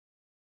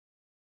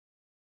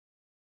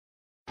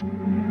Salutations,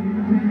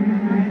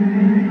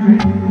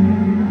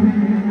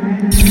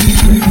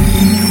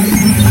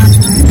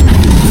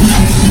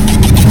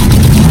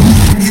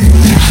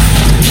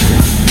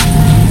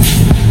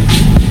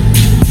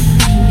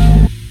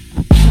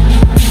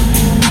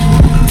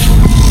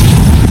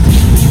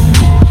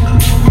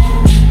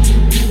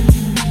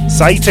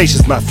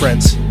 my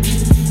friends,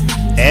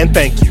 and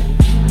thank you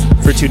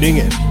for tuning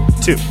in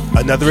to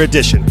another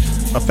edition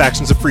of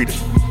Factions of Freedom.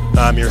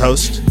 I'm your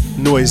host,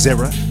 Noise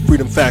Era,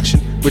 Freedom Faction,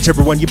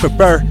 whichever one you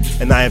prefer,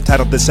 and I have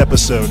titled this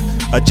episode,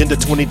 Agenda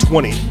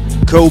 2020,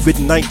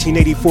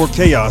 CoViD-1984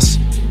 Chaos,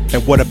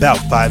 and What About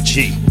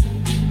 5G?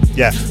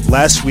 Yeah,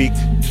 last week,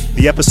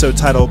 the episode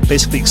title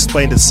basically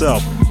explained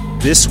itself.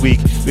 This week,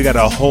 we got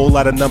a whole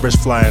lot of numbers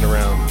flying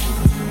around.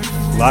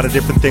 A lot of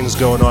different things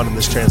going on in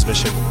this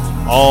transmission,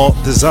 all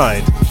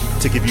designed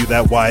to give you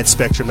that wide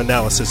spectrum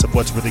analysis of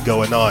what's really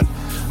going on.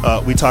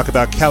 We talk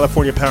about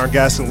California Power and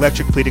Gas and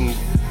Electric pleading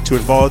to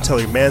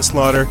involuntary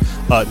manslaughter,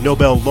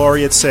 Nobel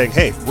laureates saying,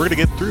 hey, we're going to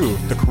get through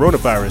the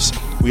coronavirus.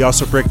 We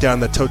also break down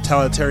the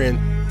totalitarian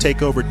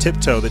takeover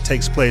tiptoe that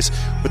takes place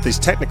with these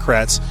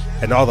technocrats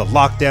and all the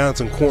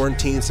lockdowns and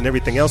quarantines and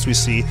everything else we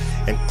see.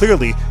 And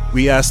clearly,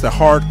 we ask the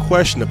hard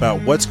question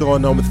about what's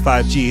going on with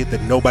 5G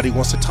that nobody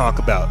wants to talk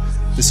about.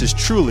 This is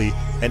truly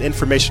an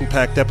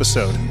information-packed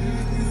episode.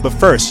 But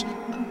first,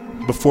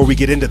 before we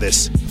get into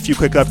this, a few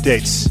quick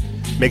updates.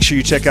 Make sure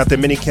you check out the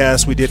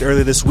mini-cast we did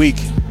earlier this week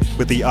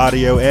with the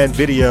audio and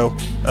video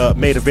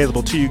made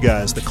available to you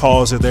guys. The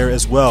calls are there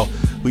as well.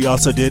 We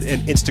also did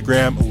an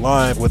Instagram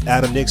Live with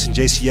Adam Nix and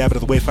JC Abbott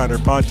of the Wayfinder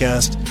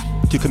podcast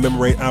to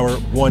commemorate our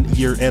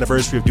 1-year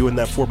anniversary of doing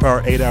that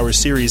 4-part 8-hour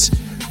series.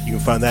 You can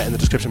find that in the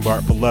description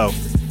bar below.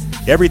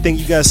 Everything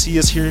you guys see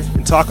us here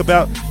and talk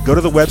about, go to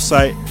the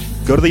website,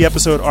 go to the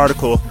episode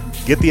article,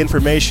 get the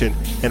information,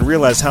 and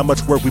realize how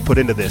much work we put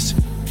into this.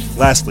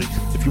 Lastly,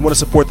 if you want to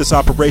support this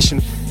operation,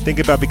 think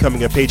about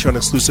becoming a Patreon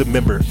exclusive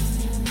member.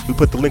 We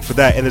put the link for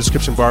that in the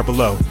description bar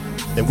below.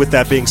 And with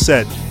that being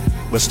said,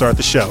 let's start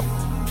the show.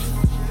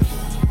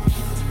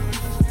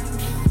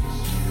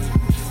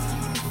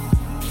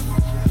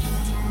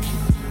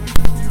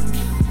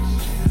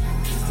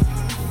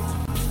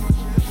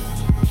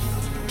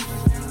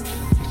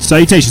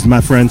 Salutations,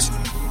 my friends,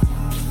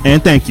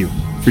 and thank you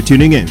for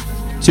tuning in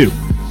to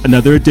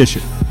another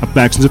edition of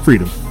Factions of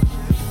Freedom.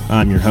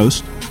 I'm your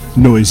host,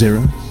 Noise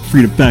Era,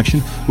 Freedom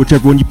Faction,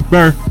 whichever one you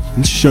prefer.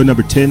 This is show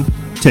number 10,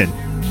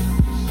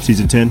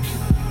 season 10,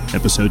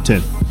 episode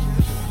 10.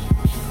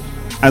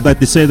 I'd like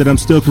to say that I'm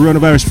still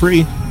coronavirus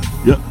free.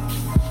 Yep,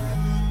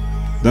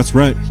 that's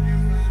right.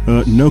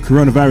 No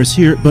coronavirus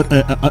here, but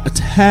a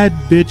tad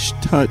bitch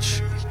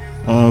touch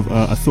of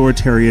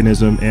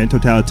authoritarianism and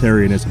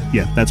totalitarianism.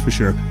 Yeah, that's for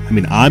sure. I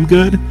mean, I'm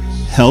good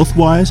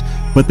health-wise,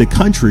 but the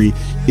country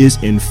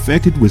is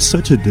infected with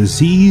such a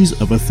disease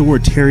of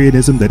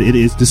authoritarianism that it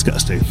is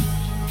disgusting.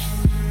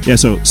 Yeah,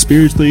 so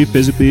spiritually,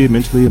 physically,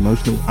 mentally,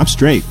 emotionally, I'm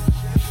straight.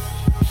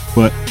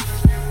 But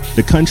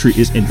the country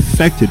is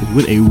infected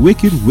with a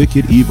wicked,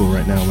 wicked evil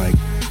right now. Like,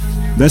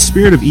 that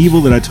spirit of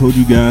evil that I told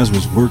you guys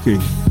was working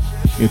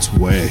its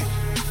way.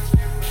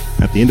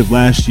 At the end of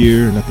last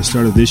year and at the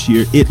start of this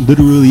year, it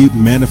literally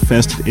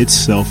manifested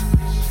itself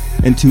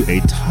into a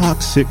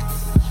toxic,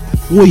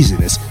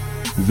 poisonous,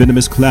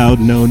 venomous cloud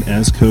known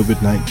as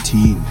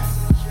COVID-19,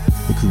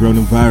 the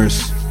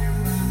coronavirus.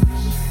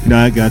 You know,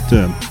 I got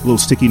a little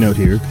sticky note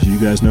here, because you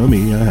guys know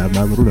me, I have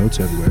my little notes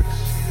everywhere.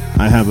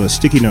 I have a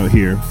sticky note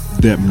here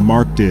that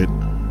marked it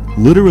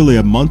literally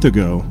a month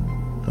ago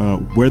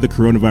where the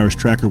coronavirus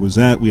tracker was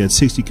at. We had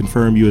 60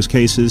 confirmed U.S.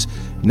 cases.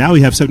 Now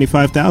we have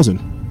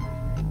 75,000.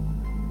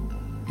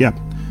 Yeah.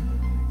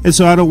 And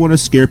so I don't want to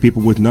scare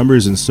people with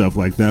numbers and stuff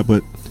like that,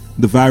 but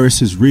the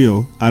virus is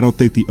real. I don't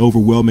think the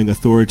overwhelming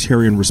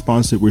authoritarian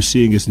response that we're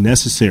seeing is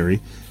necessary.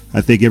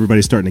 I think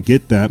everybody's starting to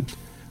get that.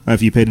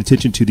 If you paid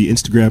attention to the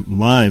Instagram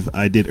Live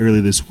I did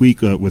earlier this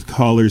week with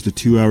callers, the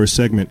 2-hour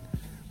segment,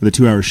 the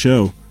 2-hour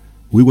show,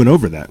 we went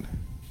over that.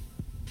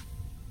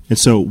 And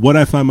so what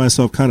I find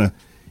myself kind of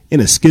in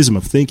a schism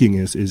of thinking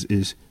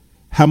is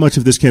how much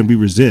of this can we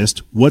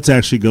resist? What's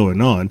actually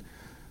going on?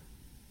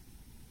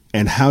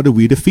 And how do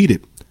we defeat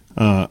it?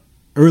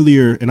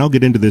 Earlier, and I'll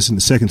get into this in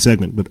the second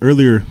segment, but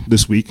earlier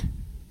this week,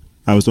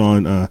 I was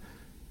on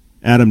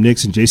Adam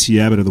Nix and JC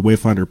Abbott of the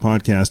Wayfinder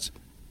podcast,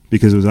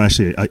 because it was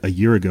actually a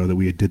year ago that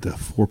we did the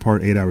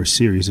 4-part 8-hour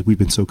series. We've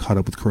been so caught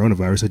up with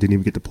coronavirus, I didn't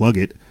even get to plug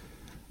it.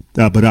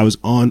 But I was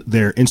on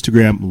their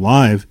Instagram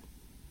Live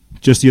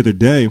just the other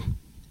day,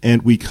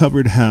 and we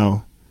covered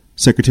how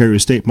Secretary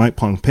of State Mike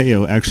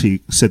Pompeo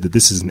actually said that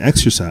this is an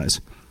exercise.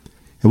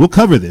 And we'll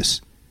cover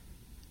this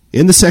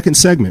in the second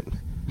segment,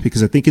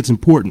 because I think it's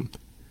important.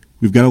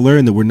 We've got to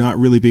learn that we're not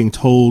really being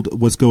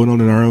told what's going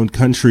on in our own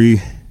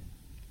country.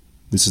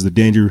 This is the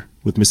danger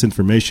with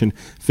misinformation,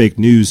 fake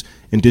news,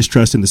 and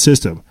distrust in the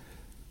system.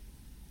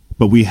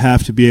 But we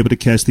have to be able to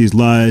catch these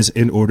lies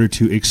in order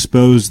to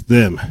expose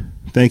them.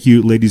 Thank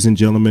you, ladies and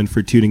gentlemen,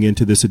 for tuning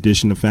into this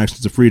edition of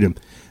Factions of Freedom.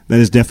 That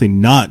is definitely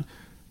not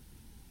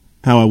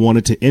how I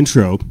wanted to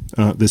intro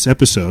this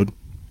episode.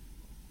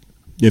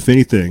 if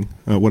anything,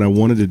 what I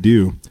wanted to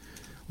do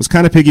was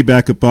kind of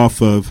piggyback up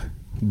off of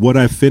what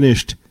I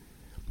finished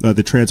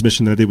the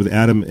transmission that I did with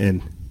Adam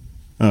and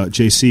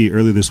JC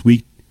earlier this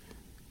week.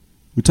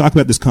 We talk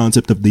about this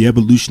concept of the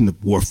evolution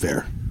of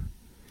warfare.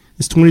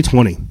 It's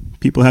 2020.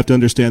 People have to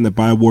understand that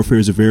biowarfare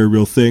is a very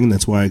real thing.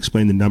 That's why I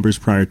explained the numbers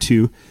prior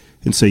to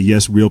and say,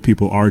 yes, real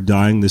people are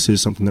dying. This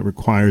is something that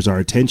requires our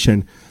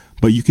attention,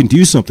 but you can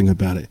do something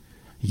about it.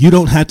 You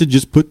don't have to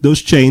just put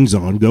those chains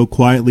on, go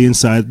quietly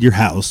inside your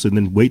house, and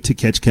then wait to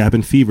catch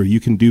cabin fever.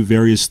 You can do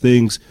various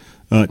things,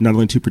 not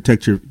only to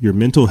protect your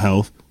mental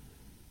health,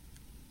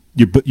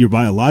 your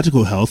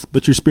biological health,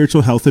 but your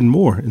spiritual health and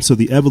more. And so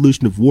the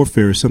evolution of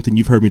warfare is something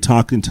you've heard me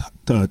talk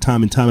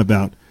time and time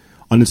about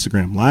on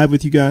Instagram Live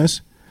with you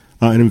guys,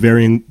 and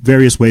in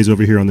various ways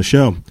over here on the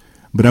show.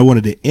 But I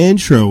wanted to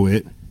intro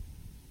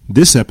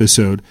this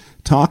episode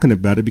talking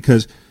about it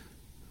because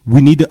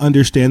we need to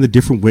understand the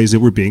different ways that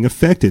we're being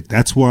affected.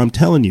 That's why I'm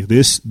telling you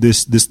this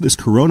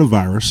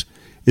coronavirus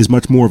is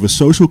much more of a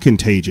social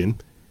contagion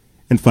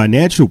and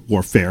financial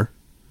warfare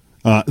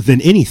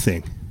than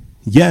anything.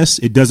 Yes,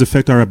 it does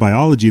affect our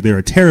biology. There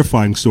are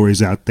terrifying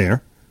stories out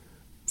there,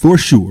 for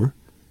sure.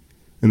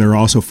 And there are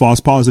also false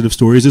positive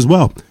stories as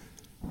well.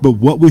 But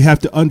what we have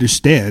to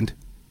understand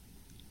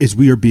is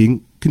we are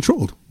being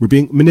controlled. We're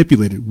being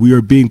manipulated. We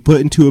are being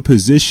put into a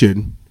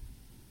position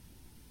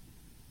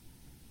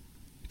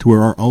to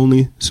where our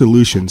only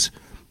solutions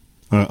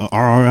are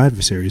our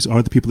adversaries,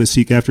 are the people that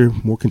seek after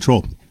more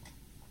control.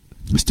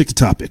 Let's stick to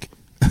topic.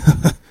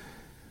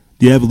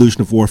 The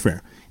evolution of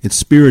warfare. It's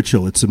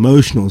spiritual, it's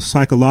emotional, it's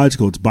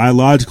psychological, it's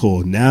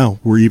biological. Now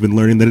we're even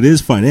learning that it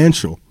is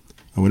financial.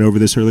 I went over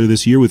this earlier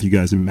this year with you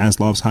guys in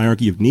Maslow's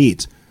hierarchy of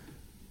needs.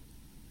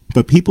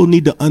 But people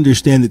need to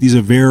understand that these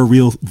are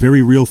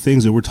very real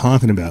things that we're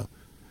talking about.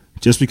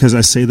 Just because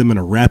I say them in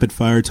a rapid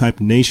fire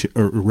type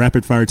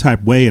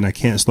way and I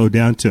can't slow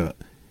down to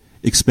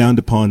expound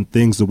upon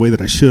things the way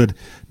that I should,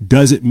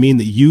 doesn't mean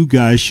that you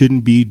guys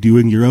shouldn't be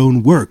doing your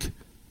own work.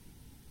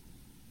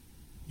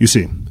 You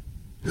see,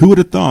 who would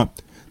have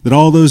thought that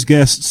all those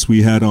guests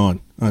we had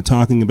on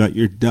talking about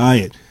your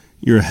diet,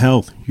 your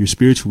health, your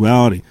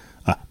spirituality,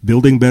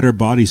 building better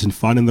bodies and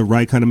finding the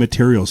right kind of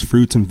materials,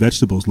 fruits and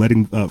vegetables,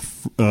 letting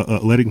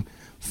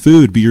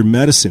food be your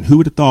medicine. Who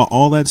would have thought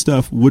all that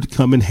stuff would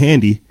come in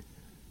handy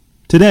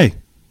today?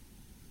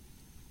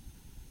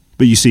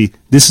 But you see,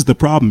 this is the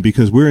problem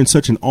because we're in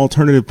such an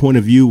alternative point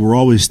of view. We're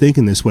always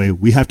thinking this way.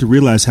 We have to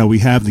realize how we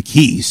have the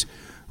keys.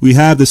 We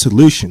have the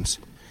solutions.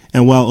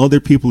 And while other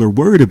people are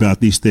worried about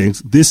these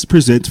things, this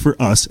presents for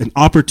us an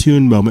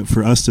opportune moment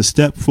for us to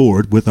step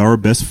forward with our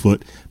best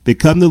foot,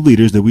 become the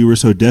leaders that we were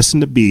so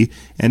destined to be,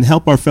 and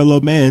help our fellow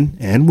men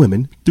and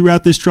women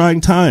throughout this trying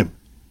time.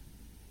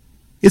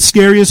 It's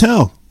scary as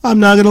hell.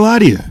 I'm not going to lie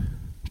to you.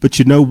 But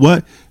you know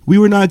what? We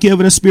were not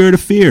given a spirit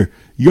of fear.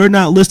 You're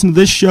not listening to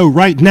this show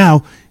right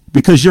now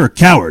because you're a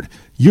coward.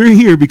 You're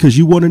here because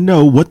you want to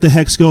know what the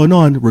heck's going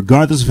on,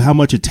 regardless of how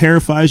much it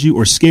terrifies you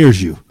or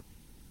scares you.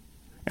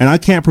 And I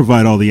can't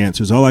provide all the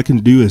answers. All I can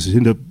do is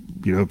end up,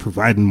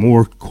 providing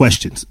more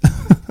questions.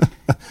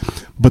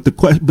 But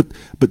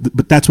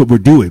that's what we're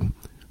doing.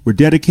 We're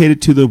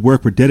dedicated to the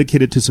work. We're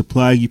dedicated to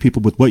supplying you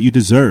people with what you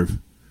deserve,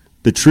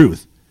 the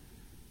truth.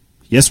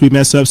 Yes, we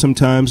mess up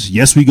sometimes.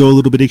 Yes, we go a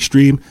little bit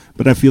extreme,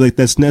 but I feel like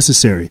that's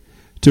necessary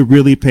to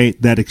really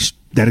paint that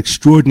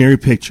extraordinary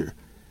picture.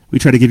 We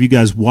try to give you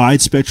guys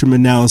wide spectrum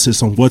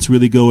analysis on what's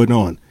really going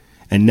on.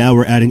 And now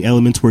we're adding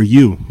elements where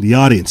you, the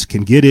audience,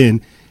 can get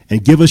in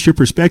and give us your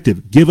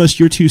perspective. Give us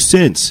your 2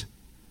 cents.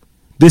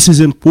 This is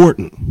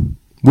important.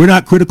 We're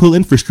not critical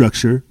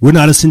infrastructure. We're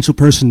not essential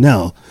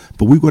personnel.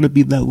 But we're going to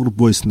be that little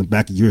voice in the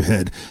back of your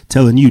head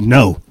telling you,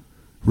 no,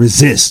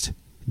 resist.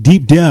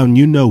 Deep down,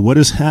 you know what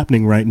is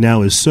happening right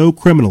now is so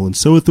criminal and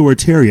so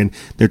authoritarian,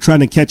 they're trying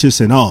to catch us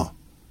in awe.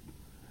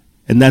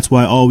 And that's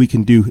why all we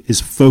can do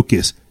is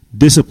focus,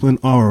 discipline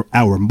our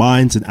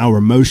minds and our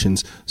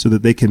emotions so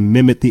that they can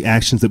mimic the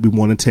actions that we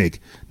want to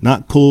take.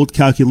 Not cold,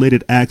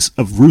 calculated acts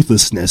of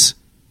ruthlessness,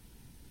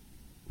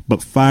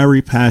 but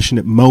fiery,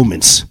 passionate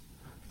moments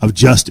of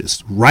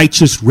justice,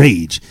 righteous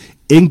rage,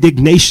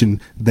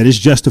 indignation that is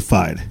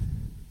justified.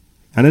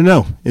 I don't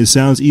know. It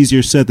sounds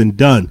easier said than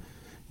done.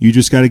 You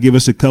just got to give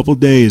us a couple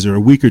days or a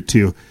week or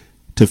two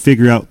to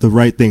figure out the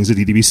right things that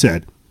need to be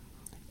said.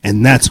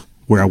 And that's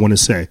where I want to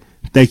say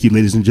thank you,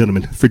 ladies and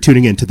gentlemen, for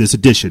tuning in to this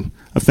edition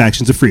of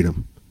Factions of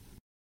Freedom.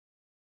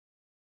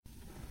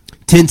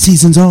 10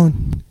 seasons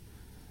on.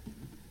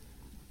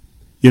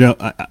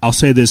 I'll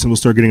say this and we'll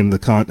start getting into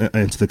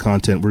the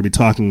content. We're going to be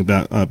talking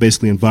about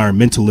basically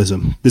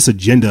environmentalism. This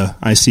agenda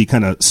I see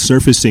kind of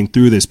surfacing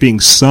through this, being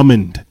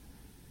summoned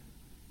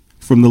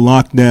from the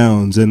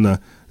lockdowns and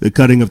the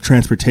cutting of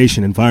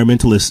transportation.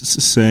 Environmentalists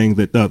saying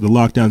that the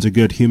lockdowns are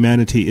good.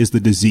 Humanity is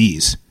the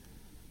disease.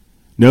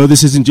 No,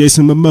 this isn't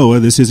Jason Momoa.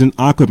 This isn't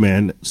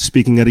Aquaman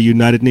speaking at a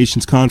United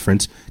Nations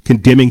conference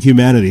condemning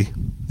humanity.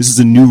 This is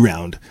a new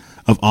round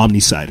of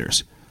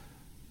omniciders.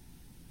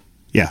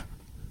 Yeah,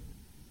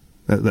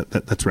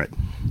 that's right.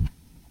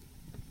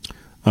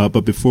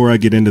 But before I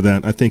get into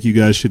that, I think you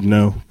guys should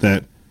know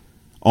that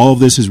all of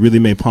this is really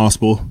made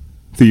possible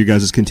through your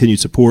guys' continued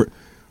support.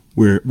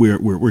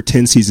 We're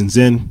 10 seasons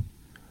in.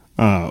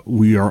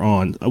 We are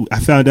on. I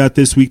found out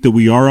this week that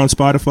we are on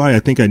Spotify. I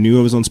think I knew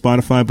I was on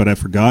Spotify, but I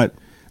forgot.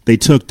 They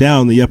took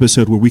down the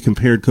episode where we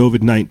compared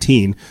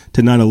COVID-19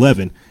 to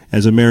 9/11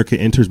 as America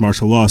enters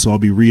martial law. So I'll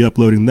be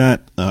re-uploading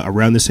that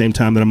around the same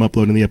time that I'm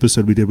uploading the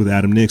episode we did with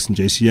Adam Nix and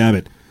JC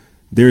Abbott.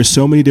 There are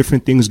so many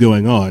different things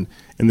going on,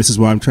 and this is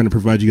why I'm trying to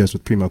provide you guys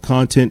with primo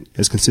content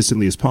as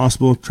consistently as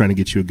possible, trying to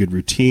get you a good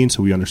routine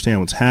so we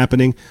understand what's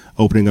happening,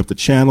 opening up the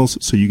channels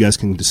so you guys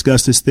can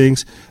discuss these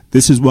things.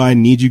 This is why I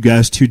need you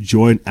guys to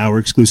join our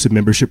exclusive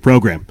membership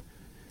program.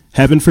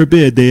 Heaven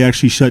forbid they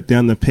actually shut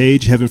down the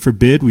page. Heaven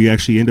forbid we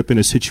actually end up in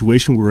a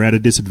situation where we're at a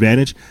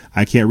disadvantage.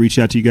 I can't reach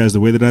out to you guys the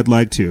way that I'd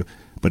like to.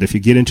 But if you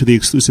get into the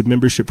exclusive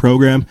membership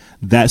program,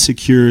 that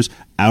secures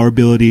our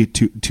ability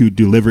to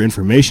deliver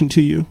information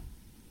to you,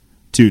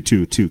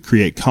 to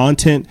create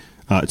content,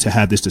 to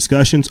have these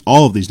discussions,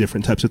 all of these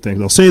different types of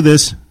things. I'll say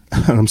this.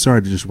 I'm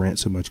sorry to just rant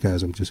so much,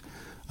 guys.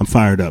 I'm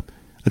fired up.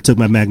 I took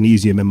my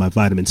magnesium and my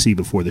vitamin C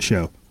before the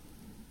show.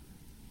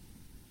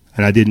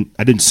 And I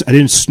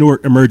didn't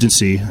snort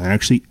emergency. I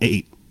actually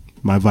ate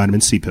my vitamin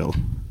C pill,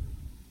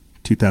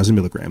 2,000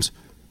 milligrams,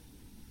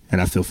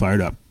 and I feel fired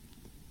up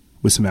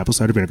with some apple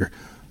cider vinegar.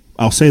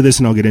 I'll say this,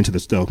 and I'll get into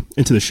this though.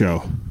 Into the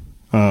show.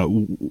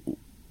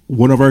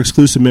 One of our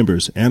exclusive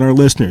members and our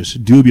listeners,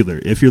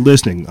 Dubular, if you're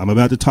listening, I'm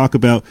about to talk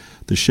about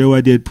the show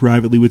I did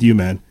privately with you,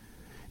 man.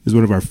 Is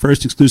one of our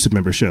first exclusive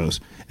member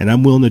shows, and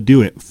I'm willing to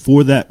do it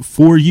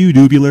for you,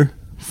 Dubular,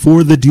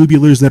 for the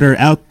Dubulars that are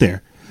out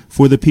there.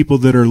 For the people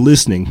that are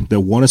listening, that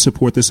want to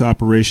support this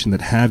operation,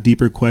 that have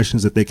deeper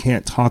questions that they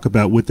can't talk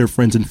about with their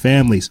friends and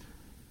families.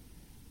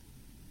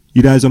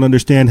 You guys don't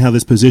understand how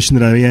this position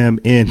that I am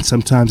in,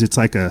 sometimes it's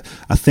like a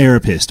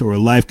therapist or a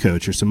life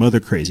coach or some other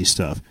crazy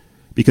stuff,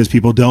 because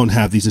people don't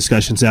have these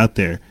discussions out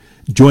there.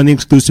 Join the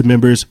exclusive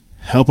members,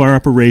 help our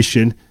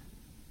operation,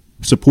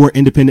 support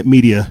independent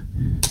media,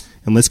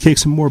 and let's kick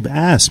some more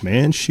ass,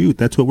 man. Shoot,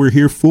 that's what we're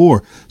here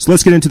for. So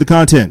let's get into the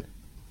content.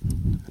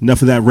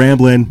 Enough of that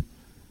rambling.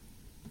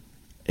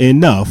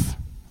 Enough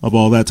of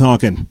all that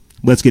talking.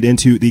 Let's get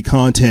into the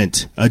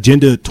content.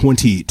 Agenda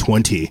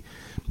 2020.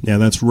 Yeah,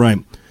 that's right.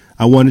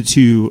 I wanted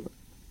to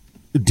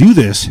do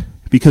this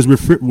because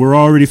we're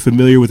already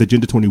familiar with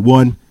Agenda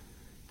 21.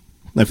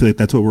 I feel like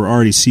that's what we're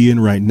already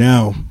seeing right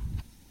now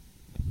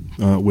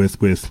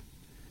with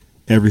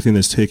everything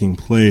that's taking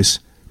place.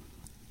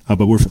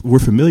 But we're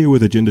familiar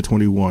with Agenda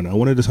 21. I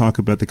wanted to talk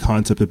about the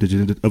concept of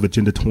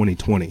Agenda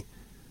 2020.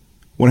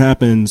 What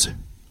happens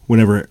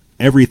whenever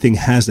everything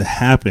has to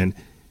happen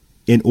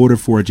in order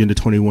for Agenda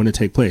 21 to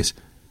take place,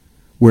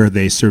 where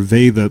they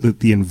survey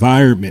the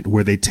environment,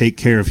 where they take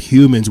care of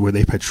humans, where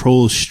they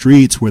patrol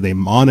streets, where they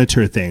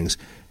monitor things.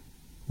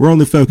 We're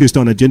only focused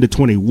on Agenda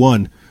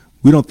 21.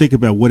 We don't think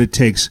about what it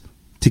takes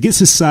to get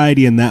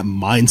society in that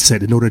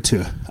mindset in order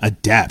to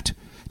adapt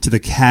to the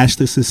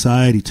cashless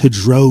society, to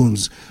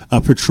drones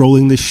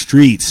patrolling the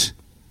streets,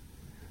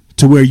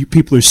 to where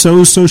people are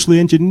so socially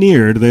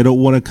engineered they don't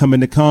want to come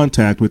into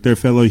contact with their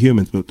fellow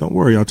humans. But don't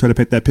worry, I'll try to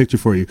paint that picture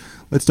for you.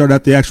 Let's start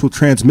out the actual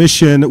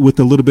transmission with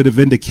a little bit of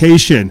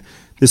vindication.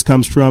 This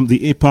comes from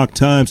the Epoch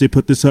Times. They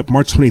put this up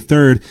March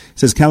 23rd. It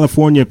says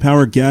California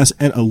Power, Gas,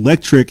 and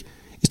Electric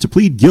is to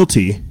plead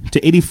guilty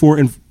to 84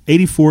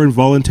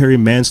 involuntary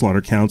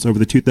manslaughter counts over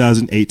the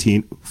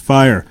 2018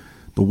 fire,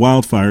 the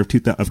wildfire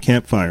of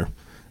Camp Fire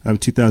of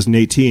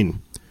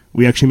 2018.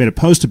 We actually made a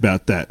post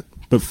about that.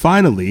 But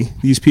finally,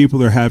 these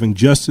people are having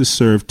justice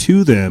served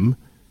to them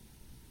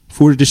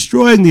for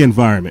destroying the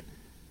environment.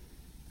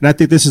 And I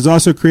think this is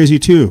also crazy,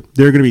 too.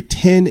 There are going to be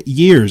 10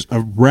 years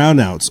of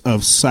brownouts,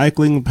 of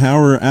cycling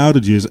power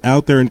outages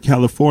out there in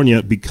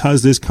California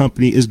because this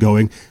company is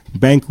going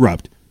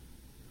bankrupt.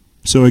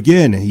 So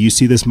again, you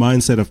see this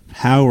mindset of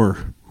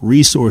power,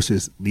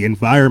 resources, the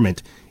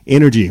environment,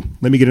 energy.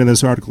 Let me get into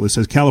this article. It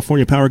says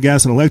California Power,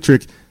 Gas, and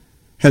Electric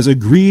has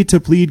agreed to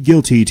plead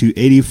guilty to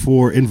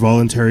 84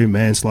 involuntary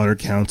manslaughter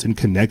counts in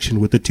connection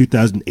with the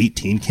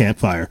 2018 Camp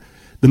Fire,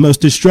 the most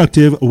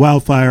destructive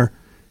wildfire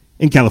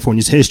in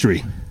California's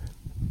history.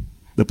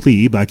 The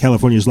plea by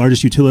California's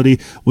largest utility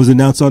was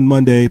announced on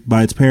Monday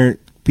by its parent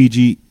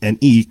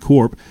PG&E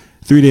Corp.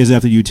 3 days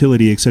after the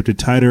utility accepted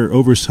tighter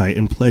oversight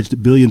and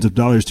pledged billions of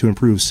dollars to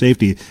improve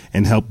safety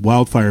and help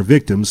wildfire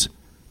victims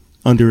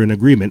under an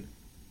agreement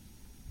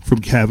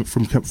from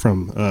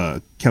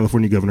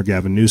California Governor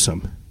Gavin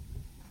Newsom.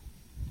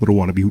 Little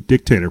wannabe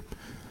dictator.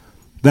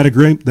 That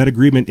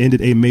agreement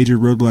ended a major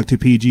roadblock to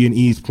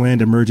PG&E's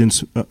planned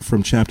emergence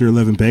from Chapter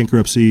 11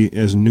 bankruptcy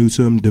as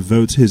Newsom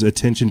devotes his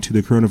attention to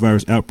the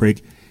coronavirus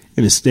outbreak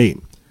in his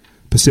state.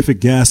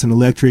 Pacific Gas and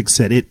Electric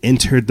said it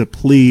entered the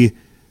plea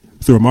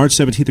through a March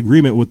 17th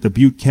agreement with the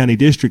Butte County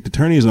District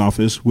Attorney's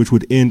Office, which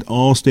would end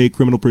all state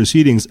criminal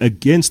proceedings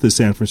against the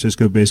San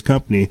Francisco-based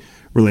company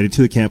related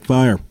to the Camp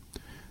Fire.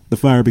 The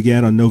fire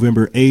began on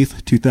November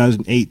 8th,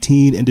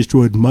 2018, and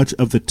destroyed much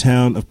of the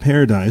town of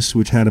Paradise,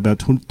 which had about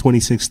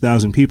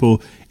 26,000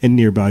 people in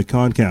nearby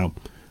Concow.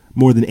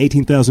 More than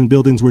 18,000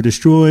 buildings were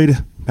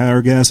destroyed.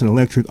 Power, gas, and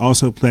electric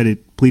also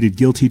pleaded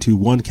guilty to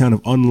one count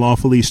of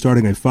unlawfully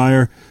starting a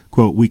fire.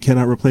 Quote, "We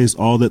cannot replace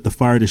all that the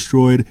fire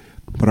destroyed,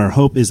 but our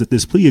hope is that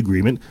this plea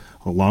agreement,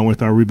 along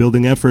with our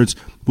rebuilding efforts,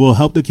 will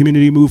help the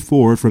community move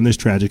forward from this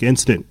tragic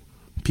incident,"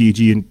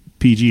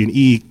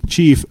 PG&E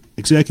Chief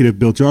Executive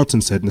Bill Johnson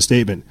said in a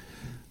statement.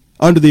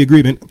 Under the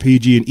agreement,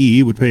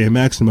 PG&E would pay a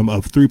maximum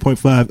of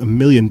 $3.5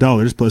 million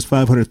plus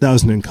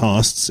 $500,000 in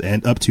costs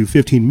and up to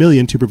 $15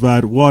 million to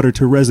provide water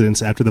to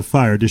residents after the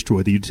fire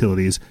destroyed the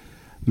utilities'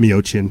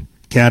 Miocene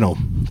Canal.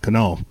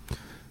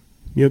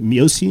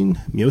 Miocene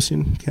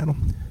Canal.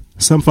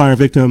 Some fire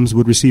victims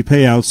would receive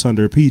payouts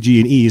under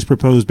PG&E's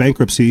proposed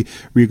bankruptcy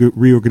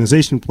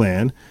reorganization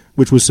plan,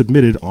 which was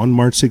submitted on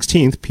March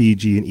 16th,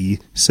 PG&E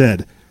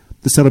said.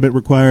 The settlement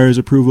requires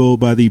approval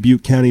by the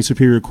Butte County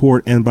Superior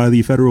Court and by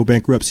the Federal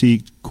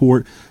Bankruptcy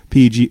Court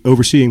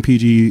overseeing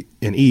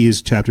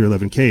PG&E's Chapter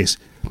 11 case.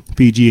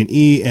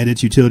 PG&E and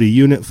its utility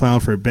unit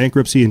filed for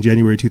bankruptcy in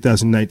January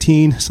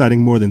 2019,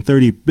 citing more than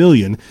 $30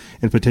 billion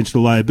in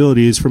potential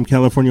liabilities from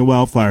California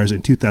wildfires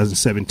in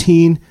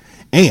 2017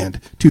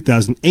 and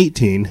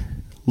 2018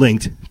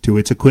 linked to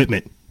its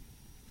equipment.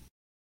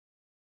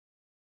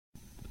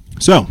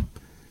 So,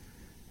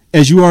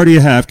 as you already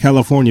have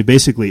California,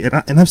 basically,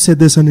 and I've said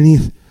this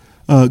underneath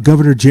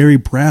Governor Jerry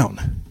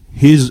Brown,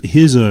 his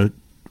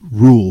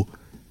rule,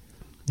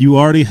 you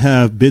already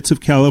have bits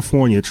of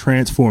California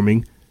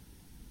transforming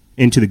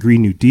into the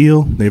Green New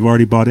Deal. They've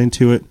already bought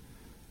into it.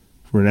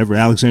 Whenever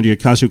Alexandria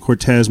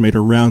Ocasio-Cortez made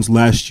her rounds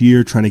last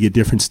year trying to get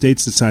different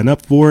states to sign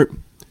up for it,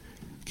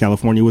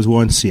 California was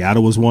one,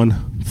 Seattle was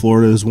one,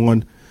 Florida is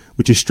one,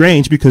 which is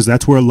strange because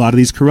that's where a lot of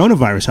these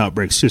coronavirus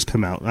outbreaks just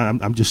come out.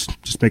 I'm just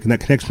making that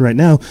connection right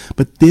now.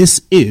 But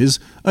this is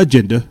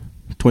Agenda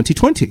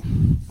 2020.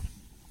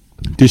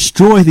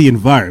 Destroy the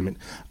environment,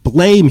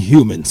 blame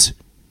humans,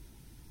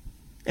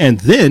 and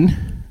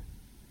then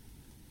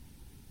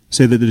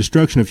say that the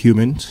destruction of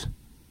humans,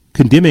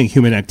 condemning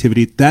human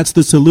activity, that's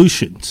the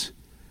solutions.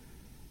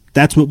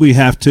 That's what we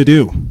have to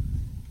do.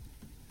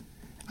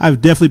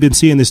 I've definitely been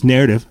seeing this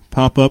narrative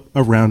pop up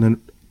around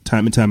and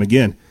time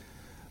again.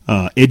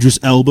 Idris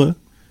Elba,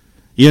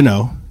 you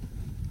know,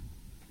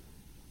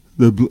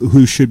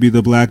 who should be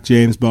the black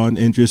James Bond,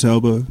 Idris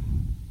Elba,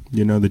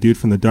 you know, the dude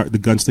from the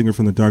gunslinger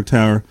from the Dark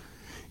Tower,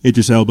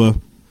 Idris Elba,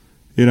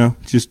 you know,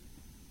 just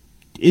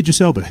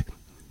Idris Elba.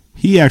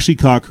 He actually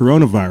caught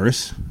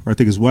coronavirus, or I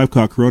think his wife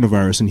caught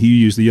coronavirus, and he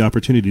used the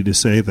opportunity to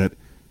say that,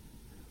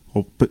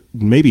 well, but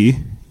maybe,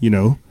 you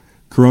know,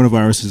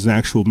 coronavirus is an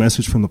actual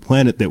message from the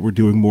planet that we're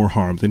doing more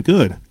harm than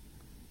good.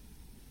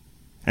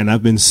 And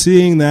I've been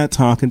seeing that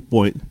talking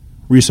point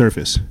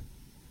resurface.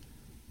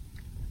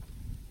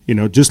 You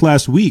know, just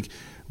last week,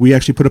 we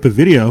actually put up a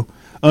video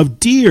of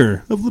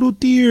little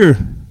deer,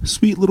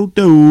 sweet little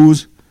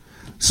does,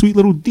 sweet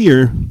little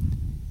deer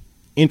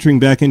entering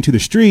back into the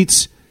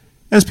streets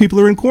as people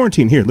are in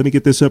quarantine. Here, let me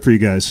get this up for you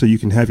guys so you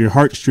can have your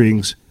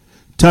heartstrings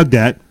tugged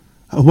at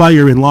while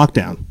you're in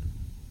lockdown.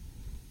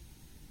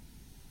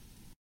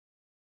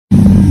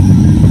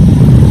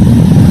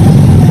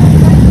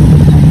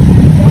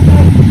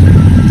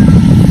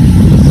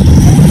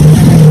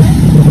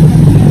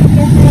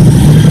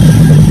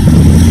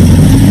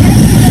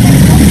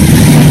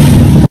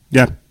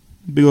 Yeah,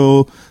 big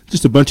old,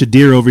 just a bunch of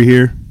deer over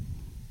here,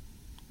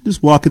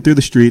 just walking through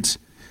the streets,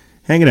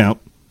 hanging out,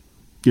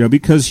 you know,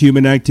 because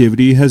human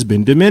activity has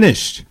been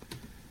diminished.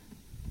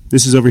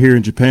 This is over here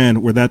in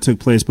Japan where that took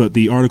place, but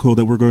the article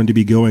that we're going to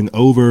be going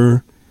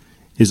over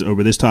is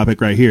over this topic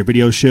right here.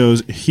 Video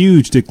shows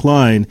huge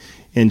decline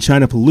in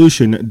China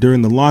pollution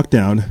during the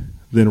lockdown,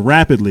 then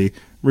rapidly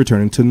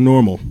returning to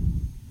normal.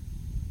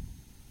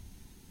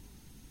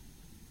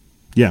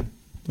 Yeah,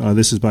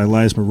 this is by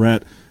Liz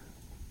Moret.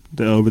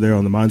 Over there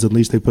on the Minds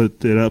Unleashed, they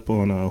put it up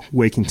on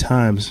Waking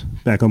Times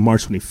back on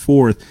March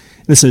 24th.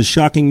 And it says,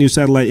 shocking new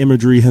satellite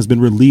imagery has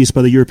been released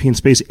by the European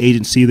Space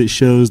Agency that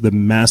shows the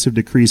massive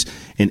decrease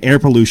in air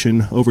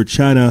pollution over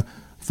China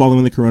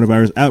following the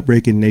coronavirus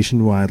outbreak and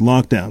nationwide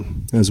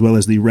lockdown, as well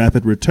as the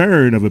rapid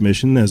return of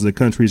emission as the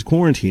country's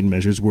quarantine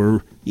measures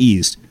were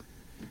eased.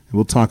 And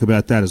we'll talk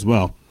about that as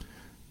well.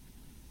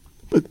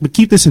 But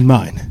keep this in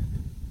mind.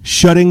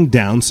 Shutting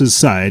down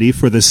society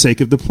for the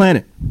sake of the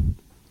planet.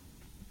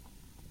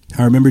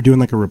 I remember doing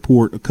like a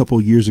report a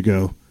couple years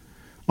ago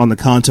on the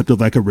concept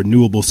of like a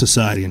renewable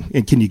society.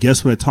 And can you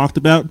guess what I talked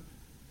about?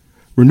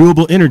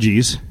 Renewable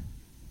energies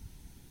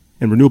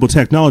and renewable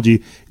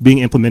technology being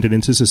implemented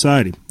into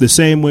society. The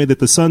same way that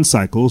the sun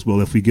cycles, well,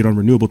 if we get on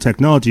renewable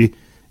technology,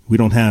 we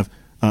don't have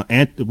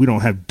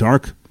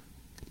dark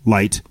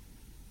light,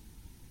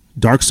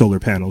 dark solar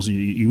panels.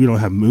 We don't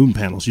have moon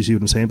panels. You see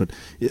what I'm saying? But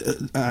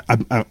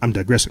I'm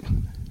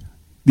digressing.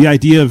 The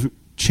idea of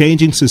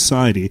changing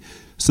society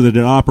so that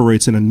it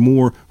operates in a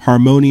more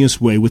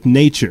harmonious way with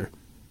nature.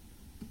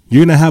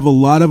 You're going to have a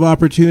lot of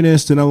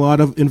opportunists and a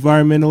lot of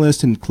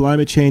environmentalists and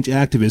climate change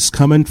activists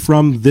coming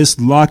from this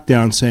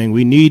lockdown saying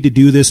we need to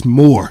do this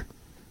more.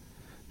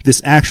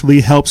 This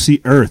actually helps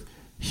the earth.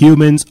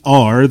 Humans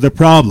are the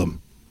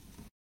problem.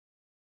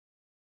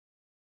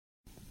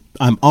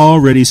 I'm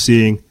already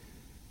seeing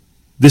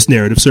this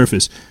narrative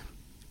surface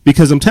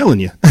because I'm telling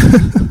you,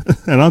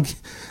 and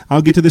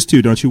I'll get to this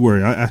too. Don't you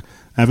worry. I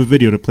have a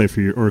video to play for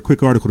you, or a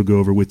quick article to go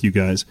over with you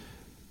guys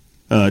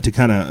to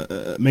kind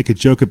of make a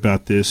joke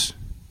about this.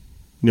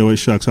 You know what,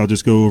 shucks, I'll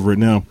just go over it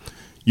now.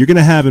 You're going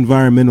to have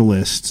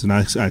environmentalists, and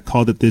I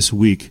called it this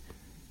week,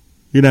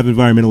 you're going to have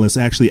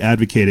environmentalists actually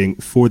advocating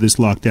for this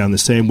lockdown the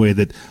same way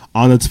that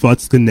Arnold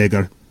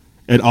Schwarzenegger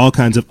and all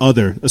kinds of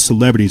other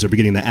celebrities are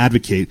beginning to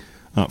advocate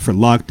for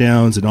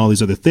lockdowns and all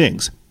these other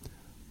things.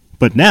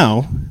 But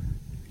now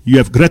you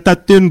have Greta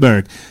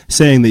Thunberg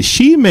saying that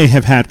she may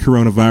have had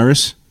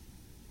coronavirus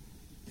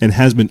and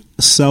has been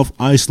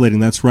self-isolating.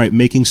 That's right,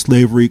 making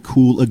slavery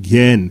cool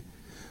again.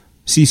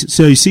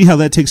 So you see how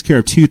that takes care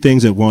of two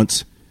things at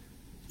once?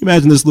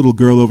 Imagine this little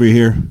girl over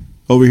here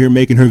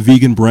making her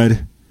vegan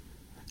bread,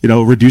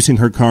 reducing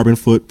her carbon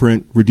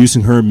footprint,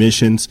 reducing her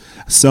emissions,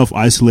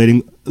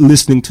 self-isolating,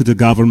 listening to the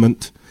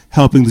government,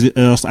 helping the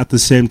earth at the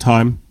same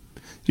time.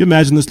 You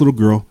imagine this little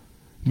girl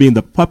being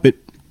the puppet,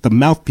 the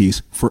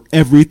mouthpiece for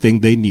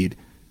everything they need.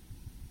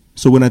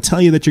 So when I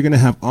tell you that you're going to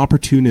have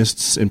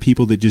opportunists and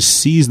people that just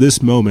seize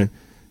this moment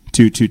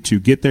to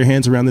get their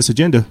hands around this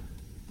agenda,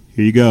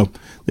 here you go.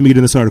 Let me get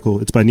in this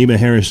article. It's by Nima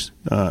Harris.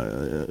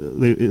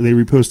 They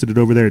reposted it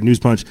over there at News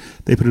Punch.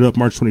 They put it up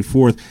March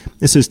 24th.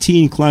 It says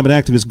teen climate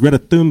activist Greta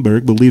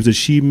Thunberg believes that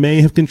she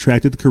may have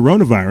contracted the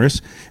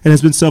coronavirus and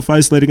has been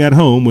self-isolating at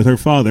home with her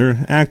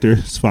father, actor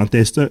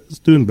Svante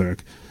Thunberg.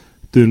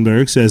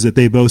 Thunberg says that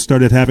they both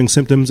started having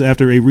symptoms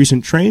after a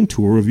recent train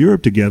tour of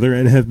Europe together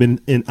and have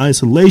been in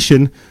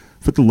isolation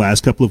for the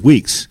last couple of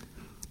weeks.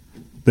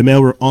 The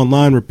Mail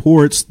Online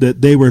reports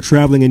that they were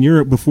traveling in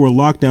Europe before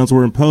lockdowns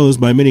were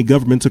imposed by many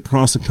governments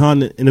across the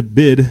continent in a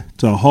bid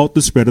to halt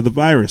the spread of the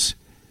virus.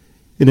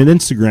 In an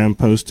Instagram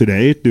post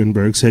today,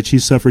 Thunberg said she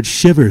suffered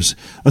shivers,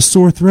 a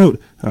sore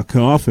throat, a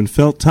cough, and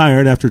felt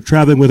tired after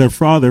traveling with her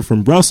father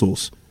from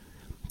Brussels.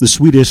 The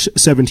Swedish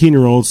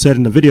 17-year-old said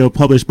in a video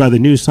published by the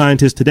New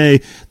Scientist today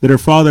that her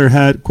father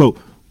had, quote,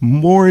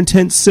 more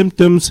intense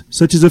symptoms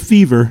such as a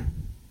fever,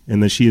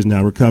 and that she is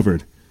now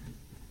recovered.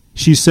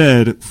 She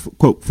said,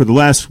 quote, for the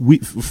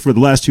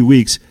last 2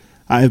 weeks,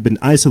 I have been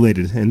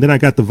isolated, and then I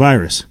got the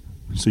virus.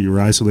 So you were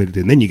isolated,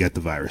 and then you got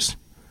the virus.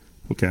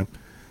 Okay.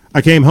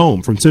 I came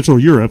home from Central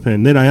Europe,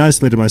 and then I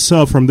isolated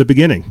myself from the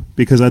beginning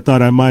because I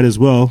thought I might as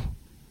well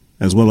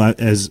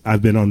as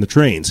I've been on the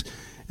trains.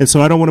 And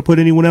so I don't want to put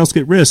anyone else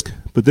at risk.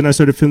 But then I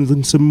started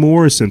feeling some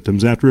more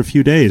symptoms after a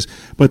few days.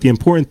 But the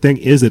important thing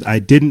is that I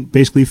didn't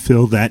basically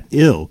feel that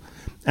ill.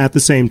 At the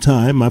same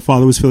time, my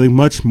father was feeling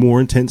much more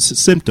intense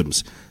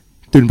symptoms.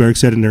 Thunberg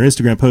said in her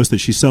Instagram post that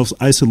she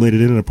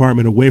self-isolated in an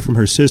apartment away from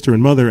her sister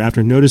and mother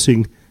after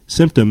noticing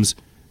symptoms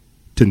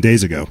 10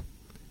 days ago.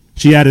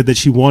 She added that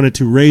she wanted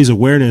to raise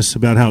awareness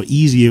about how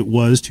easy it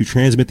was to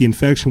transmit the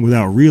infection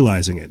without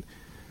realizing it.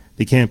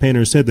 The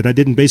campaigner said that I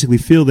didn't basically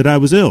feel that I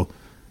was ill.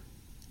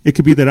 It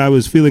could be that I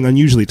was feeling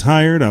unusually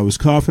tired, I was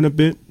coughing a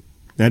bit.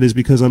 That is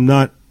because I'm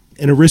not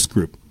in a risk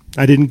group.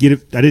 I didn't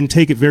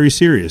take it very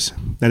serious.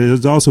 That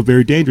is also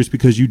very dangerous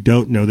because you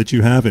don't know that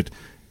you have it.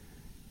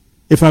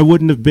 If it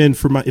wouldn't have been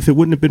for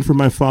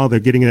my father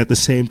getting it at the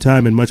same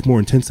time and much more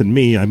intense than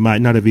me, I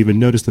might not have even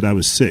noticed that I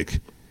was sick.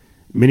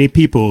 Many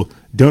people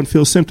don't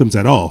feel symptoms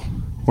at all,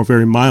 or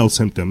very mild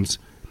symptoms,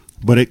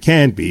 but it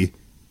can be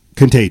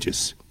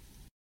contagious.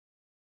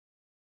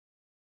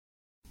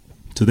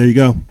 So there you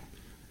go.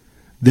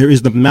 There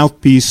is the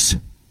mouthpiece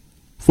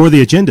for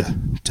the agenda,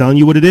 telling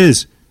you what it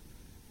is.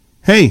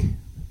 Hey,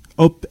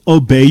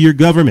 obey your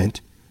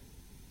government.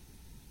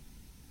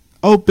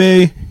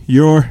 Obey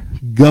your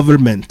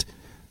government.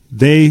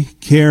 They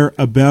care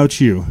about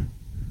you.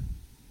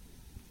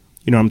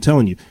 I'm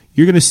telling you,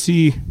 you're going to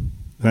see,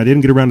 and I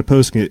didn't get around to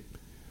posting it,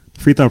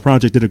 Free Thought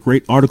Project did a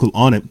great article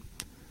on it,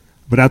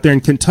 but out there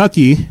in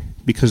Kentucky,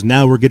 because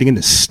now we're getting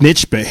into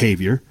snitch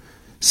behavior,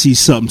 see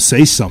something,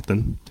 say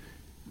something,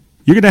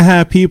 you're going to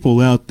have people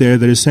out there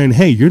that are saying,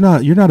 hey, you're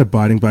not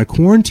abiding by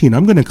quarantine.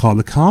 I'm going to call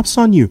the cops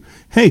on you.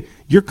 Hey,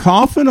 you're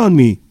coughing on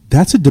me.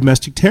 That's a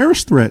domestic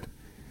terrorist threat.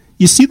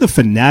 You see the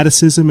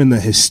fanaticism and the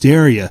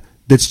hysteria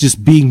that's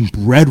just being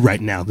bred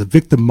right now, the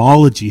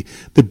victimology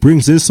that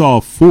brings this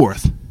all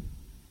forth.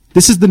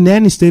 This is the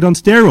nanny state on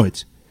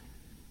steroids.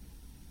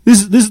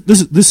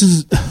 This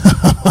is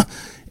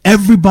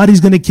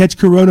everybody's going to catch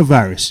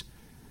coronavirus.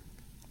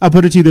 I'll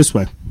put it to you this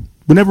way.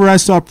 Whenever I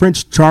saw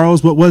Prince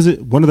Charles, what was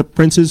it? One of the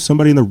princes,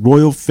 somebody in the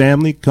royal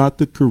family caught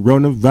the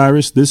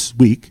coronavirus this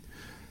week.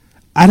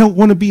 I don't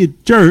want to be a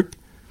jerk,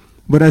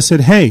 but I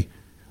said, hey,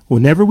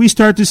 whenever we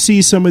start to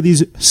see some of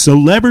these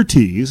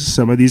celebrities,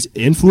 some of these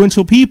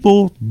influential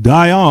people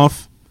die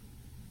off,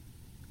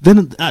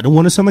 then I don't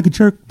want to sound like a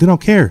jerk. They don't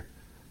care.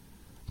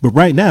 But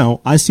right now,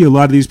 I see a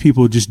lot of these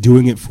people just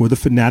doing it for the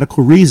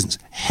fanatical reasons.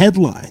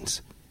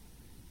 Headlines.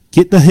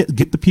 Get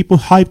the people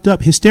hyped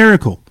up,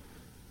 hysterical.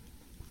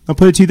 I'll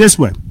put it to you this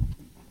way.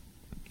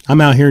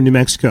 I'm out here in New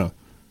Mexico.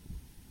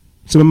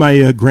 Some of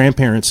my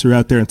grandparents are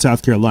out there in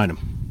South Carolina.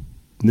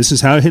 And this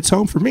is how it hits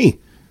home for me.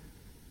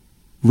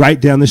 right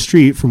down the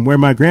street from where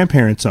my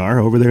grandparents are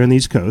over there on the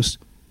East Coast,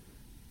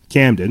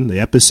 Camden, the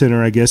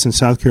epicenter, I guess, in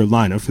South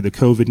Carolina for the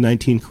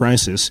COVID-19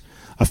 crisis.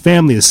 A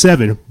family of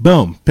 7,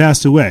 boom,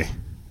 passed away.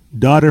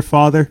 Daughter,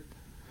 father,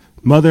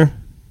 mother,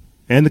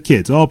 and the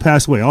kids all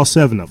passed away, all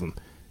 7 of them.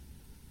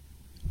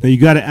 Now you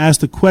got to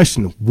ask the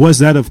question, was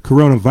that of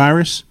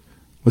coronavirus?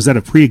 Was that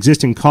of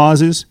pre-existing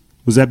causes?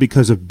 Was that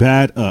because of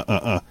bad,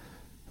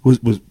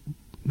 was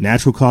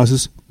natural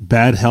causes,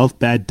 bad health,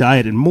 bad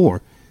diet, and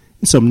more?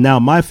 And so now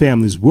my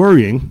family's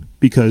worrying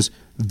because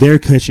they're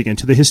catching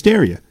into the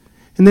hysteria.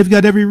 And they've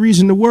got every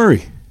reason to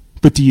worry.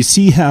 But do you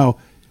see how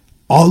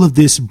all of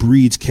this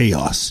breeds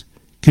chaos,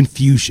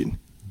 confusion,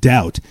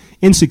 doubt,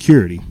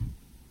 insecurity?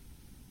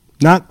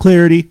 Not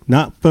clarity,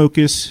 not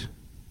focus,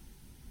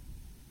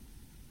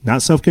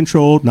 not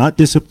self-control, not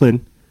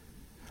discipline,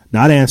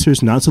 not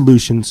answers, not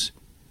solutions.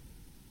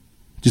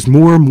 Just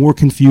more and more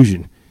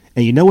confusion.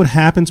 And you know what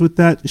happens with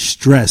that?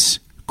 Stress,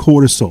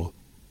 cortisol,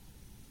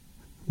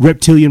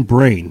 reptilian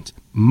brains,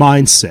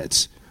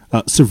 mindsets,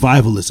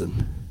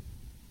 survivalism.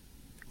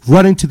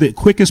 Running to the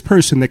quickest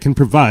person that can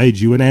provide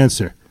you an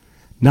answer,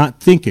 not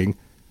thinking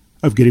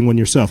of getting one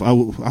yourself.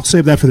 I'll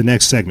save that for the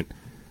next segment.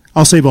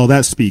 I'll save all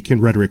that speak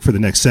and rhetoric for the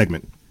next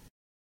segment.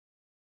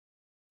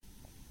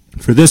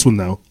 For this one,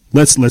 though,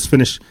 let's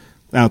finish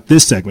out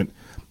this segment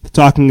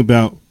talking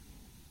about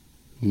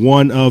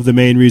one of the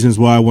main reasons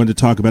why I wanted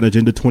to talk about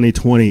Agenda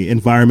 2020,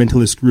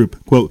 environmentalist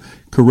group. Quote,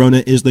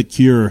 "Corona is the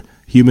cure.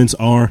 Humans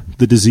are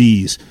the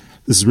disease."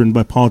 This is written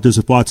by Paul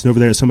Joseph Watson over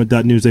there at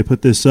Summit.News. They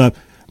put this up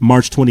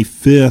March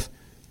 25th.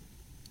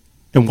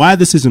 And why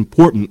this is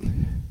important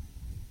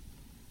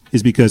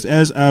is because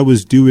as I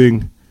was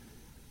doing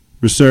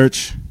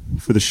research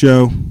for the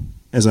show,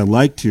 as I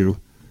like to,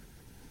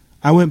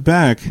 I went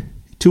back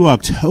to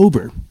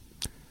October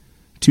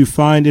to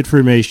find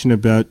information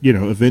about,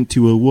 Event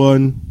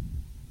 201,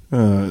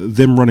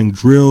 them running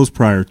drills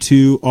prior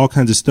to, all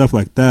kinds of stuff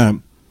like that.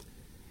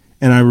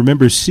 And I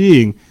remember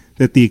seeing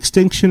that the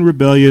Extinction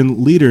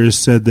Rebellion leaders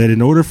said that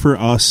in order for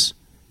us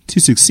to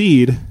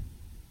succeed,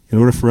 in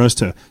order for us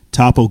to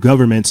topple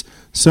governments,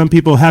 some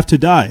people have to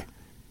die.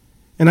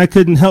 And I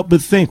couldn't help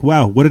but think,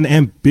 wow, what an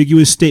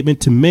ambiguous statement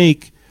to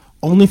make,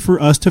 only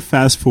for us to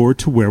fast forward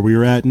to where we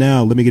are at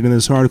now. Let me get into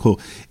this article.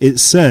 It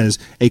says,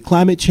 a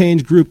climate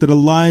change group that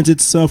aligns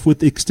itself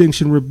with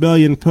Extinction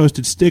Rebellion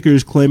posted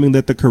stickers claiming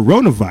that the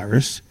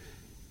coronavirus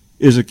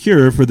is a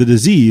cure for the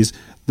disease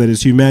that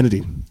is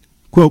humanity.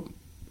 Quote,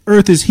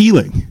 "Earth is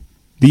healing.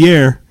 The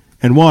air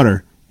and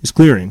water is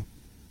clearing,"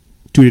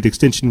 tweeted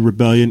Extinction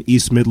Rebellion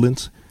East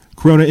Midlands.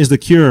 "Corona is the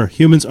cure.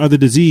 Humans are the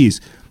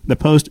disease." The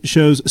post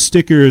shows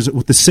stickers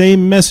with the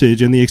same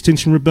message and the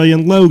Extinction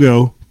Rebellion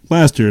logo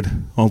plastered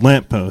on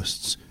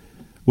lampposts.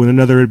 When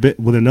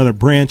another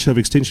branch of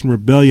Extinction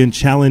Rebellion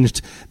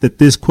challenged that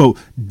this, quote,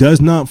 "does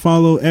not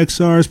follow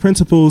XR's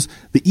principles,"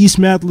 the East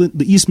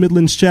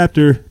Midlands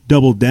chapter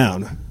doubled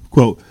down.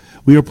 Quote,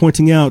 "We are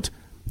pointing out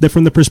that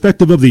from the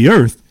perspective of the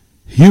Earth,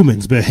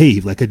 humans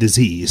behave like a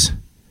disease.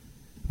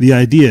 The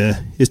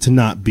idea is to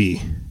not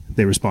be,"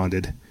 they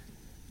responded.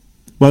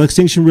 While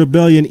Extinction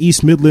Rebellion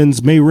East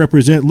Midlands may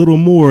represent little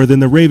more than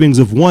the ravings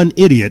of one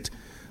idiot,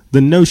 the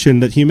notion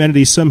that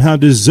humanity somehow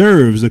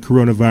deserves the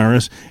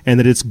coronavirus and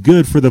that it's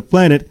good for the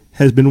planet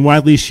has been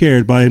widely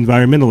shared by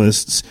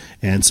environmentalists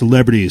and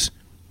celebrities.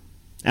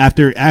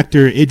 After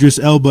actor Idris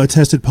Elba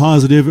tested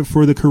positive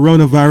for the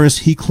coronavirus,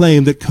 he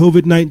claimed that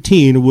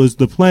COVID-19 was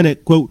the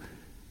planet, quote,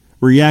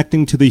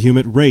 "reacting to the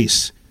human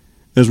race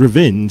as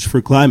revenge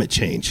for climate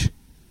change."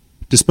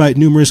 Despite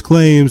numerous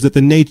claims that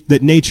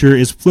that nature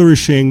is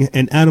flourishing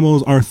and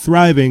animals are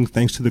thriving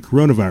thanks to the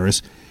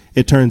coronavirus,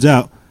 it turns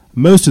out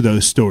most of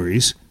those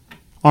stories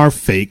are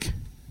fake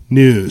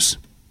news.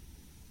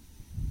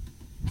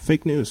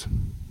 Fake news.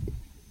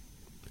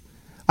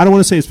 I don't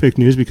want to say it's fake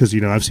news because,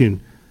 I've seen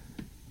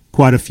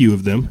quite a few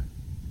of them.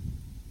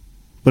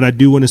 But I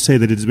do want to say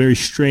that it's very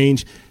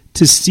strange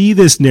to see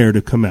this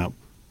narrative come out.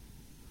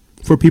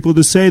 For people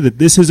to say that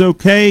this is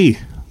okay,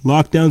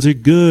 lockdowns are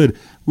good,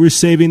 we're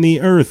saving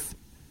the earth.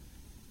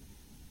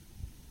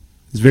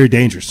 It's very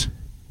dangerous,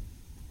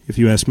 if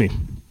you ask me.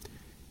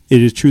 It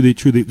is truly,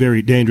 truly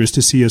very dangerous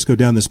to see us go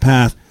down this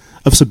path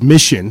of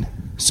submission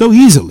so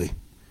easily.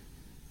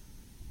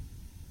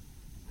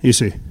 You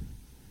see,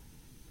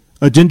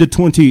 Agenda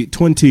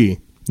 2020,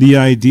 the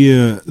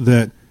idea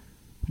that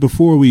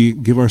before we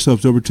give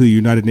ourselves over to the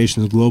United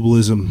Nations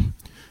globalism,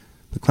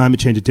 the climate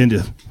change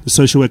agenda, the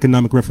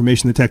socioeconomic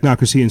reformation, the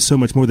technocracy, and so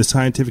much more, the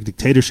scientific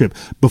dictatorship,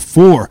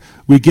 before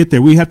we get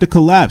there, we have to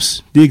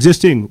collapse the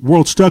existing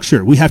world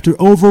structure. We have to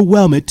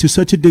overwhelm it to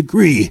such a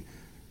degree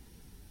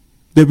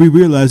that we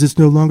realize it's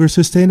no longer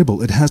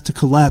sustainable. It has to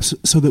collapse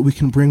so that we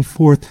can bring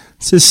forth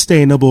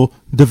sustainable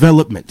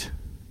development.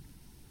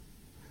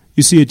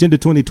 You see, Agenda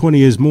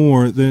 2020 is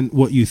more than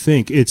what you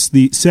think. It's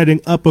the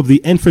setting up of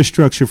the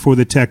infrastructure for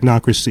the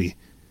technocracy.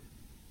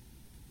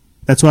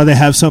 That's why they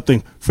have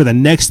something for the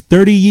next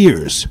 30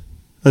 years,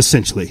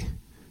 essentially.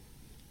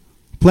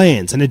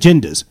 Plans and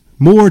agendas,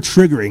 more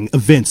triggering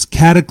events,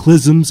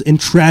 cataclysms, and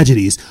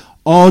tragedies,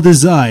 all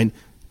designed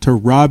to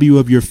rob you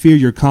of your fear,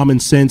 your common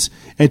sense,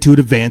 and to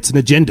advance an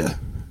agenda.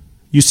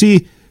 You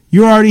see,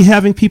 you're already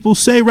having people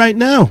say right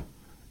now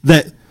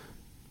that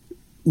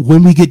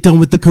when we get done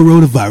with the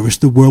coronavirus,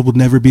 the world will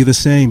never be the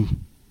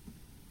same.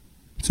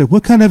 So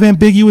what kind of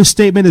ambiguous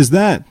statement is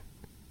that?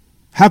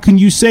 How can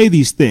you say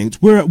these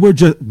things? We're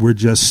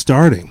just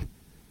starting.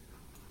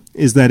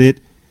 Is that it?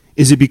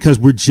 Is it because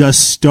we're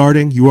just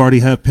starting? You already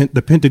have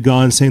the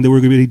Pentagon saying that we're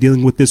going to be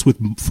dealing with this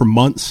for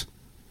months.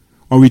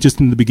 Are we just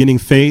in the beginning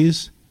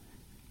phase?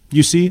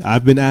 You see,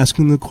 I've been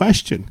asking the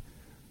question.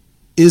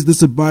 Is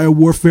this a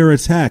biowarfare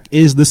attack?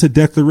 Is this a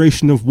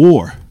declaration of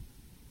war?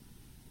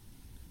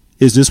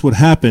 Is this what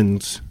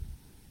happens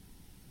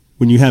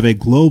when you have a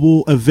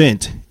global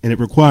event and it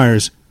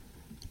requires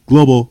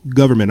global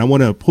government? I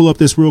want to pull up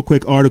this real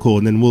quick article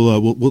and then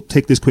we'll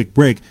take this quick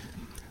break.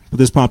 But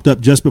this popped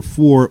up just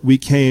before we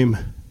came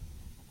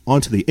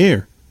onto the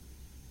air.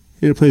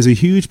 It plays a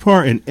huge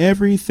part in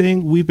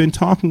everything we've been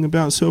talking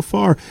about so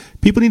far.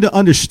 People need to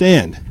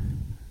understand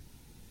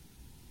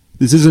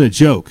this isn't a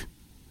joke.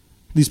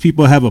 These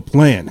people have a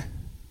plan.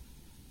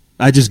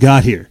 I just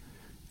got here,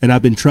 and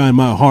I've been trying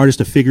my hardest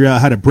to figure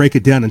out how to break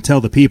it down and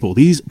tell the people.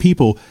 These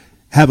people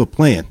have a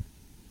plan,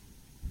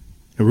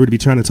 and we're going to be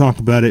trying to talk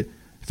about it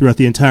throughout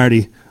the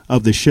entirety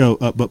of the show.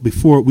 But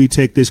before we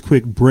take this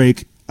quick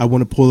break, I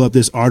want to pull up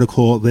this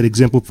article that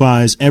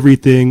exemplifies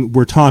everything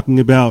we're talking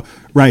about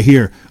right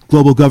here.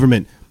 Global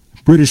government.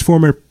 British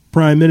former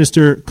Prime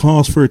Minister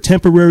calls for a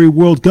temporary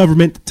world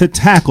government to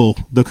tackle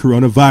the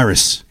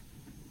coronavirus.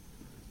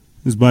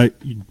 This is by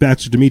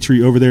Baxter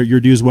Dimitri over there at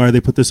Your Newswire. They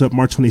put this up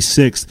March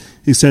 26th.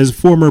 He says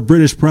former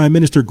British Prime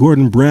Minister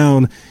Gordon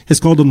Brown has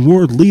called on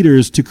world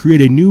leaders to create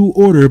a new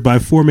order by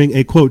forming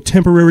a, quote,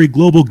 temporary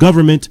global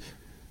government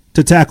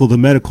to tackle the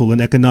medical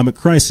and economic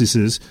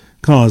crises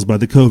caused by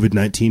the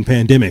COVID-19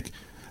 pandemic.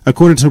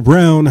 According to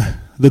Brown,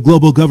 the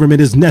global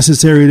government is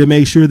necessary to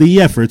make sure the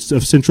efforts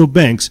of central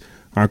banks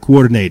are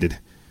coordinated.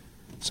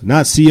 So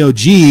not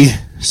COG,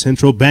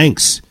 central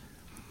banks.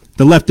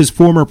 The leftist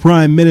former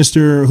prime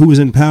minister who was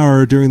in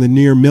power during the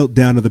near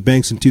meltdown of the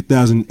banks in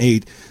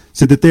 2008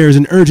 said that there is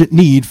an urgent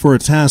need for a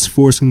task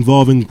force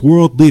involving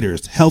world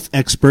leaders, health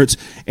experts,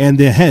 and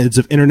the heads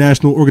of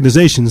international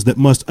organizations that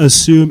must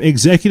assume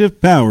executive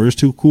powers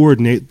to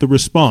coordinate the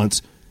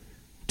response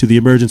to the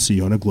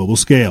emergency on a global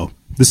scale.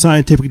 The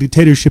scientific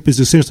dictatorship is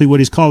essentially what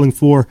he's calling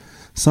for.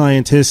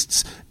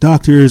 Scientists,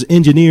 doctors,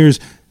 engineers,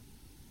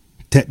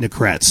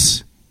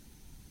 technocrats,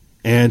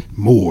 and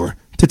more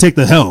to take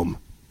the helm.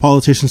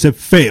 Politicians have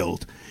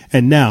failed,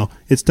 and now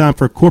it's time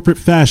for corporate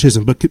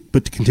fascism. But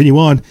to continue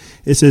on,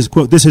 it says,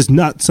 quote, this is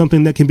not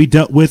something that can be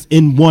dealt with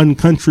in one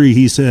country,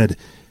 he said.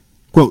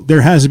 Quote,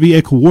 there has to be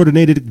a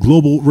coordinated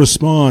global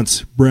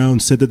response. Brown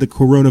said that the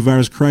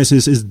coronavirus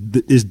crisis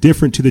is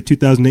different to the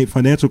 2008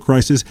 financial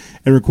crisis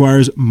and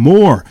requires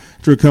more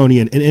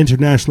draconian and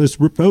internationalist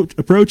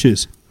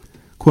approaches.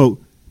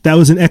 Quote, that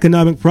was an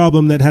economic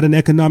problem that had an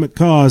economic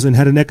cause and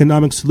had an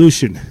economic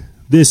solution.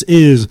 This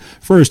is,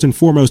 first and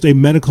foremost, a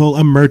medical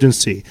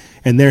emergency,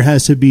 and there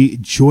has to be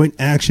joint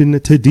action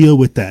to deal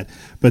with that.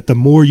 But the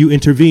more you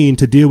intervene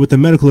to deal with the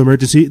medical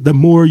emergency, the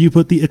more you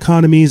put the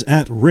economies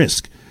at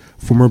risk.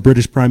 Former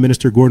British Prime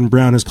Minister Gordon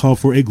Brown has called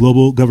for a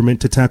global government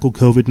to tackle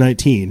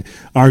COVID-19,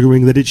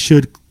 arguing that it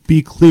should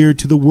be clear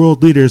to the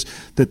world leaders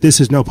that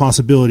this is no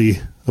possibility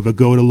of a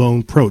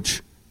go-it-alone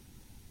approach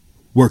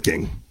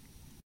working.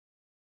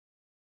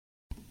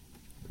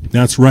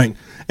 That's right.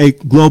 A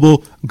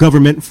global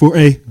government for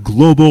a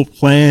global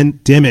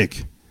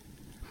pandemic.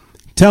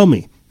 Tell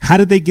me, how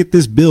did they get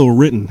this bill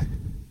written?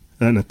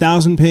 An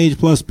 1,000-page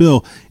plus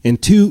bill in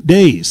 2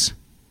 days.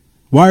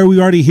 Why are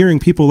we already hearing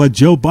people like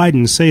Joe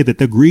Biden say that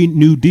the Green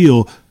New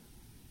Deal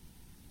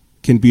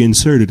can be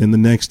inserted in the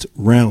next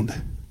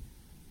round?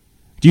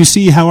 Do you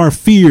see how our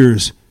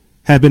fears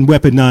have been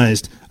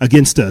weaponized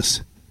against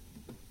us?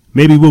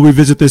 Maybe we'll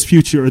revisit this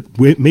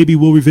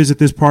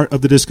part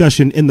of the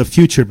discussion in the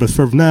future, but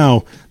for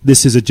now,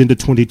 this is Agenda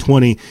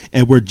 2020,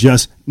 and we're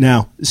just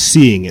now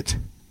seeing it.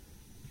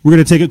 We're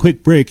going to take a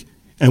quick break,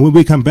 and when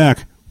we come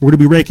back, we're going to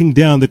be breaking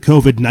down the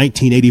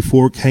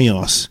CoVID-1984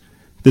 chaos,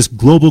 this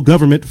global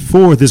government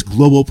for this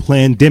global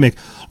pandemic,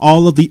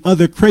 all of the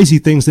other crazy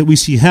things that we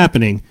see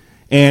happening,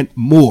 and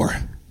more.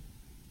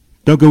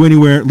 Don't go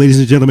anywhere, ladies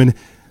and gentlemen.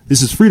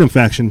 This is Freedom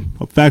Faction,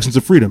 of Factions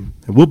of Freedom,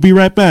 and we'll be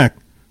right back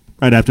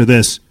right after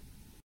this.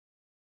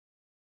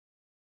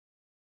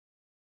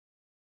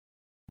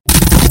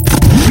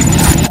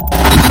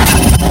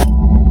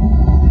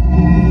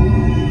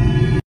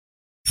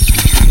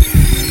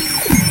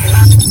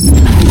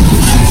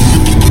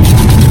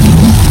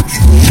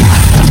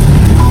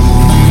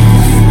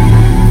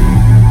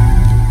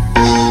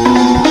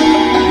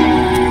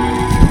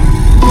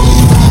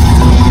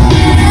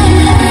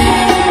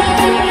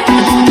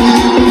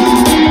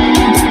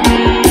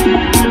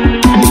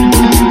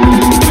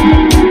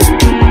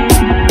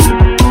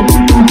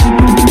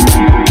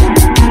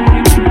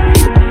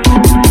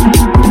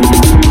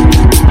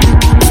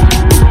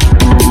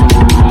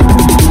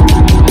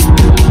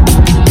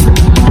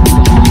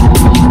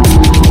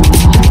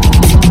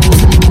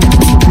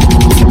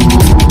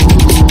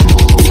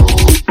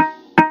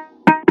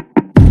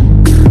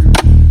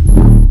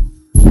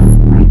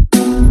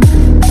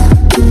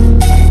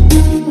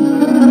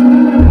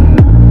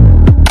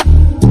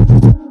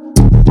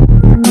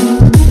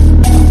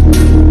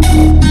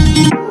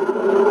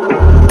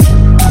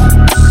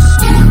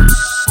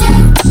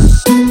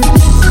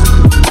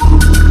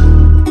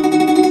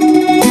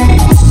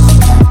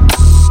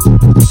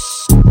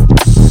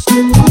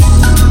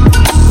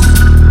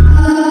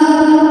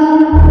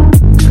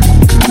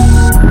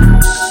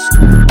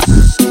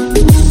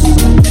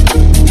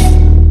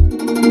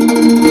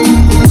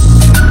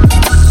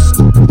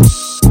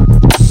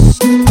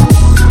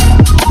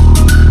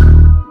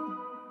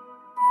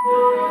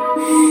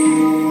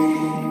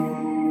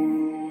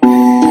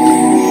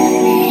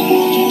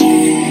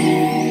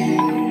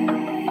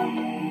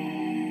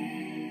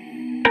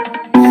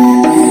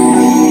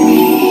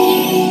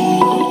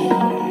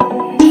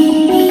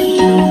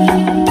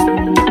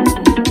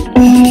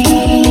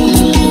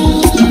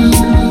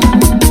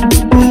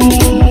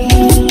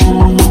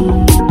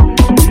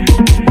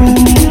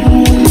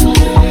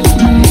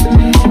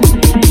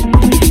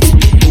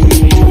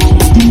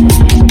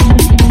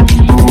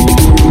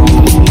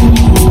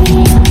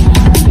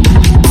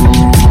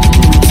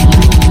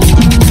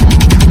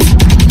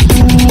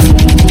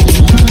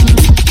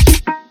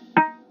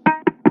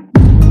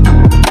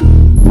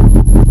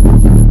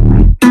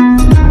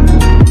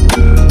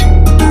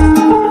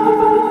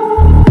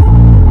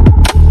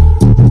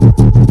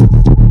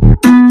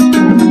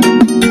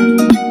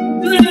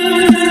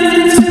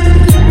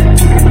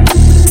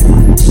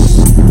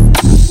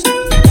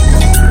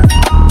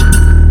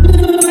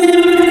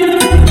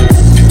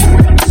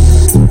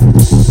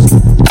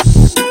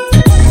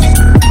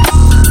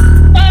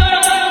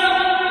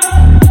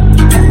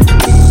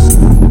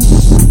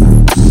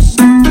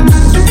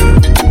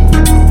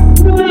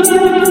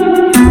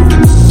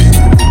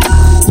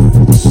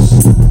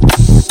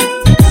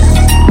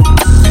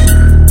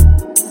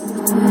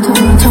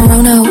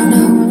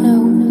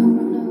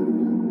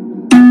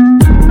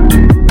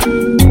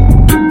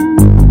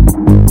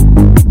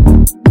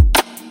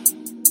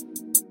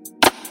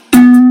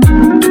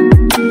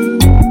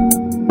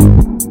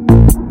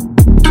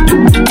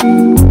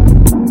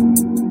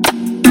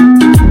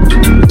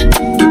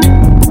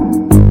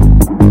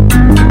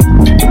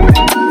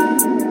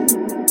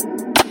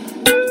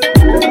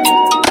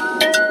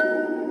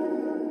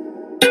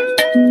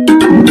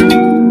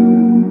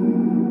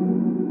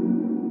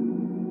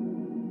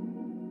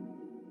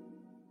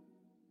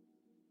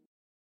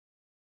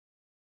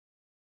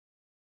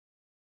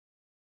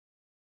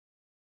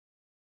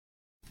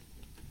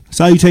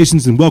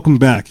 Salutations and welcome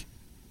back.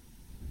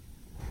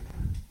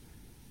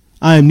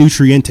 I am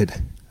nutriented.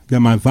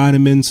 Got my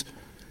vitamins,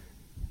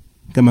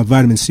 got my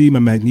vitamin C, my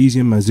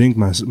magnesium, my zinc,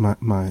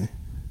 my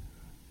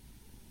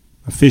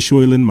fish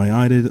oil, my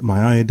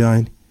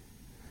iodine.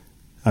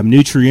 I'm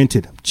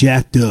nutriented. I'm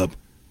jacked up.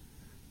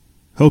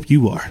 Hope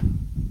you are.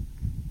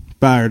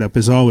 Fired up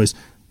as always.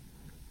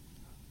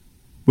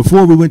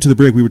 Before we went to the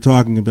break, we were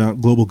talking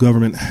about global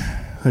government,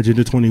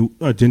 Agenda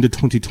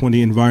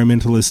 2020,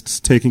 environmentalists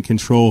taking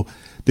control,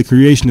 the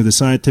creation of the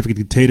scientific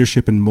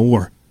dictatorship, and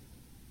more.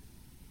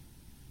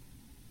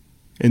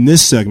 In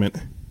this segment,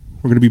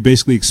 we're going to be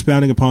basically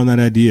expounding upon that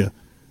idea,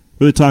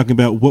 really talking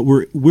about what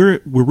we're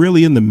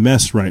really in the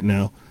mess right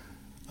now,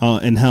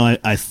 and how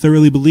I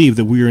thoroughly believe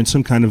that we are in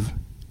some kind of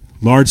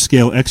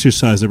large-scale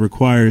exercise that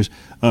requires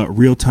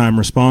real-time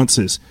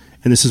responses.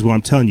 And this is what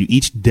I'm telling you.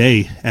 Each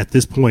day at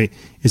this point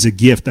is a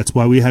gift. That's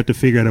why we have to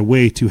figure out a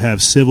way to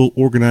have civil,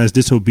 organized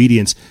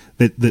disobedience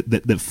that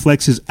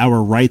flexes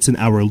our rights and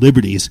our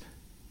liberties.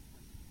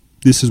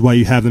 This is why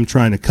you have them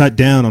trying to cut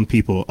down on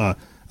people,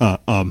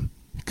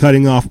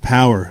 cutting off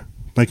power,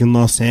 like in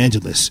Los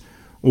Angeles,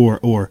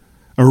 or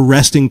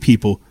arresting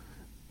people,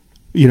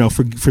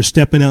 for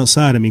stepping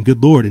outside. I mean,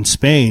 good Lord, in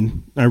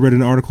Spain, I read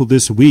an article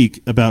this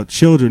week about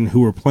children who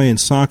were playing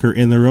soccer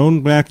in their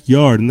own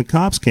backyard, and the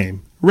cops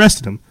came,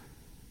 arrested them.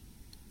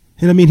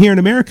 And I mean, here in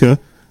America,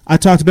 I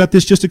talked about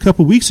this just a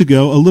couple weeks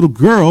ago. A little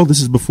girl,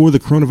 this is before the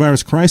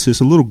coronavirus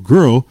crisis, a little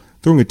girl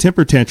throwing a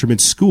temper tantrum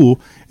at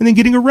school and then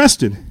getting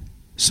arrested.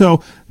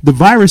 So the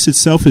virus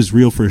itself is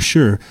real for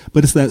sure,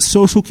 but it's that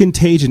social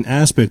contagion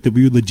aspect that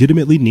we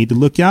legitimately need to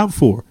look out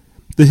for.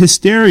 The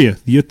hysteria,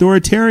 the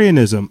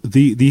authoritarianism,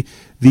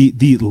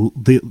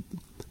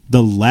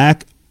 the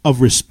lack of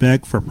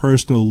respect for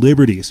personal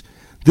liberties.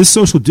 This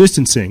social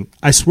distancing,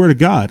 I swear to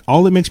God,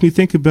 all it makes me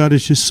think about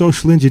is just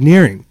social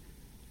engineering.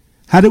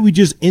 How do we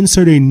just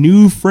insert a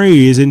new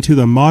phrase into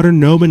the modern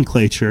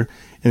nomenclature,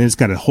 and it's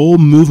got a whole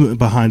movement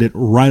behind it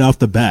right off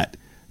the bat?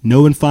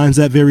 No one finds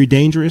that very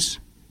dangerous?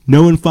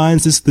 No one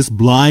finds this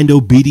blind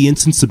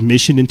obedience and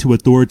submission into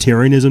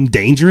authoritarianism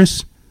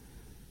dangerous?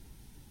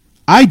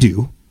 I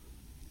do.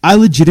 I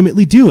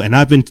legitimately do, and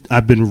I've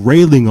been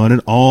railing on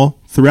it all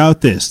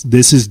throughout this.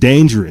 This is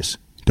dangerous.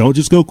 Don't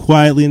just go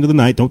quietly into the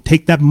night. Don't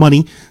take that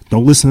money.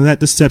 Don't listen to that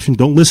deception.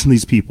 Don't listen to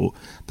these people.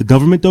 The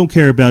government don't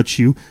care about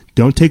you.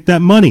 Don't take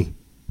that money.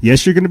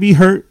 Yes, you're going to be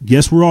hurt.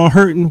 Yes, we're all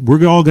hurting.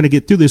 We're all going to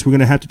get through this. We're going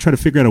to have to try to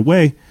figure out a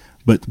way.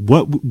 But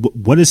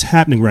what is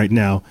happening right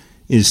now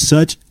is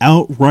such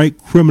outright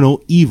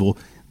criminal evil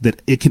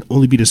that it can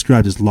only be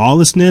described as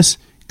lawlessness,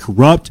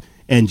 corrupt,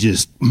 and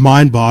just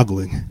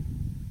mind-boggling.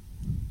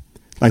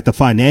 Like the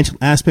financial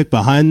aspect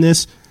behind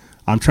this,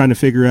 I'm trying to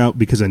figure out,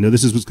 because I know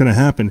this is what's going to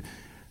happen.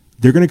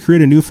 They're going to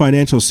create a new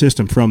financial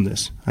system from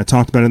this. I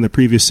talked about it in the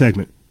previous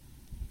segment.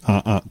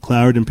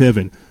 Cloward and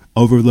Piven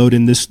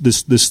overloading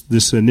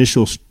this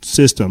initial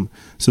system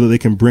so that they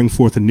can bring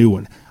forth a new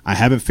one. I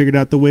haven't figured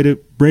out the way to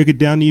break it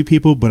down to you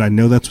people, but I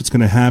know that's what's going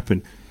to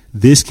happen.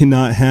 This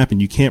cannot happen.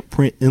 You can't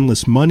print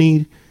endless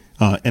money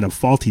and a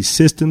faulty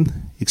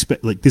system.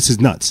 This is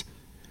nuts.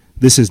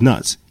 This is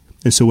nuts.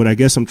 And so what I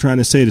guess I'm trying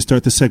to say to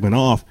start this segment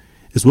off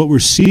is what we're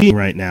seeing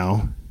right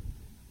now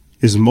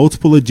is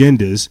multiple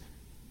agendas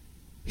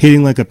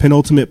hitting like a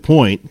penultimate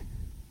point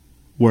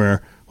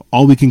where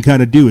all we can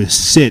kind of do is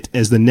sit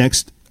as the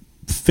next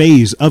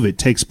phase of it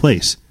takes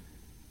place.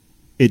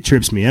 It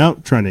trips me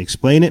out trying to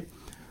explain it,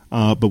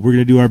 but we're going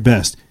to do our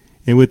best.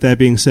 And with that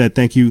being said,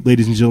 thank you,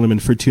 ladies and gentlemen,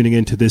 for tuning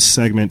into this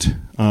segment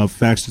of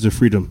Factions of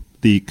Freedom,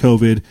 the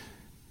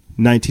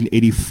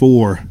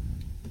CoVID-1984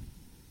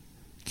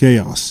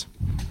 chaos.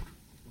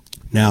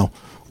 Now,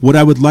 what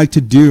I would like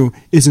to do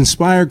is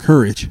inspire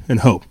courage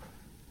and hope.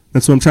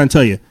 That's what I'm trying to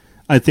tell you.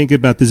 I think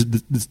about this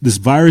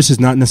virus is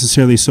not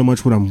necessarily so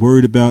much what I'm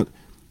worried about.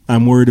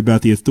 I'm worried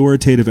about the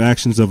authoritative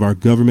actions of our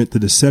government, the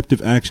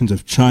deceptive actions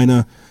of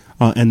China,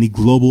 and the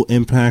global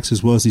impacts,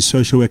 as well as the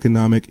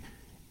socioeconomic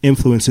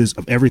influences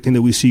of everything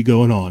that we see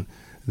going on.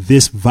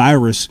 This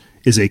virus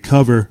is a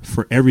cover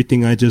for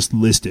everything I just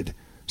listed.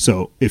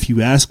 So if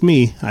you ask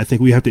me, I think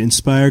we have to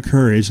inspire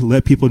courage,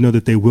 let people know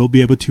that they will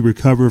be able to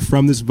recover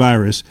from this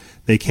virus.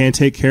 They can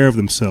take care of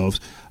themselves.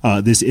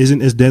 This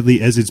isn't as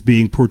deadly as it's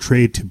being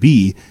portrayed to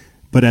be,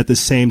 but at the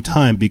same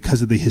time,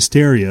 because of the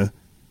hysteria,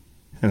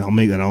 and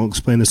I'll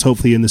explain this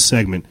hopefully in this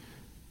segment,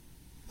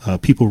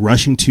 people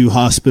rushing to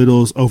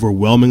hospitals,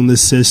 overwhelming the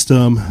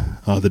system,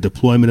 the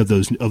deployment of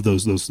those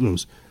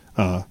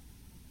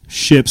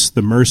ships,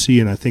 the Mercy,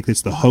 and I think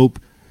it's the Hope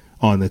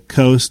on the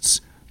coasts,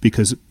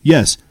 because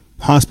yes,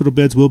 hospital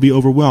beds will be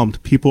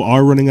overwhelmed. People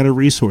are running out of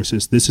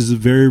resources. This is a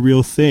very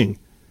real thing.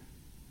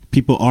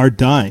 People are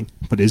dying.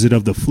 But is it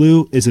of the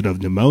flu? Is it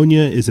of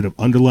pneumonia? Is it of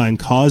underlying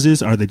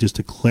causes? Are they just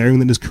declaring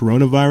that it's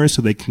coronavirus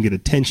so they can get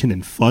attention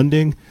and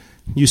funding,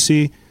 you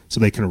see, so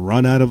they can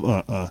run out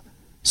of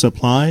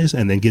supplies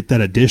and then get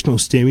that additional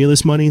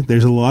stimulus money?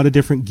 There's a lot of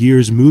different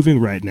gears moving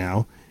right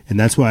now, and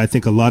that's why I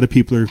think a lot of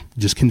people are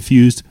just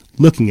confused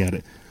looking at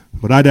it.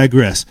 But I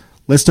digress.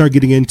 Let's start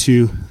getting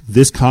into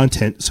this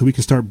content so we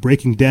can start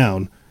breaking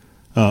down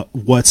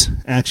what's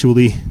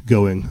actually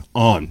going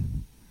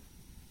on.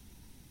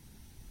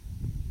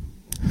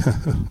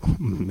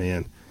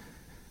 Man,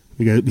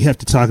 we have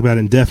to talk about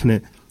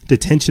indefinite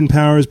detention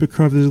powers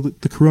because of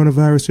the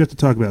coronavirus. We have to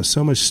talk about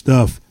so much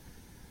stuff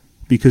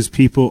because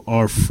people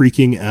are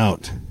freaking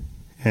out,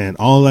 and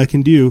all I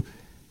can do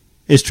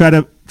is try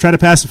to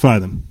pacify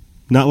them,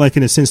 not like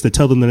in a sense to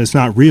tell them that it's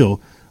not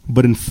real,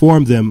 but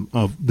inform them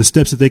of the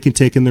steps that they can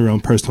take in their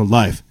own personal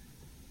life.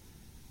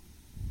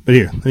 But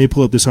here, let me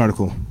pull up this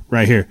article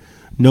right here.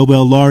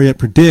 Nobel laureate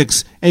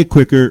predicts a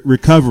quicker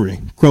recovery.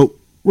 Quote,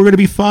 "We're going to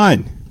be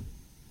fine."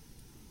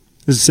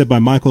 This is said by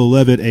Michael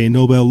Levitt, a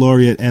Nobel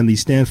laureate and the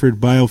Stanford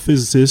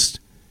biophysicist,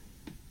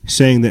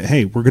 saying that,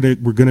 hey, we're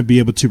gonna be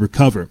able to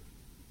recover.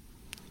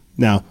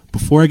 Now,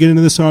 before I get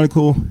into this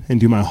article and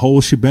do my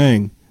whole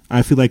shebang,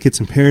 I feel like it's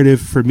imperative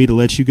for me to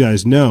let you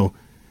guys know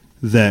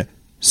that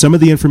some of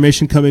the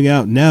information coming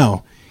out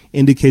now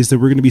indicates that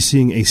we're going to be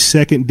seeing a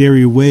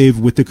secondary wave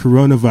with the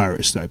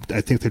coronavirus.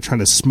 I think they're trying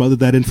to smother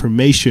that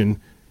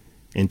information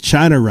in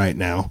China right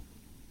now,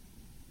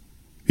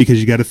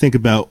 because you got to think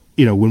about,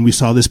 when we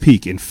saw this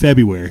peak in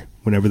February,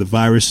 whenever it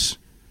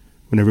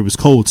was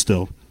cold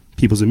still,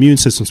 people's immune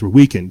systems were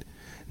weakened.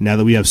 Now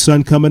that we have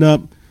sun coming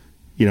up,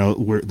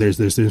 there's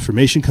the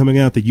information coming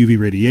out that UV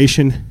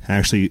radiation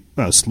actually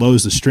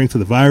slows the strength of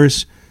the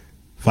virus.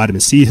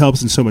 Vitamin C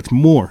helps and so much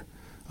more.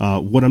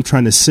 What I'm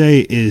trying to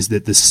say is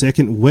that the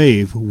second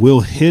wave will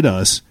hit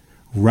us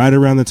right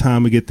around the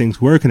time we get things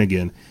working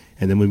again.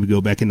 And then when we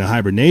go back into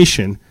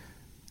hibernation,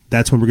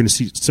 that's when we're going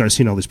to start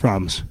seeing all these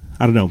problems.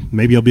 I don't know.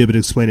 Maybe I'll be able to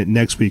explain it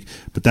next week,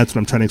 but that's what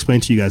I'm trying to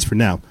explain to you guys for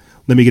now.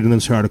 Let me get into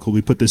this article.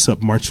 We put this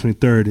up March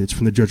 23rd. It's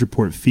from the Drudge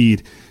Report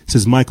feed. It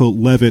says Michael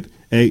Levitt,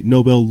 a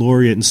Nobel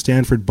laureate and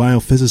Stanford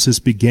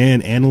biophysicist,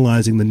 began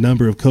analyzing the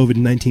number of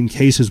COVID-19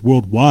 cases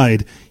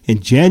worldwide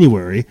in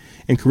January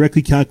and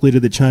correctly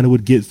calculated that China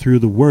would get through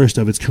the worst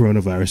of its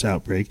coronavirus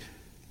outbreak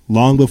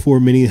long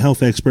before many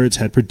health experts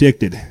had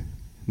predicted.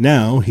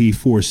 Now he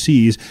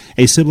foresees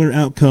a similar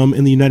outcome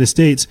in the United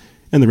States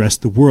and the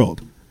rest of the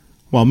world.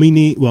 While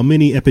many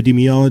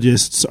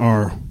epidemiologists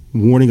are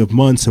warning of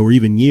months or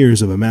even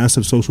years of a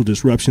massive social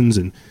disruptions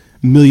and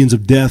millions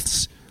of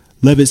deaths,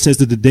 Levitt says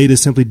that the data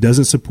simply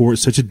doesn't support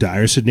such a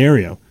dire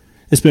scenario,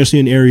 especially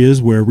in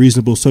areas where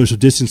reasonable social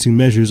distancing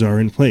measures are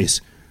in place.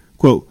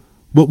 Quote,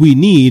 "What we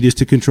need is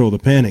to control the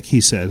panic,"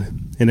 he said.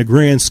 "In a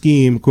grand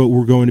scheme, quote,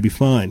 we're going to be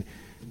fine."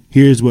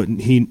 Here's what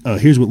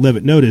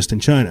Levitt noticed in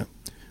China.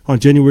 On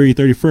January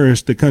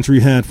 31st, the country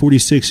had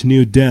 46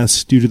 new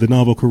deaths due to the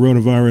novel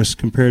coronavirus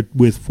compared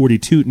with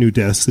 42 new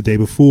deaths the day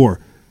before.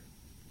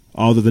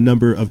 Although the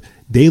number of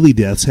daily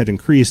deaths had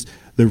increased,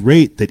 the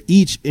rate that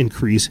each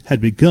increase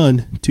had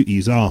begun to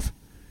ease off.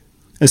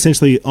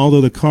 Essentially,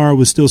 although the car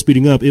was still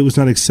speeding up, it was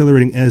not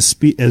accelerating as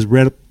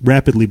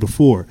rapidly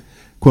before.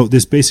 Quote,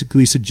 "This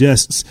basically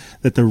suggests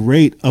that the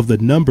rate of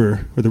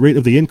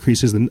the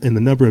increases in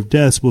the number of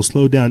deaths will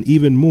slow down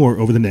even more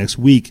over the next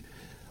week."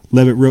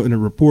 Levitt wrote in a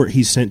report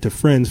he sent to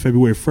friends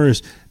February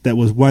 1st that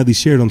was widely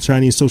shared on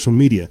Chinese social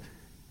media.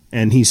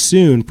 And he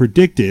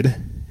predicted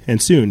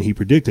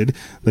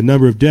the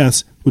number of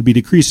deaths would be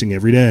decreasing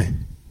every day.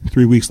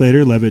 3 weeks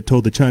later, Levitt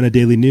told the China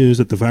Daily News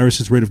that the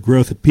virus's rate of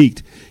growth had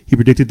peaked. He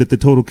predicted that the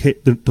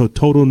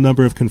total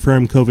number of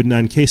confirmed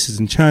COVID-19 cases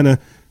in China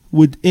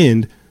would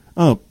end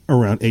up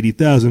around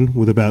 80,000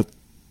 with about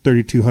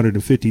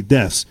 3,250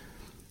 deaths.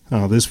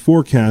 This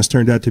forecast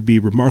turned out to be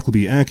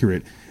remarkably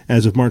accurate.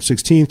 As of March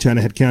 16th,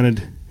 China had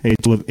counted a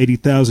total of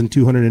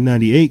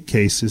 80,298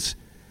 cases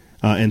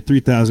and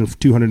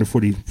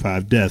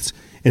 3,245 deaths.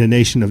 In a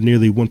nation of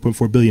nearly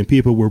 1.4 billion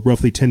people, where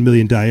roughly 10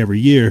 million die every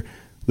year,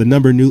 the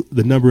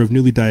number of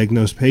newly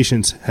diagnosed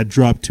patients had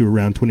dropped to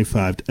around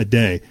 25 a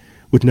day,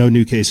 with no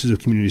new cases of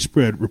community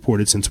spread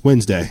reported since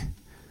Wednesday.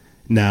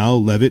 Now,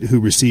 Levitt, who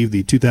received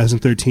the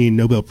 2013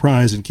 Nobel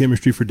Prize in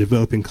Chemistry for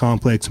developing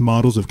complex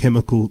models of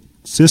chemical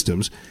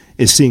systems,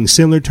 is seeing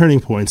similar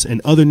turning points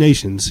in other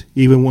nations,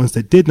 even ones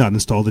that did not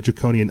install the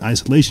draconian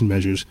isolation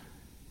measures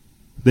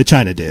that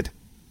China did.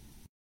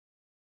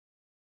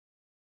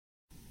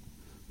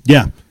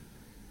 Yeah,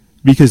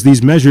 because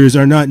these measures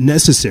are not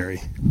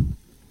necessary.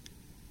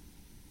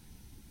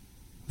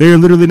 They are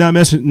literally not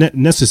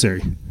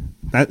necessary.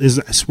 That is,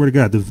 I swear to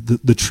God,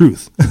 the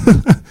truth.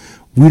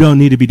 We don't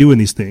need to be doing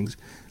these things.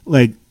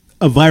 Like,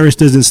 a virus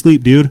doesn't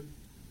sleep, dude.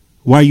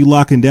 Why are you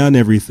locking down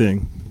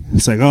everything?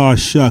 It's like, oh,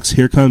 shucks,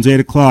 here comes 8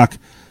 o'clock.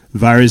 The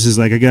virus is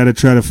like, I got to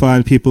try to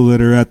find people that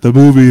are at the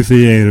movie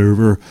theater,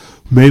 or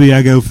maybe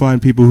I go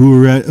find people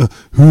who are at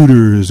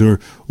Hooters or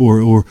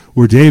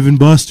Dave &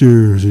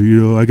 Buster's,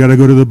 or, I got to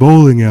go to the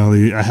bowling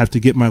alley. I have to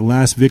get my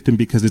last victim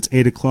because it's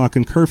 8 o'clock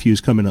and curfew's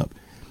coming up.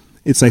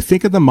 It's like,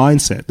 think of the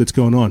mindset that's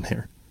going on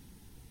here.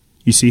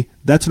 You see,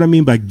 that's what I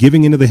mean by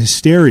giving into the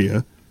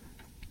hysteria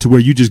to where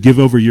you just give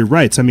over your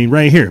rights. I mean,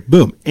 right here,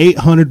 boom,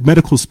 800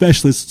 medical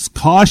specialists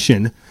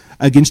caution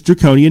against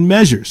draconian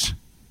measures.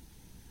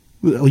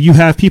 You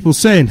have people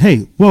saying,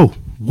 hey, whoa,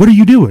 what are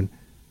you doing?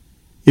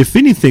 If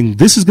anything,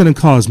 this is going to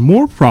cause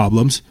more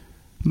problems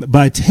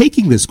By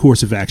taking this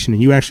course of action,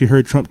 and you actually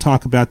heard Trump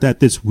talk about that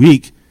this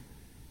week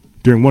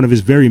during one of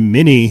his very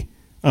many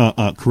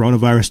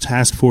coronavirus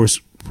task force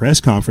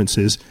press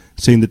conferences,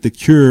 saying that the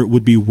cure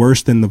would be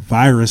worse than the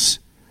virus.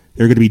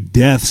 There are going to be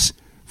deaths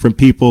from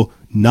people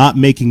not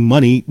making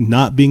money,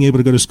 not being able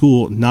to go to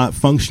school, not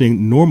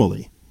functioning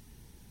normally.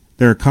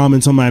 There are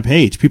comments on my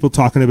page, people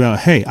talking about,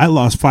 hey, I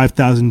lost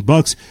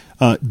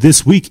 $5,000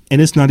 this week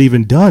and it's not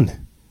even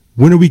done.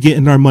 When are we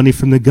getting our money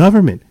from the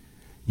government?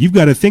 You've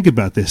got to think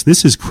about this.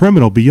 This is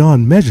criminal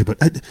beyond measure.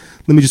 But let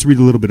me just read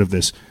a little bit of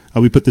this.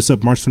 We put this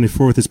up March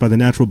 24th. It's by The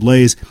Natural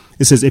Blaze.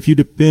 It says, if you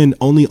depend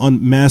only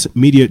on mass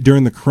media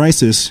during the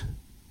crisis,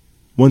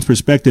 one's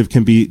perspective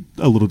can be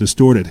a little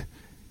distorted.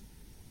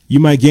 You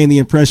might gain the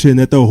impression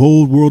that the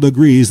whole world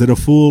agrees that a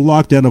full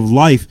lockdown of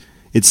life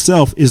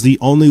itself is the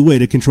only way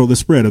to control the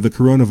spread of the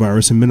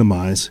coronavirus and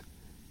minimize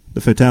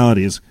the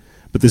fatalities.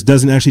 But this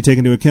doesn't actually take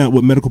into account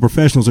what medical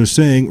professionals are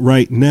saying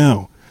right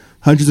now.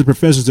 Hundreds of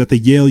professors at the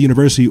Yale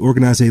University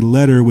organized a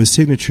letter with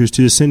signatures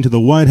to send to the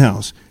White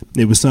House.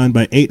 It was signed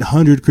by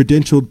 800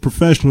 credentialed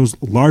professionals,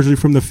 largely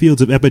from the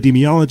fields of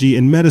epidemiology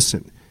and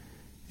medicine.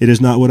 It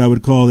is not what I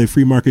would call a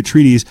free market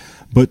treatise,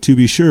 but to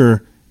be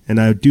sure, and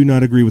I do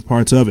not agree with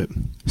parts of it.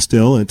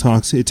 Still, it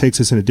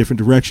takes us in a different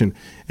direction,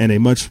 and a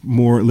much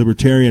more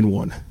libertarian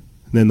one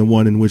than the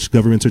one in which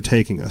governments are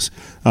taking us.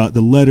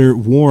 The letter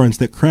warns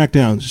that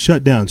crackdowns,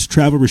 shutdowns,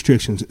 travel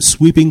restrictions,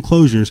 sweeping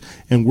closures,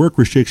 and work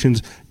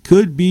restrictions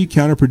could be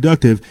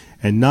counterproductive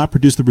and not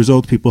produce the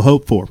results people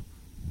hope for.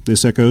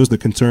 This echoes the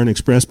concern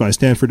expressed by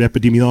Stanford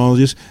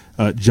epidemiologist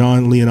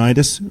John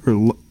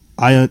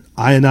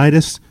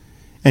Ioannidis,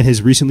 and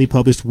his recently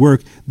published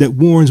work that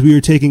warns we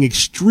are taking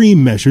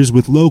extreme measures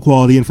with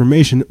low-quality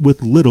information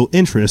with little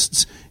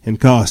interests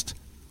and cost.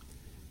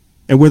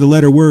 And where the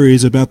letter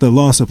worries about the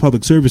loss of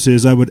public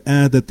services, I would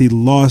add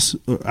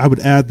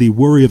the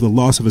worry of the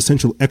loss of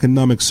essential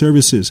economic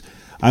services.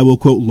 I will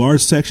quote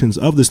large sections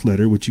of this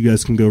letter, which you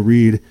guys can go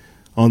read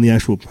on the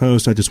actual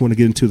post. I just want to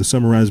get into the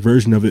summarized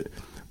version of it.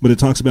 But it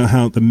talks about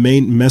how the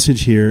main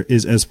message here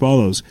is as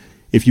follows.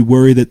 If you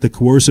worry that the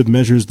coercive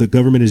measures the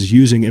government is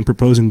using and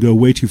proposing go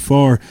way too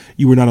far,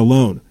 you are not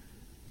alone.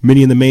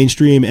 Many in the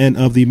mainstream and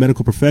of the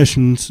medical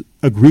professions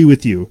agree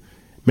with you.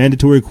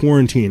 Mandatory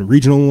quarantine,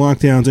 regional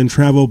lockdowns, and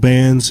travel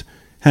bans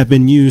have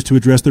been used to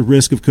address the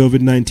risk of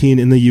COVID-19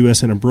 in the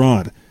U.S. and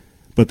abroad.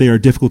 But they are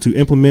difficult to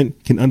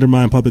implement, can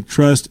undermine public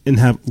trust, and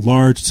have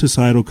large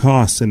societal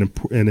costs, and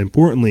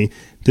importantly,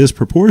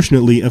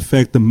 disproportionately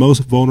affect the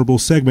most vulnerable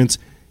segments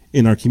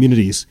in our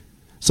communities.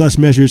 Such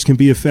measures can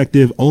be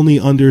effective only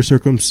under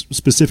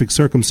specific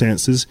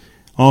circumstances.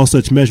 All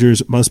such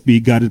measures must be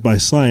guided by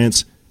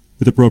science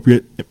with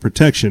appropriate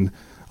protection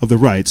of the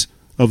rights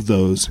of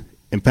those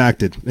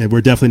impacted. And we're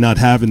definitely not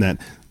having that.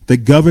 The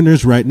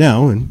governors right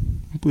now,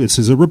 and this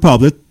is a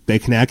republic, they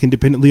can act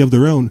independently of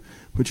their own,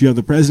 but you have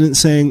the president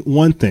saying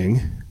one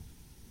thing,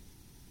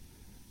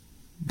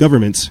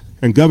 governments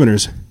and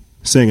governors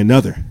saying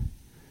another.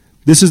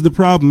 This is the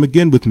problem,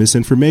 again, with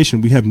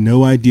misinformation. We have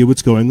no idea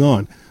what's going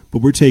on,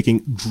 but we're taking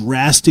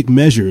drastic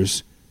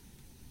measures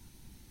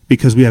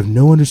because we have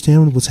no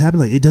understanding of what's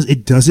happening.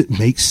 It doesn't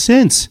make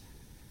sense.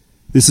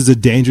 This is a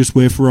dangerous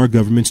way for our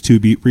governments to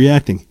be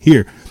reacting.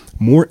 Here,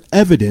 more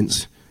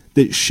evidence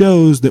that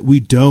shows that we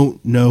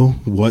don't know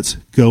what's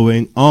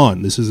going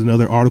on. This is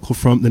another article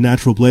from The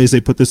Natural Blaze.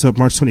 They put this up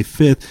March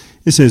 25th.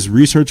 It says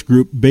research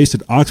group based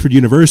at Oxford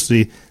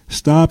University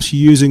stops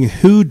using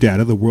WHO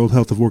data, the World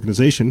Health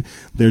Organization,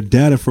 their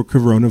data for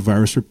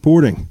coronavirus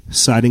reporting,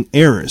 citing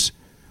errors.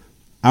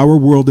 Our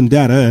World in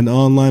Data, an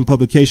online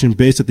publication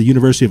based at the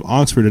University of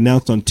Oxford,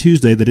 announced on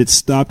Tuesday that it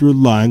stopped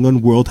relying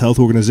on World Health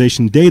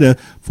Organization data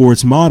for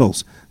its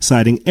models,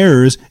 citing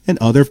errors and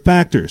other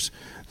factors.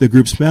 The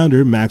group's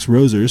founder, Max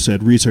Roser,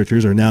 said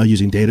researchers are now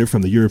using data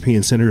from the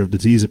European Center of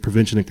Disease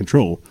Prevention and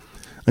Control.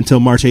 Until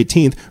March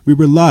 18th, we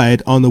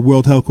relied on the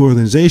World Health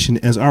Organization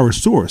as our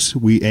source.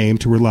 We aim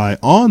to rely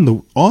on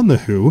the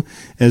WHO,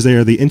 as they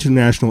are the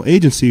international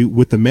agency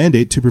with the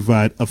mandate to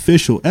provide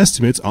official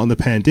estimates on the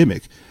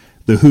pandemic.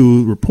 The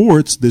WHO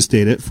reports this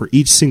data for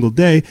each single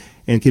day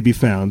and can be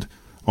found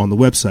on the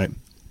website.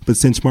 But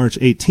since March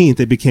 18th,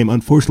 it became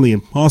unfortunately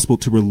impossible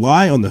to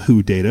rely on the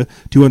WHO data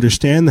to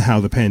understand how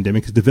the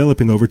pandemic is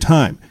developing over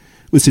time.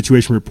 With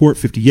Situation Report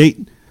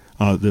 58,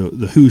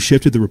 the WHO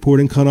shifted the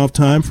reporting cutoff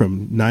time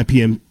from 9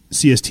 p.m.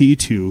 CST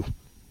to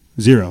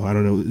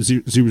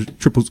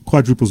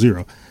quadruple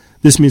zero.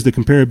 This means the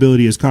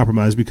comparability is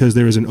compromised because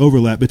there is an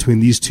overlap between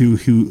these two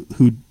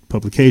WHO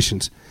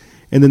publications.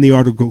 And then the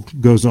article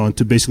goes on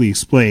to basically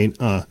explain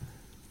how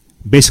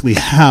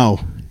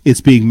it's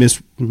being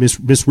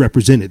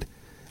misrepresented,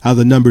 how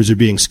the numbers are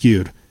being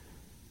skewed.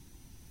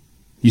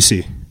 You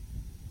see.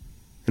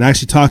 And I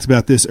actually talked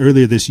about this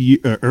earlier this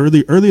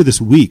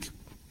week.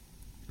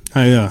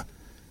 I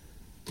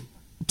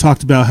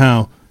talked about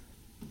how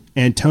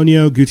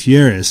Antonio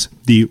Gutierrez,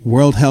 the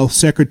World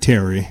Health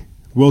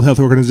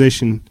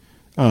Organization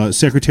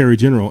Secretary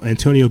General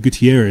Antonio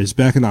Gutierrez,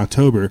 back in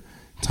October,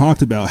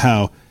 talked about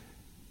how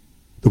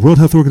the World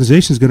Health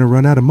Organization is going to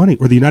run out of money,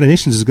 or the United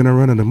Nations is going to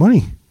run out of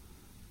money.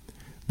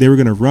 They were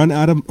going to run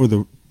out of, or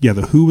the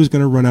WHO was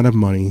going to run out of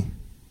money.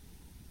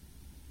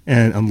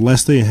 And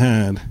unless they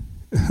had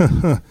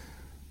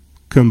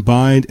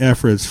combined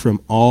efforts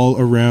from all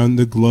around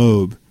the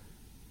globe,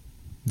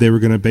 they were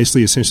going to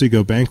basically essentially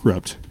go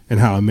bankrupt. And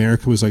how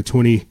America was like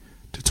 20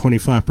 to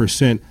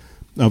 25%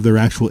 of their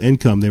actual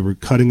income. They were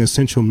cutting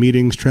essential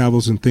meetings,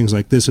 travels, and things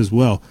like this as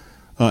well.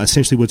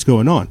 Essentially what's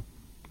going on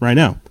right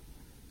now.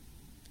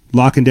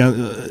 Locking down,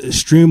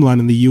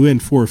 streamlining the UN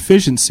for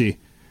efficiency.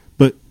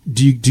 But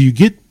do you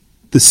get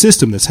the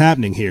system that's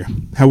happening here?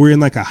 How we're in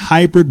like a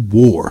hybrid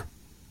war.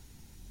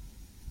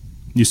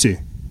 You see.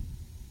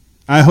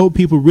 I hope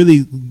people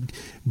really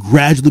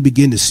gradually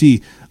begin to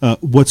see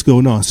what's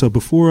going on. So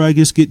before I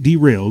just get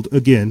derailed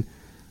again,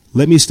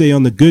 let me stay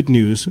on the good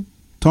news,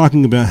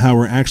 talking about how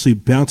we're actually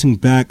bouncing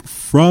back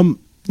from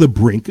the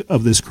brink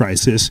of this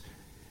crisis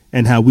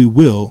and how we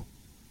will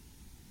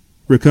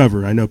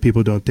recover. I know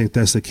people don't think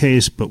that's the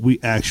case, but we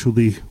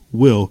actually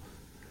will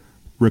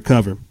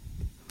recover.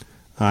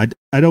 I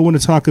don't want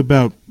to talk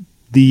about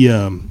the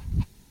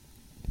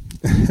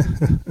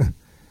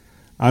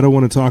I don't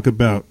want to talk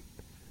about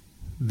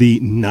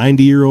the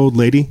 90-year-old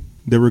lady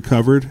that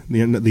recovered, the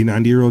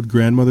 90-year-old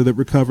grandmother that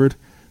recovered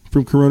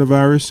from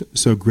coronavirus.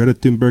 So Greta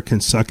Thunberg can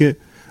suck it.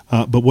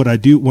 But what I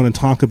do want to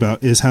talk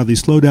about is how the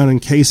slowdown in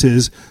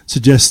cases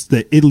suggests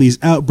that Italy's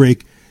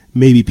outbreak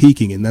may be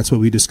peaking. And that's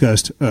what we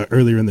discussed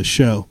earlier in the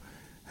show,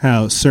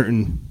 how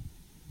certain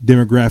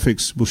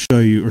demographics will show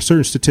you, or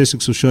certain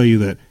statistics will show you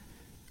that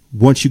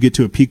once you get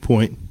to a peak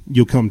point,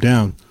 you'll come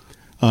down.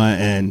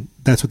 And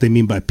that's what they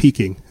mean by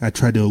peaking. I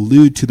tried to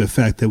allude to the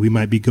fact that we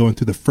might be going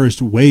through the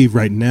first wave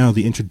right now,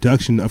 the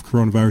introduction of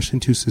coronavirus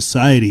into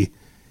society.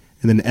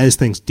 And then as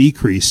things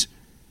decrease,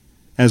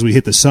 as we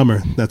hit the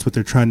summer, that's what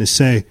they're trying to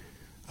say.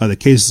 The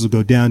cases will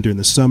go down during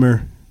the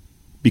summer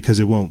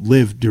because it won't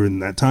live during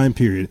that time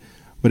period.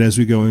 But as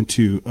we go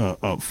into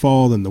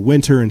fall and the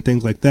winter and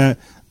things like that,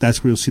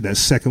 that's where you'll see that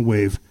second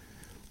wave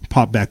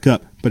pop back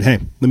up. But hey,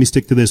 let me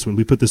stick to this one.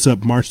 We put this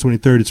up March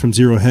 23rd. It's from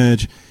Zero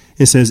Hedge.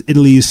 It says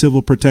Italy's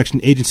Civil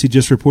Protection Agency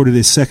just reported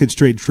a second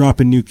straight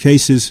drop in new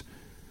cases,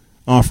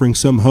 offering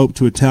some hope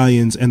to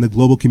Italians and the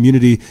global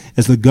community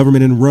as the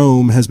government in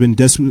Rome has been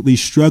desperately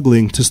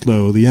struggling to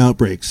slow the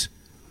outbreaks.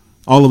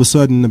 All of a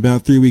sudden,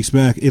 about 3 weeks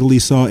back, Italy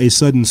saw a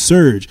sudden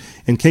surge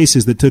in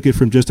cases that took it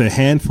from just a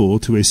handful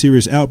to a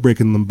serious outbreak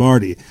in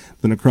Lombardy,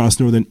 then across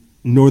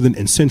northern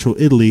and central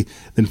Italy,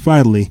 then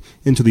finally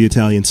into the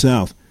Italian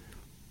south.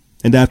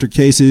 And after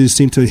cases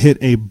seemed to hit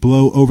a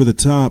blow over the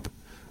top,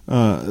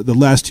 the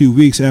last 2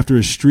 weeks after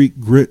a streak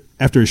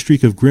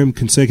of grim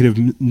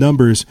consecutive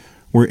numbers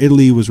where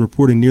Italy was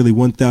reporting nearly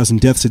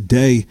 1,000 deaths a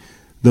day,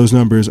 those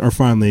numbers are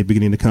finally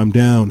beginning to come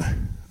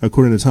down.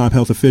 According to top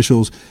health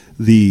officials,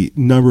 the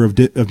number of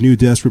new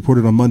deaths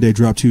reported on Monday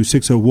dropped to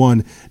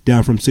 601,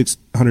 down from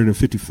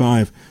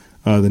 655.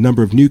 The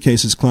number of new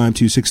cases climbed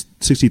to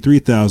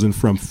 63,000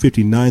 from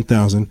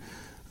 59,000,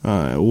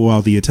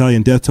 while the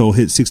Italian death toll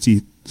hit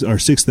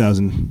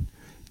 6,000.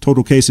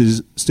 Total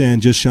cases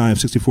stand just shy of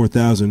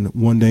 64,000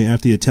 one day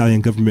after the Italian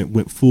government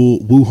went full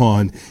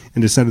Wuhan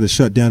and decided to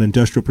shut down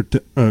industrial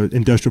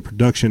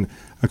production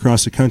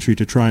across the country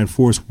to try and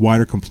force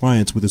wider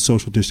compliance with the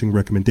social distancing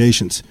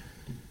recommendations.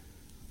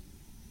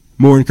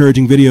 More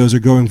encouraging videos are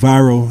going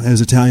viral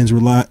as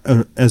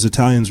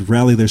Italians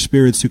rally their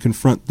spirits to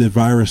confront the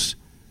virus.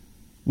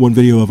 One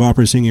video of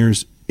opera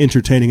singers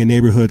entertaining a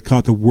neighborhood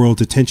caught the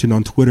world's attention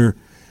on Twitter.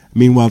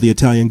 Meanwhile, the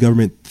Italian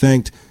government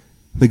thanked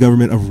the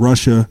government of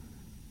Russia,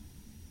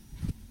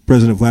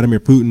 President Vladimir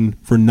Putin,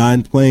 for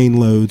 9 plane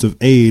loads of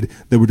aid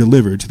that were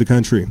delivered to the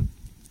country.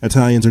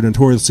 Italians are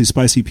notoriously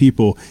spicy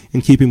people.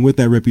 In keeping with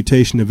that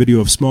reputation, a video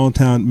of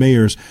small-town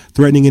mayors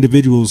threatening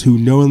individuals who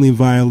knowingly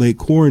violate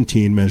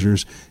quarantine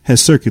measures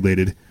has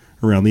circulated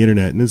around the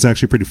internet. And it's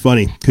actually pretty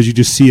funny because you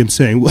just see him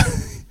saying,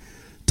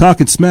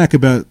 talking smack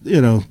about,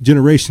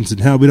 generations and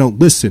how we don't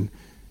listen.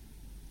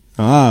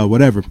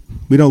 Whatever.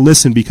 We don't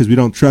listen because we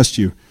don't trust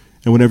you.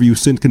 And whenever you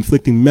send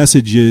conflicting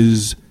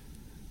messages,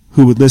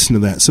 who would listen to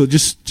that? So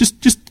just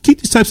keep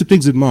these types of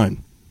things in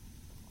mind.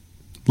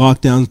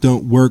 Lockdowns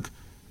don't work.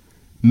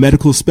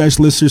 Medical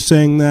specialists are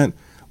saying that.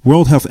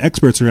 World health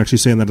experts are actually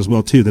saying that as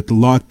well, too, that the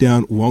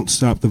lockdown won't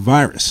stop the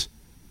virus.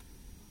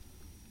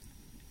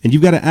 And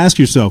you've got to ask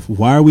yourself,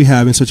 why are we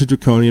having such a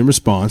draconian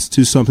response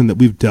to something that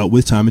we've dealt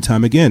with time and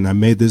time again? I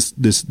made this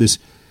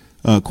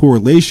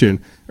correlation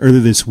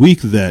earlier this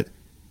week that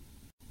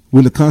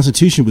when the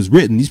Constitution was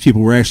written, these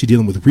people were actually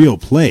dealing with real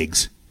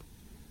plagues.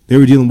 They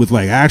were dealing with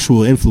like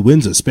actual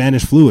influenza,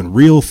 Spanish flu, and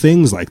real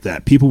things like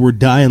that. People were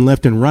dying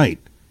left and right.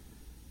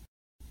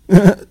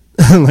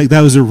 Like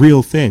that was a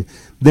real thing.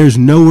 There's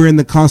nowhere in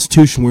the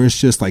Constitution where it's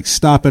just like,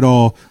 stop it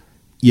all.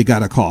 You got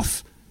to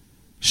cough.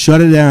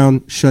 Shut it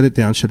down, shut it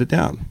down, shut it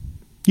down.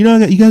 You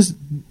guys,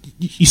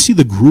 you see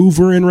the groove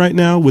we're in right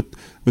now with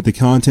the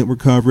content we're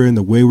covering,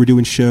 the way we're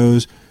doing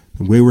shows,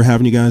 the way we're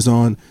having you guys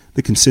on,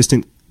 the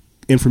consistent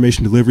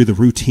information delivery, the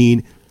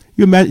routine.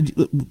 You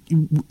imagine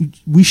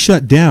we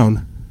shut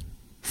down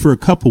for a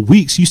couple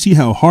weeks. You see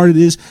how hard it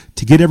is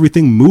to get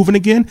everything moving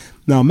again.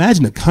 Now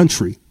imagine a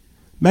country,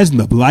 imagine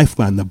the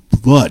lifeline, the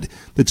blood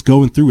that's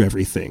going through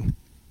everything.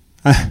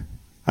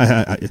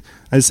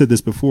 I said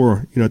this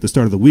before, at the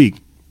start of the week,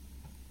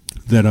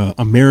 that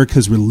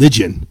America's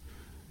religion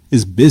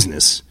is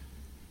business.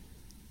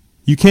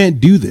 You can't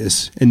do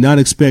this and not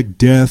expect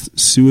death,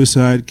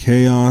 suicide,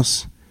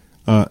 chaos,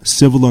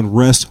 civil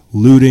unrest,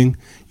 looting.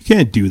 You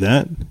can't do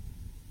that.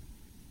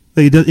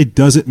 It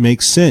doesn't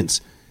make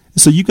sense.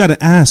 So you got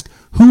to ask,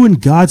 who in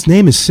God's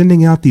name is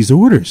sending out these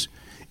orders?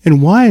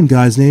 And why in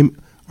God's name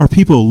are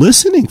people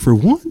listening, for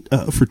one,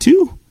 for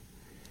two?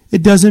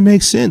 It doesn't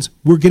make sense.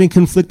 We're getting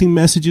conflicting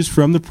messages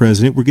from the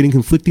president. We're getting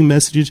conflicting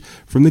messages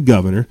from the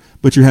governor,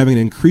 but you're having an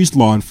increased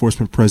law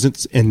enforcement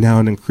presence and now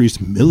an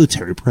increased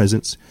military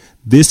presence.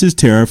 This is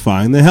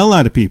terrifying the hell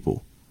out of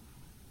people.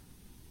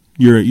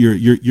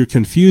 You're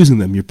confusing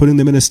them. You're putting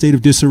them in a state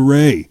of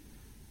disarray.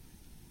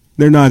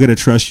 They're not going to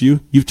trust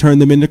you. You've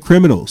turned them into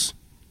criminals.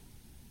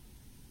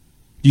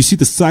 You see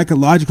the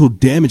psychological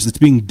damage that's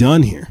being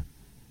done here.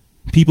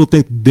 People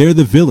think they're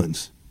the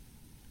villains.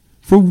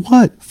 For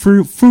what?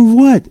 For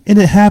what? And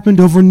it happened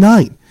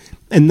overnight.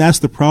 And that's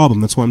the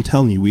problem. That's why I'm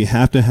telling you, we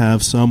have to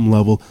have some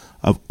level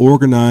of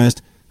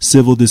organized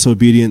civil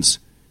disobedience.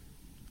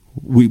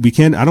 We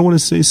can't, I don't want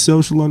to say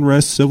social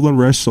unrest, civil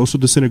unrest, social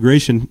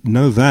disintegration,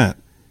 none of that.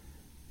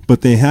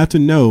 But they have to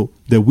know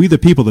that we, the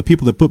people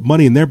that put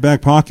money in their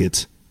back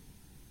pockets,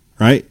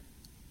 right?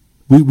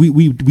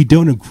 We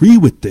don't agree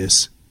with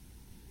this.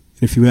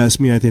 If you ask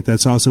me, I think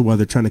that's also why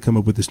they're trying to come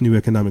up with this new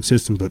economic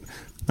system. But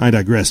I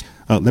digress.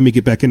 Let me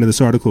get back into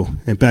this article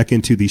and back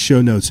into the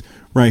show notes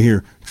right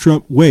here.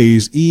 Trump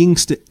weighs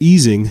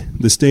easing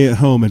the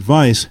stay-at-home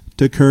advice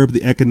to curb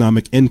the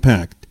economic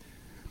impact.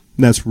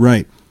 That's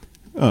right.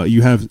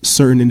 You have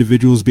certain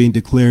individuals being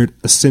declared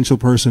essential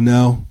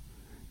personnel,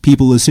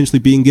 people essentially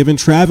being given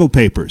travel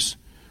papers,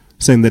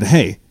 saying that,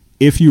 hey,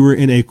 if you were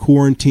in a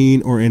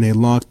quarantine or in a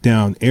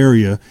lockdown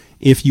area,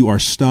 if you are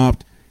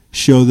stopped,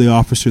 show the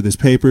officer these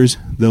papers,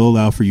 they'll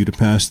allow for you to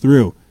pass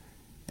through.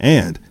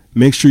 And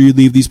make sure you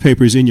leave these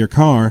papers in your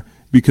car,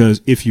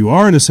 because if you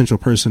are an essential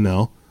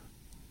personnel,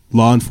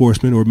 law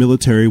enforcement or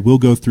military will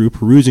go through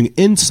perusing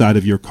inside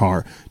of your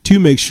car to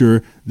make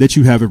sure that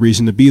you have a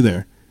reason to be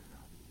there.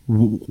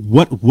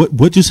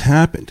 What just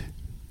happened?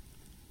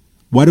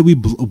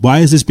 Why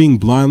is this being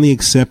blindly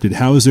accepted?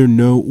 How is there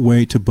no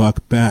way to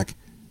buck back?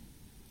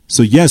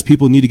 So yes,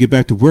 people need to get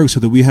back to work so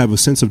that we have a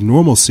sense of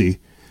normalcy.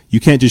 You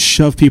can't just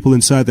shove people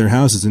inside their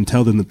houses and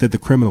tell them that they're the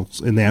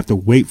criminals and they have to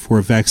wait for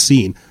a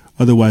vaccine.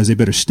 Otherwise, they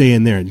better stay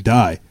in there and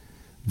die.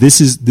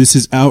 This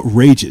is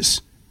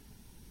outrageous.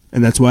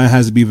 And that's why it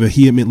has to be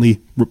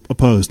vehemently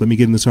opposed. Let me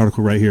get in this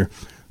article right here.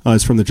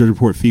 It's from the Drudge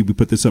Report feed. We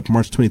put this up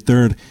March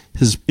 23rd.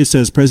 It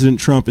says President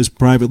Trump is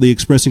privately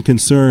expressing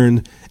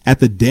concern at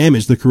the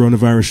damage the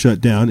coronavirus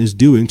shutdown is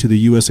doing to the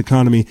U.S.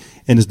 economy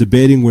and is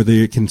debating whether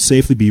it can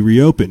safely be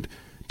reopened.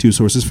 Two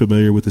sources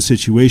familiar with the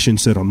situation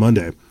said on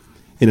Monday.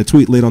 In a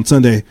tweet late on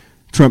Sunday,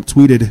 Trump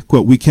tweeted,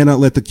 quote, "We cannot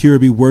let the cure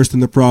be worse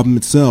than the problem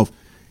itself,"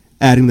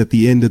 adding at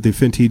the end of the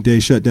 15-day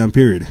shutdown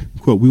period,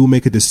 quote, "We will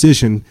make a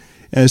decision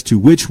as to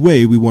which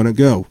way we want to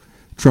go."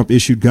 Trump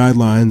issued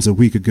guidelines a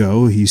week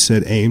ago, he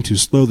said, aimed to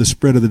slow the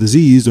spread of the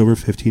disease over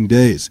 15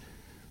 days,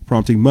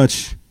 prompting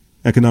much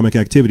economic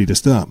activity to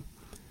stop.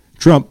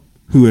 Trump,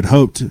 who had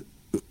hoped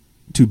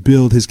to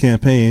build his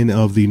campaign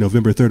of the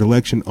November 3rd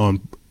election on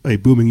a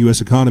booming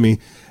U.S. economy,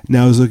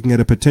 now is looking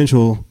at a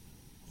potential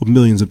of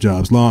millions of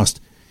jobs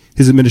lost.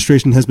 His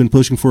administration has been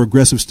pushing for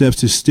aggressive steps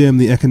to stem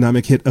the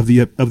economic hit of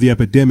the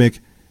epidemic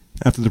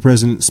after the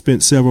president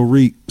spent several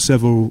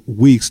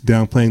weeks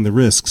downplaying the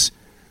risks.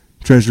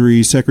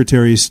 Treasury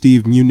Secretary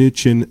Steve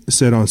Mnuchin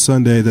said on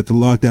Sunday that the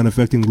lockdown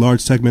affecting large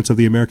segments of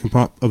the American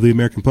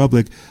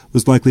public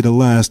was likely to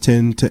last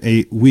 10 to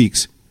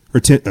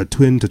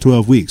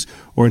 12 weeks,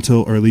 or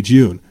until early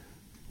June.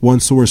 One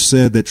source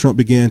said that Trump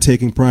began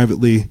talking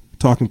privately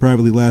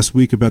last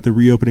week about the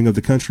reopening of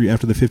the country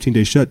after the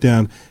 15-day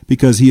shutdown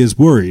because he is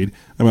worried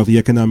about the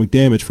economic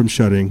damage from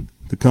shuttering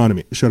the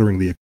economy.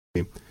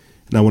 And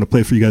I want to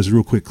play for you guys a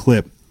real quick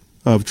clip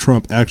of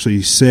Trump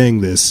actually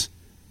saying this,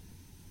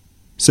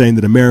 saying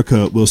that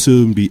America will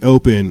soon be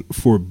open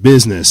for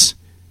business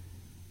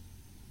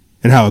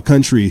and how a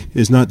country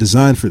is not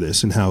designed for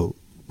this and how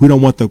we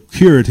don't want the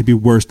cure to be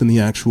worse than the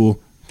actual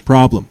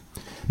problem.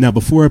 Now,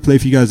 before I play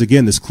for you guys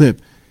again this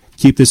clip,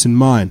 keep this in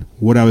mind,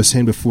 what I was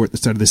saying before at the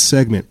start of this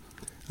segment,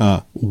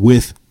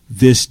 with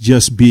this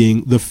just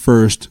being the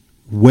first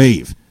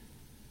wave.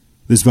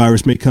 This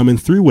virus may come in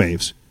 3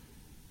 waves,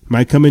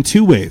 might come in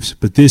 2 waves,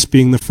 but this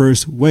being the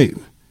first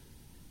wave.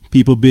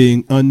 People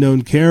being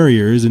unknown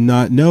carriers and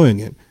not knowing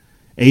it,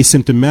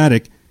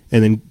 asymptomatic,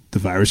 and then the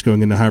virus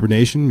going into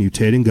hibernation,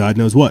 mutating, God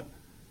knows what.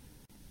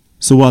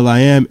 So while I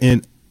am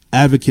an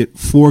advocate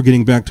for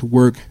getting back to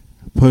work,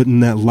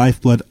 putting that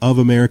lifeblood of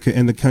America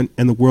and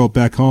the world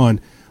back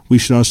on, we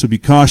should also be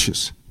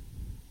cautious.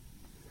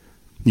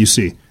 You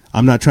see,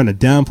 I'm not trying to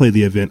downplay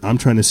the event. I'm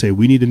trying to say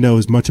we need to know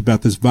as much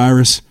about this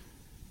virus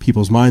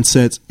people's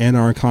mindsets and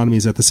our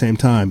economies at the same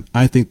time.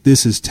 I think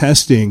this is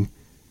testing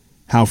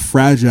how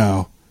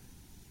fragile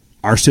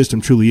our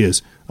system truly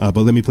is. But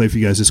let me play for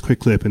you guys this quick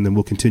clip, and then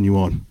we'll continue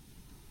on.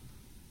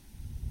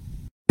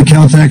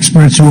 Health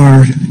experts who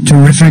are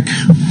terrific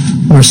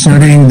are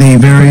studying the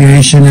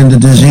variation in the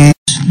disease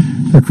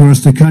across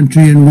the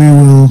country, and we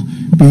will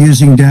be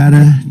using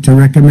data to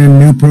recommend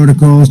new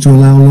protocols to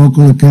allow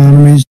local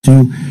economies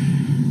to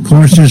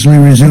cautiously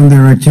resume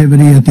their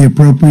activity at the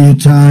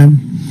appropriate time.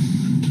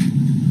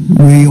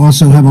 We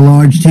also have a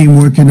large team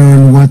working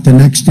on what the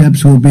next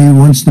steps will be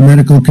once the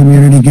medical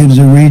community gives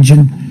a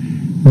region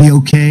the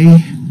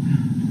okay,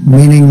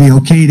 meaning the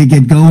okay to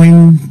get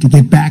going, to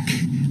get back,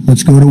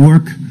 let's go to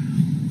work.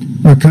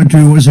 Our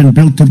country wasn't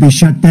built to be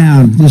shut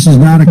down. This is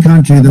not a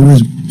country that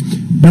was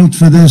built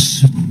for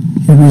this.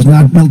 It was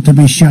not built to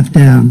be shut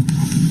down.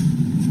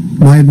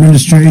 My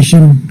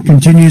administration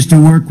continues to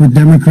work with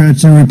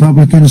Democrats and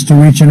Republicans to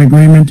reach an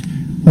agreement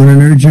on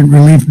an urgent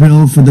relief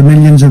bill for the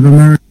millions of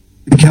American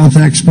health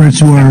experts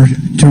who are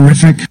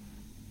terrific.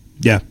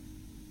 Yeah,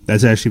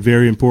 that's actually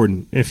very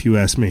important, if you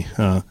ask me,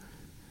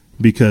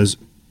 because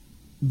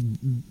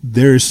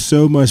there's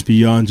so much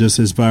beyond just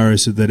this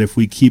virus that if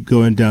we keep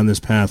going down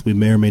this path, we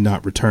may or may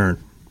not return.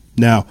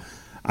 Now,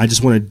 I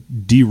just want to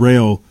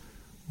derail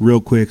real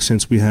quick,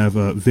 since we have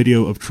a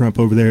video of Trump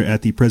over there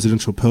at the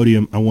presidential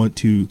podium. I want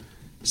to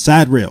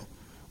side rail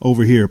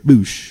over here,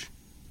 boosh,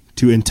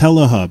 to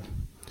IntelliHub.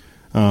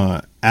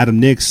 Adam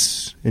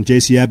Nix and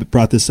J.C. Abbott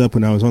brought this up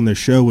when I was on their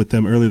show with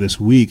them earlier this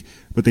week,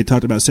 but they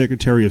talked about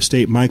Secretary of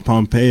State Mike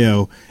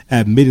Pompeo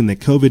admitting that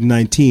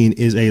COVID-19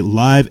 is a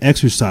live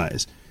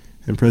exercise.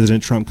 And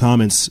President Trump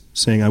comments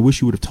saying, "I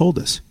wish you would have told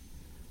us."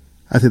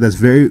 I think that's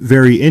very,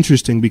 very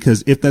interesting,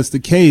 because if that's the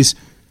case,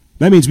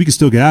 that means we can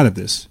still get out of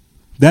this.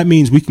 That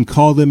means we can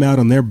call them out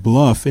on their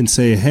bluff and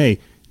say, hey,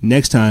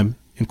 next time,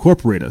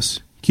 incorporate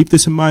us. Keep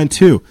this in mind,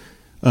 too.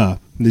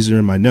 These are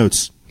in my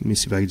notes. Let me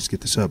see if I can just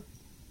get this up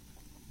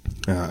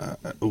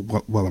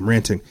while I'm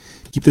ranting.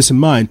 Keep this in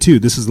mind, too.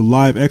 This is a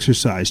live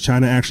exercise.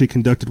 China actually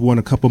conducted one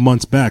a couple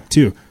months back,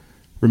 too.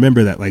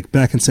 Remember that, like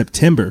back in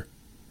September,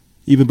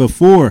 even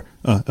before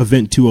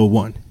Event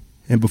 201,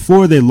 and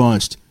before they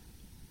launched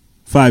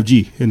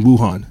 5G in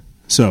Wuhan.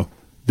 So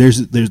there's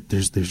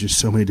just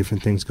so many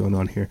different things going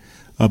on here.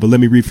 But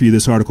let me read for you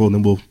this article, and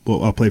then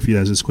I'll play for you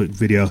guys this quick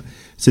video. It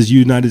says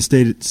United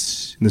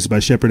States, and this is by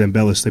Shepard and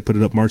Bellis. They put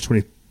it up March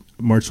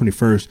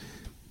 21st.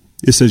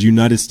 It says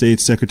United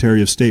States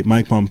Secretary of State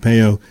Mike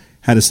Pompeo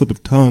had a slip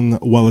of tongue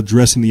while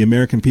addressing the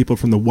American people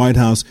from the White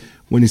House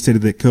when he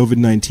stated that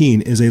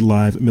COVID-19 is a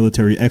live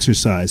military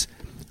exercise.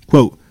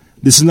 Quote,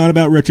 "This is not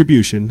about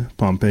retribution,"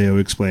 Pompeo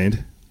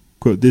explained.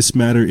 Quote, "This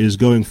matter is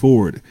going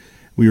forward.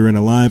 We are in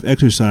a live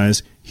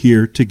exercise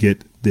here to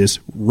get this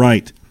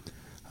right."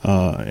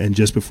 And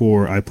just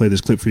before I play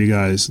this clip for you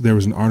guys, there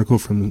was an article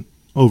from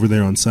over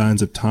there on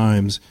Signs of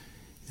Times,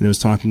 and it was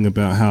talking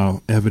about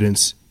how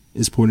evidence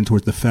is pointing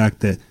towards the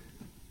fact that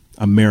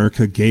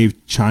America gave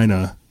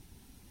China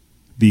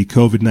the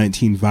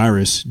COVID-19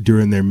 virus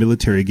during their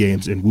military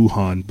games in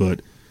Wuhan.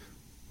 But,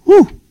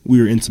 we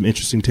are in some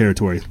interesting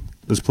territory.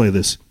 Let's play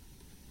this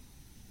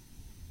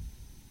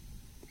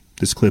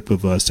clip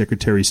of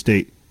Secretary of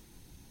State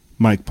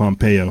Mike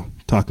Pompeo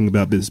talking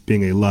about this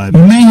being a live...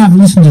 You may have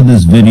listened to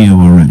this video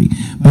already,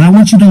 but I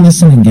want you to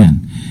listen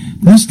again.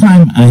 This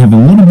time I have a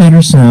little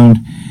better sound,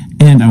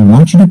 and I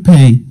want you to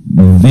pay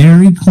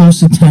very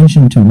close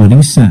attention to what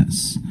he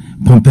says.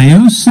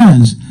 Pompeo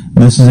says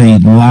this is a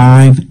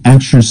live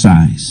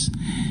exercise.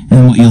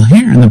 And what you'll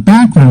hear in the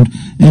background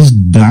is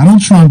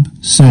Donald Trump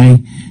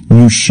say,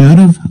 "You should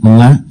have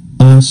let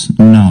us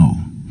know."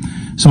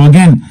 So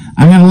again,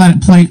 I'm going to let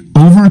it play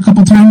over a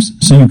couple times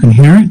so you can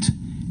hear it.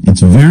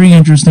 It's very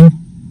interesting.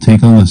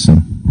 Take a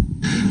listen.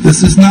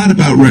 This is not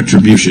about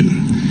retribution.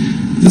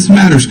 This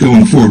matters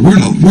going forward. We're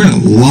in a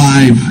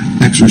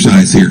live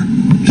exercise here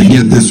to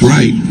get this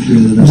right.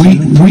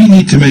 We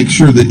need to make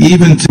sure that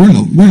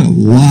we're in a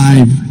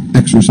live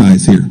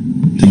exercise here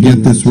to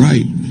get this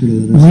right.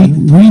 We're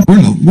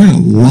in a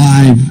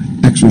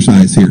live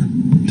exercise here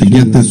to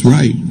get this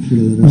right.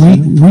 We're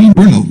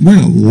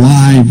in a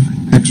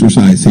live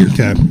exercise here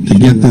to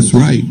get this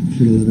right.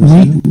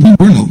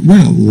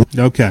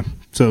 Okay,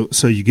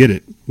 so you get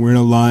it. We're in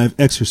a live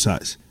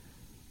exercise.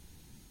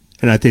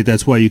 And I think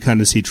that's why you kind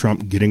of see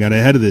Trump getting out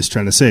ahead of this,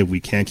 trying to say, we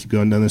can't keep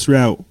going down this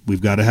route.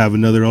 We've got to have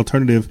another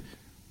alternative.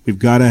 We've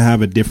got to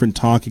have a different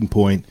talking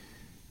point,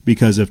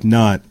 because if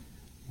not,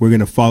 we're going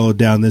to follow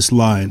down this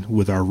line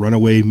with our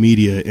runaway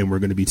media, and we're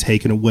going to be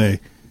taken away.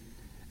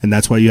 And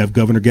that's why you have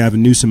Governor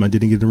Gavin Newsom. I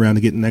didn't get around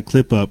to getting that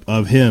clip up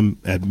of him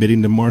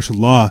admitting to martial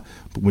law.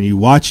 But when you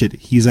watch it,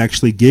 he's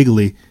actually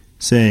giggly,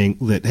 saying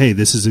that, hey,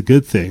 this is a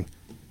good thing.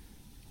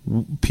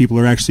 People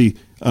are actually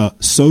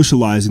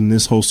socializing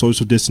this whole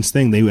social distance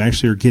thing. They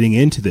actually are getting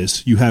into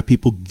this. You have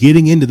people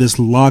getting into this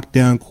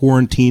lockdown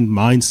quarantine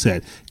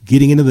mindset,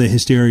 getting into the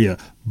hysteria,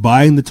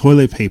 buying the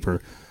toilet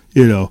paper.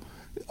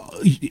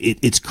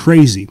 It's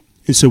crazy.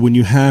 And so when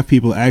you have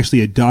people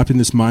actually adopting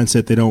this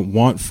mindset, they don't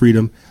want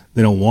freedom,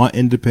 they don't want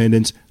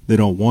independence, They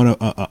don't want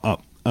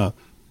a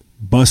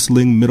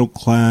bustling middle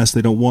class.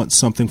 They don't want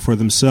something for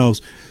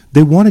themselves.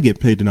 They want to get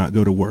paid to not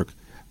go to work.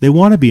 They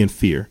want to be in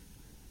fear.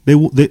 They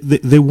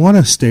want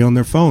to stay on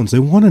their phones. They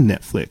want a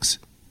Netflix.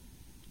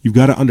 You've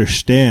got to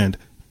understand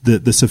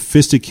the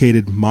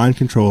sophisticated mind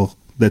control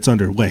that's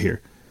underway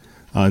here.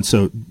 And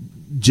so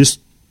just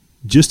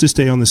to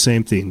stay on the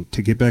same theme,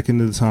 to get back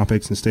into the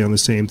topics and stay on the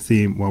same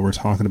theme while we're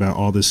talking about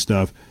all this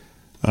stuff,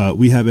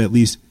 we have at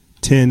least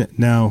 10,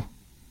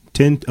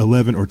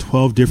 11, or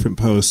 12 different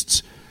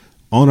posts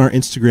on our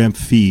Instagram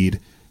feed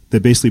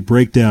that basically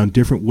break down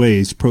different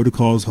ways,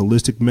 protocols,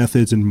 holistic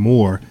methods, and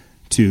more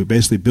to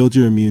basically build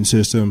your immune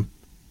system,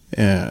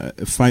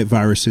 fight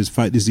viruses,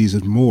 fight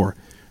diseases, more.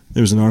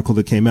 There's an article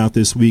that came out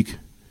this week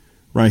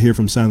right here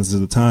from Silence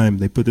of the Time.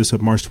 They put this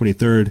up March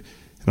 23rd,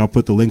 and I'll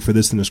put the link for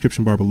this in the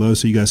description bar below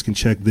so you guys can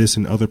check this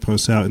and other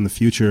posts out in the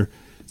future.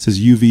 It says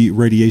UV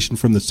radiation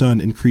from the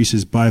sun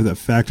increases by the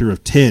factor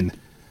of 10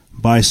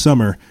 by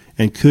summer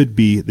and could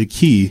be the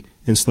key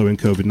in slowing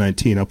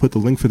COVID-19. I'll put the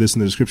link for this in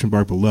the description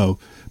bar below.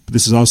 But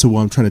this is also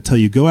what I'm trying to tell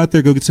you. Go out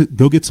there,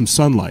 go get some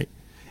sunlight.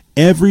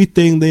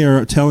 Everything they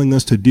are telling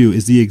us to do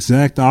is the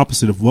exact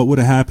opposite of what would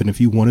have happened if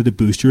you wanted to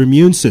boost your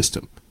immune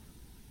system.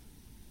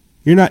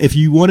 If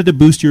you wanted to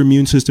boost your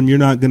immune system, you're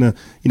not going to,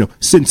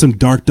 sit in some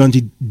dark,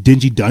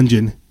 dingy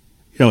dungeon,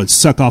 and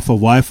suck off of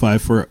Wi-Fi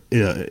for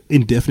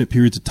indefinite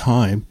periods of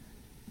time.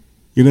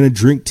 You're going to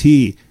drink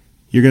tea.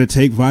 You're going to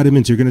take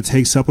vitamins. You're going to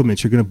take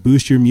supplements. You're going to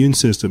boost your immune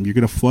system. You're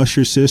going to flush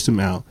your system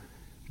out.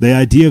 The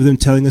idea of them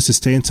telling us to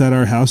stay inside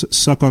our house,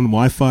 suck on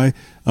Wi-Fi,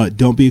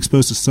 don't be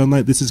exposed to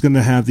sunlight, this is going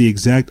to have the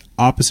exact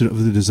opposite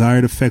of the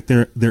desired effect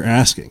they're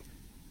asking.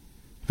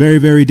 Very,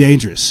 very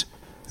dangerous.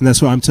 And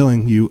that's why I'm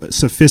telling you,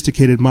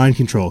 sophisticated mind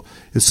control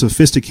is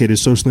sophisticated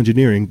social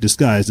engineering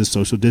disguised as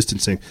social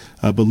distancing.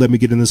 But let me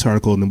get in this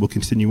article and then we'll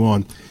continue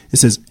on. It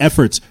says,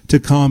 efforts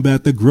to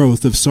combat the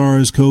growth of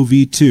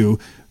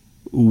SARS-CoV-2,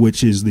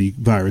 which is the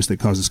virus that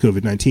causes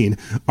COVID-19,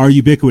 are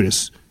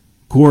ubiquitous.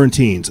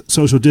 Quarantines,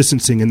 social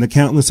distancing, and the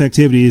countless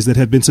activities that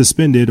have been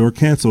suspended or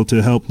canceled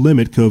to help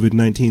limit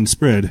COVID-19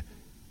 spread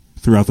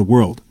throughout the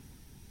world.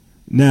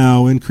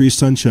 Now, increased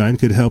sunshine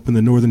could help in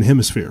the northern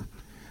hemisphere.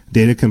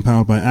 Data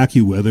compiled by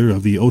AccuWeather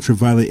of the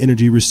ultraviolet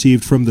energy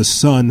received from the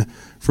sun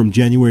from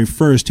January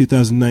 1st,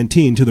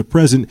 2019 to the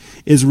present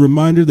is a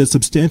reminder that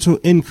substantial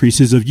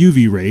increases of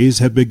UV rays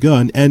have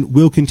begun and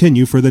will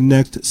continue for the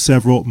next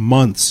several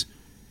months.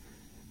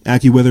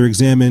 AccuWeather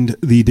examined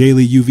the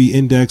daily UV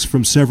index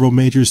from several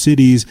major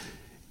cities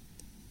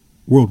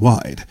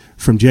worldwide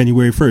from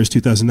January 1st,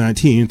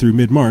 2019 through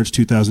mid-March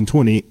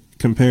 2020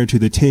 compared to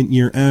the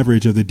 10-year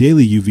average of the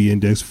daily UV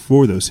index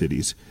for those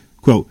cities.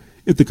 Quote,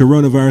 if the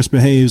coronavirus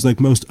behaves like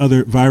most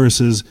other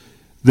viruses,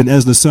 then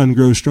as the sun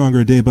grows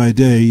stronger day by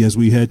day as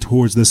we head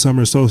towards the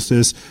summer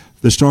solstice,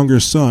 the stronger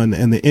sun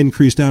and the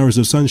increased hours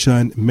of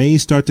sunshine may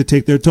start to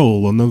take their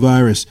toll on the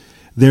virus,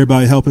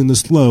 thereby helping to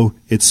slow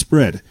its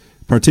spread,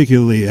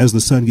 particularly as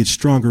the sun gets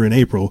stronger in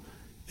April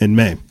and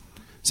May,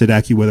 said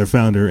AccuWeather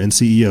founder and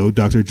CEO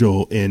Dr.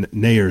 Joel N.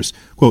 Nayers.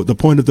 Quote, the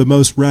point of the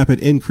most rapid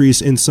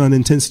increase in sun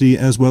intensity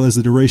as well as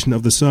the duration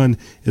of the sun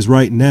is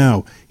right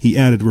now, he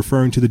added,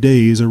 referring to the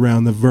days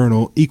around the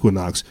vernal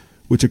equinox,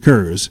 which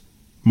occurs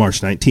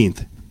March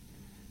 19th.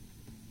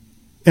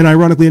 And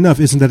ironically enough,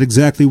 isn't that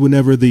exactly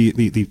whenever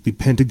the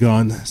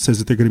Pentagon says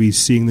that they're going to be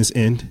seeing this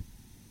end?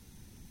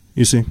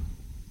 You see?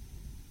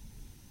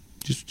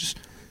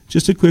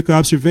 Just a quick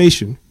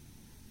observation.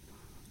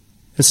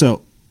 And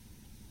so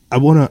I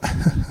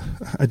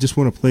just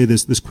want to play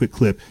this quick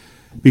clip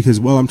because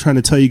while I'm trying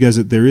to tell you guys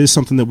that there is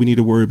something that we need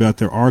to worry about,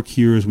 there are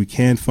cures, we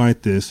can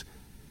fight this,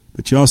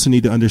 but you also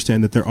need to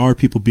understand that there are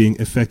people being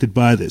affected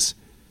by this.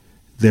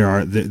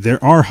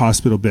 There are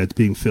hospital beds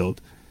being filled.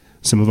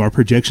 Some of our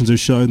projections are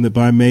showing that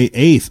by May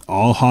 8th,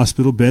 all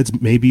hospital beds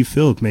may be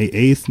filled. May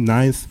 8th,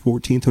 9th,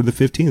 14th, or the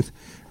 15th,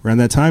 around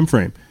that time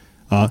frame.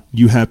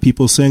 You have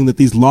people saying that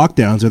these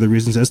lockdowns are the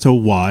reasons as to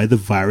why the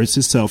virus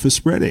itself is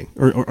spreading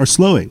or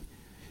slowing.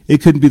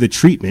 It couldn't be the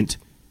treatment.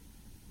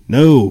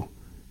 No,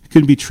 it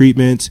couldn't be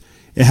treatment.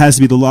 It has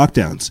to be the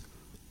lockdowns.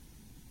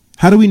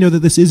 How do we know that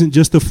this isn't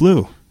just the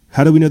flu?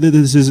 How do we know that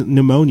this isn't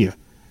pneumonia?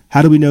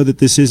 How do we know that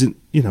this isn't,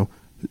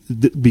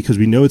 because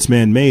we know it's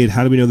man-made,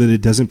 how do we know that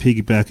it doesn't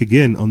piggyback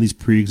again on these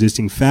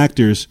pre-existing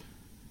factors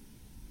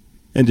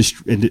and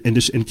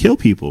kill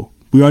people?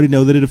 We already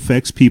know that it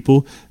affects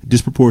people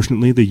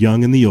disproportionately, the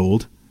young and the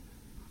old,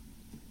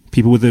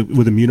 people with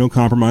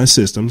immunocompromised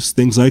systems,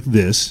 things like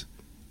this.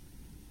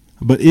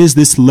 But is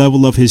this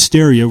level of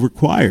hysteria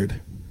required?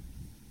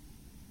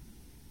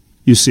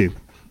 You see,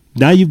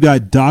 now you've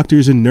got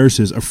doctors and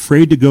nurses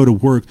afraid to go to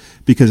work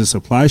because of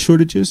supply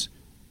shortages,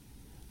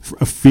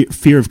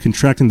 fear of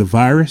contracting the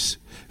virus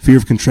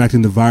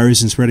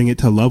and spreading it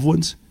to loved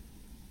ones,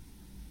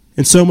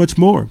 and so much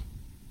more.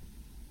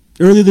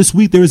 Earlier this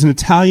week, there was an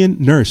Italian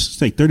nurse,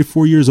 say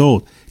 34 years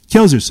old,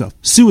 kills herself,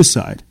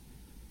 suicide,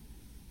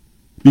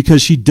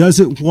 because she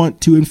doesn't want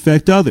to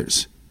infect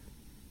others.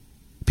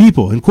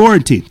 People in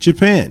quarantine,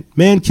 Japan,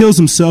 man kills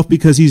himself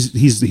because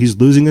he's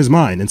losing his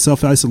mind in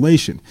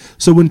self-isolation.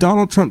 So when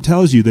Donald Trump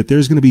tells you that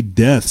there's going to be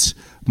deaths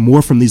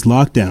more from these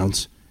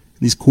lockdowns,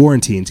 these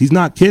quarantines, he's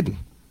not kidding.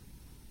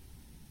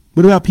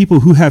 What about people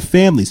who have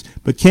families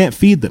but can't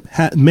feed them?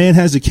 Man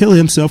has to kill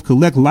himself,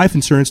 collect life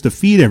insurance to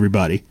feed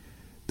everybody.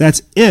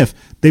 That's if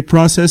they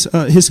process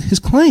his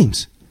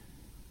claims.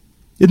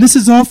 And this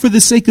is all for the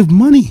sake of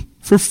money,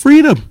 for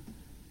freedom.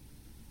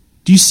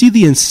 Do you see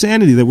the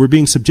insanity that we're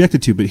being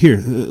subjected to? But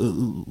here,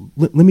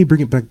 let me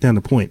bring it back down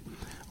to point. I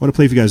want to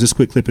play for you guys this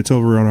quick clip. It's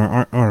over on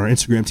our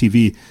Instagram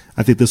TV.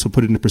 I think this will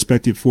put it into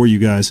perspective for you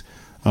guys.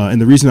 And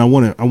the reason I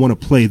want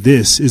to play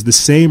this is the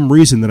same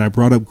reason that I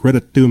brought up Greta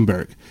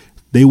Thunberg.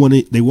 They want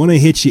to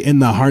hit you in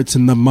the hearts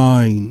and the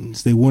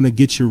minds. They want to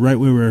get you right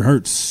where it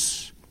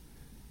hurts.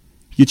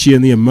 Get you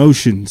in the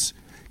emotions.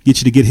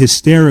 Get you to get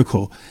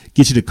hysterical.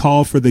 Get you to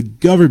call for the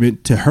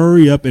government to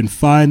hurry up and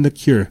find the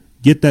cure.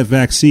 Get that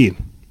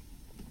vaccine.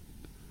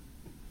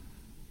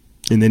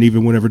 And then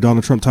even whenever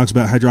Donald Trump talks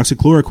about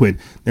hydroxychloroquine,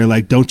 they're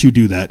like, don't you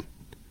do that.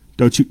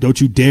 Don't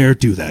you dare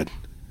do that.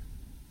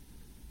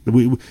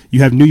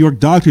 You have New York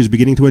doctors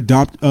beginning to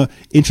adopt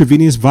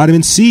intravenous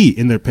vitamin C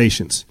in their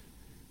patients.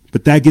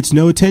 But that gets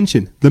no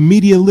attention. The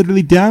media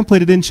literally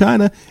downplayed it in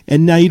China,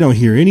 and now you don't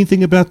hear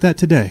anything about that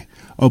today.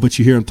 Oh, but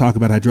you hear him talk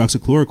about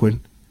hydroxychloroquine.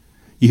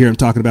 You hear him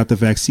talking about the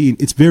vaccine.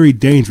 It's very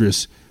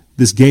dangerous,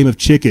 this game of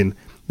chicken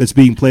that's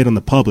being played on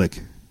the public.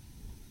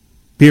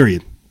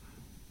 Period.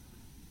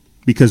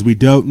 Because we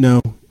don't know,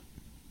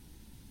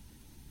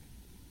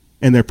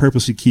 and they're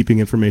purposely keeping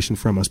information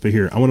from us. But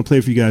here, I want to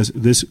play for you guys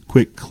this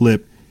quick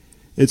clip.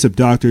 It's of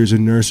doctors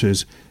and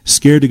nurses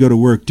scared to go to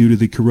work due to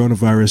the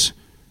coronavirus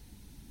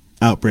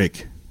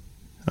outbreak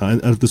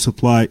and of the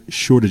supply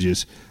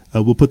shortages.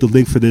 We'll put the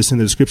link for this in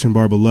the description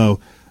bar below,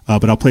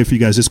 but I'll play for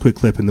you guys this quick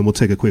clip, and then we'll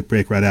take a quick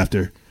break right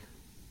after.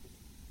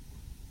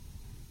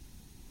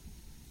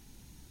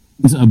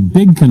 Is a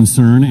big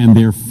concern, and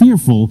they're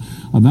fearful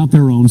about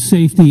their own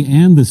safety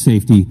and the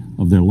safety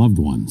of their loved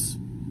ones.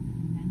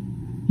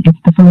 It's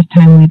the first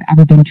time we've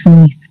ever been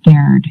truly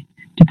scared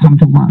to come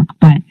to work,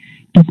 but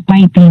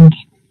despite being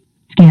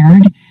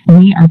scared,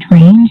 we are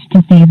trained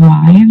to save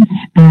lives,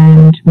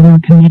 and we're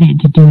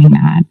committed to doing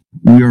that.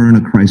 We are in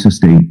a crisis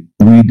state.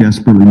 We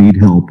desperately need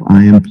help.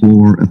 I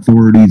implore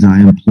authorities,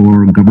 I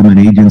implore government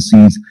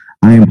agencies,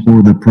 I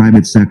implore the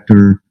private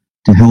sector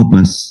to help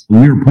us.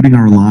 We are putting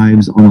our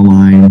lives on the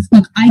line.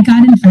 Look, I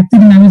got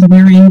infected and I was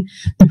wearing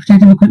the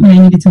protective equipment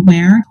I needed to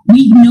wear.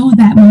 We know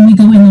that when we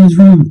go in those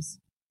rooms,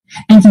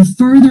 and to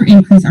further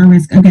increase our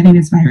risk of getting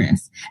this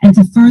virus, and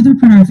to further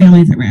put our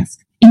families at risk,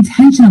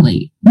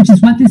 intentionally, which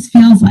is what this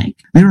feels like.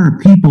 There are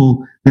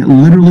people that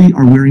literally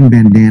are wearing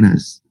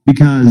bandanas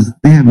because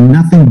they have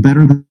nothing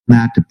better than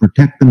that to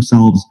protect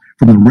themselves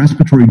from the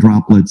respiratory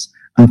droplets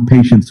of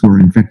patients who are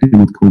infected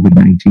with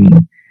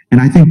COVID-19. And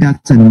I think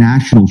that's a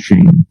national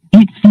shame.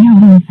 It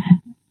feels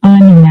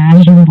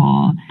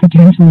unimaginable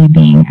potentially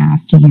being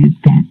asked to use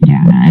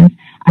bandanas.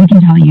 I can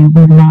tell you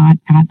we're not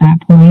at that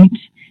point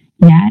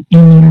yet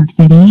in New York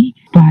City,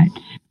 but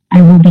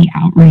I will be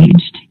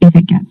outraged if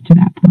it gets to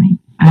that point.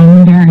 I'm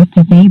embarrassed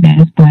to say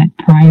this, but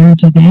prior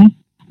to this,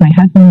 my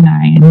husband and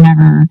I had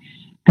never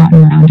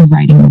gotten around to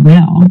writing a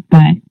will,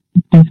 but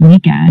this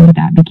weekend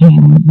that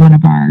became one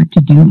of our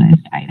to-do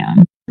list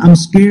items. I'm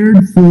scared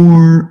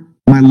for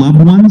my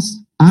loved ones.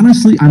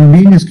 Honestly, I'm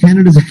being as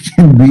candid as I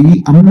can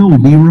be. I'm no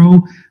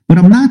hero, but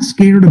I'm not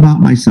scared about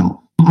myself.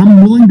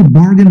 I'm willing to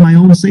bargain my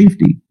own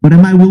safety, but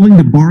am I willing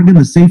to bargain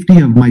the safety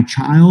of my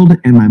child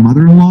and my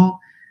mother-in-law?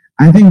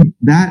 I think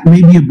that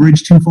may be a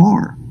bridge too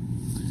far.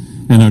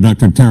 And our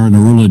Dr. Tara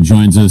Narula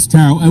joins us.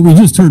 Tara, we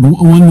just heard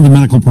one of the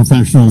medical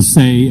professionals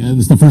say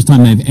this is the first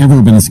time they've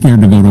ever been scared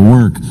to go to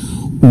work.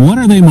 What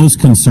are they most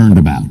concerned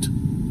about?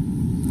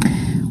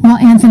 Well,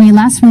 Anthony,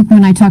 last week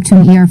when I talked to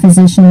an ER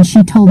physician,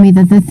 she told me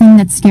that the thing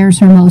that scares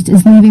her most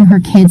is leaving her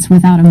kids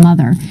without a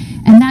mother.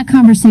 And that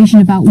conversation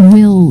about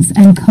wills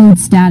and code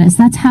status,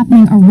 that's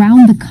happening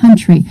around the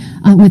country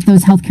with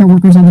those healthcare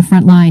workers on the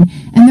front line.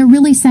 And they're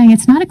really saying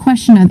it's not a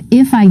question of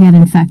if I get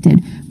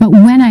infected, but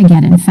when I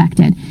get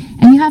infected.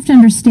 And you have to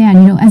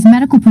understand, as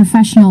medical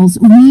professionals,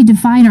 we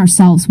define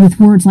ourselves with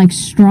words like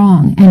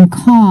strong and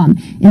calm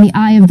in the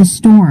eye of the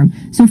storm.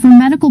 So for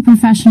medical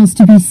professionals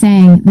to be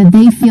saying that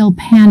they feel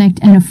panicked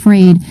and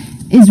afraid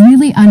is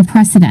really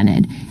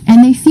unprecedented.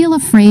 And they feel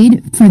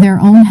afraid for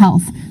their own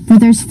health, for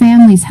their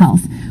family's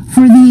health,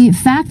 for the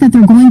fact that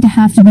they're going to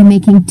have to be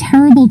making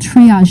terrible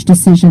triage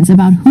decisions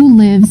about who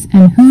lives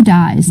and who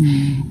dies.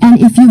 And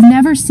if you've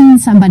never seen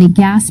somebody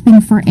gasping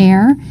for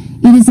air,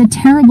 it is a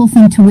terrible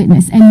thing to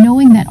witness. And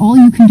knowing that all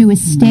you can do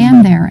is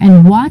stand there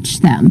and watch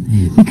them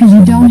because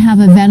you don't have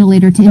a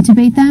ventilator to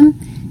intubate them,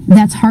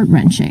 that's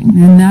heart-wrenching.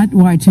 And that's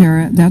why,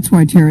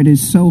 Tara, it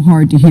is so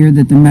hard to hear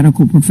that the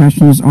medical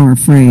professionals are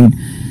afraid.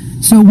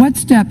 So what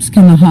steps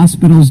can the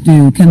hospitals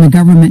do, can the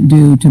government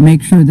do to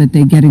make sure that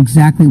they get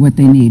exactly what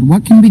they need?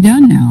 What can be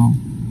done now?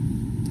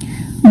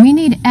 We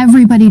need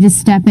everybody to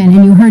step in,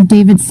 and you heard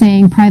David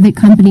saying private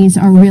companies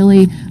are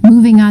really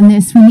moving on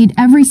this. We need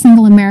every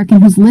single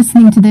American who's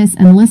listening to this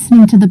and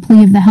listening to the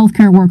plea of the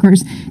healthcare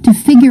workers to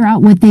figure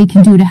out what they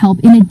can do to help,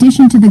 in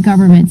addition to the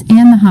governments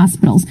and the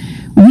hospitals.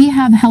 We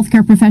have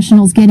healthcare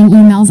professionals getting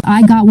emails.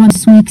 I got one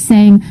this week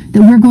saying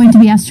that we're going to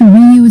be asked to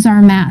reuse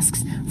our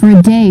masks for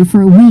a day,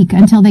 for a week,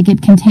 until they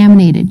get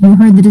contaminated. You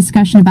heard the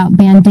discussion about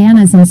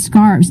bandanas and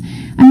scarves.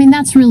 I mean,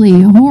 that's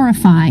really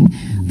horrifying.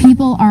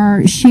 People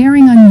are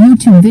sharing on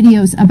YouTube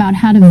videos about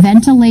how to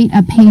ventilate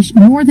a patient,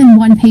 more than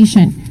one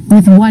patient,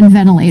 with one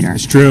ventilator.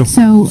 It's true.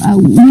 So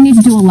we need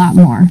to do a lot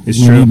more.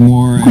 It's true. We need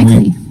more.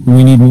 Quickly.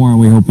 We need more, and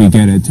we hope we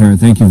get it, Tara.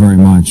 Thank you very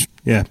much.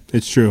 Yeah,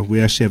 it's true. We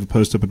actually have a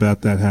post up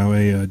about that, how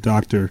a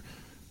doctor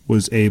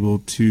was able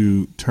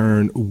to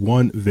turn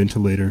one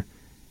ventilator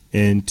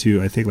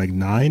into, I think, like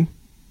 9,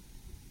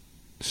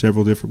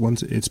 several different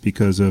ones. It's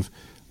because of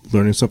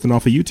learning something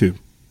off of YouTube.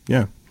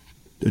 Yeah.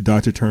 The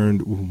doctor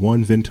turned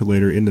one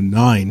ventilator into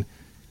 9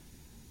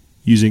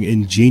 using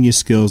ingenious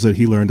skills that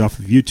he learned off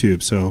of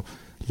YouTube. So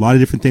a lot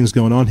of different things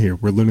going on here.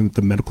 We're learning that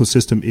the medical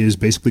system is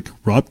basically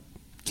corrupt,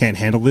 can't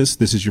handle this.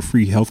 This is your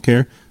free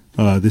healthcare.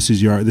 This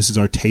is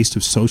our taste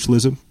of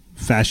socialism,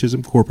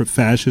 fascism, corporate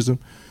fascism,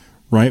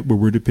 right? Where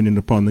we're dependent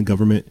upon the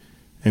government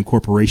and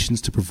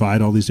corporations to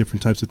provide all these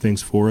different types of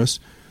things for us.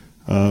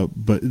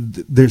 But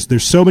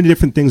there's so many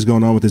different things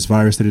going on with this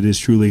virus that it is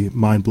truly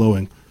mind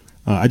blowing.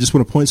 I just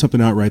want to point something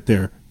out right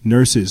there.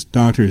 Nurses,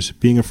 doctors,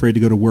 being afraid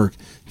to go to work.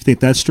 You think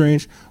that's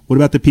strange? What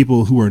about the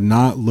people who are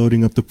not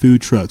loading up the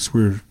food trucks?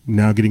 We're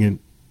now getting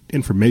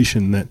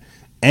information that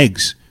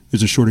eggs,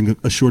 there's a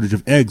shortage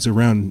of eggs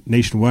around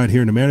nationwide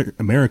here in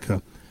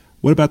America.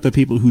 What about the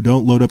people who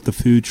don't load up the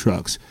food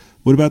trucks?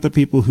 What about the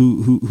people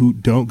who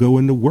don't go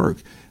into work?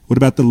 What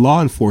about the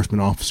law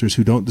enforcement officers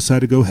who don't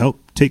decide to go help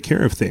take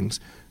care of things?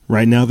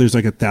 Right now, there's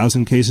like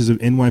 1,000 cases of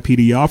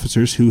NYPD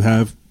officers who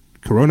have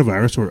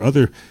coronavirus or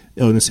other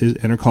illnesses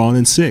and are calling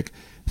in sick.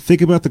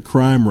 Think about the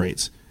crime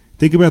rates.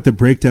 Think about the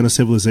breakdown of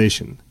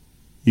civilization.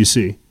 You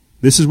see,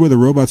 this is where the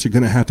robots are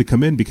going to have to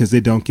come in because they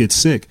don't get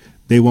sick.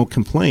 They won't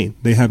complain.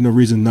 They have no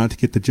reason not to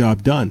get the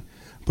job done.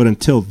 But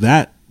until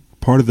that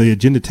part of the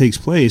agenda takes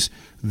place,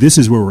 this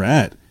is where we're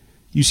at.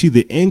 You see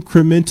the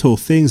incremental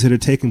things that are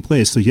taking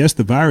place. So yes,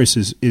 the virus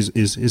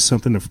is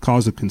something of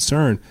cause of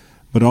concern,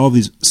 but all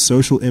these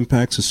social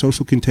impacts, the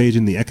social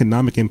contagion, the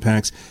economic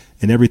impacts,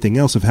 and everything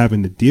else of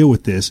having to deal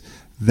with this,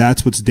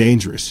 that's what's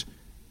dangerous,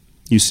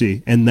 you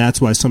see. And that's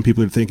why some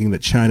people are thinking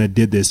that China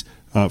did this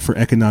for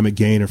economic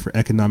gain or for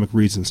economic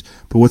reasons.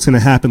 But what's going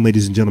to happen,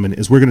 ladies and gentlemen,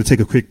 is we're going to take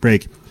a quick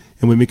break.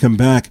 And when we come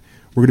back,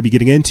 we're going to be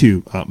getting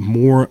into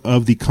more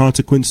of the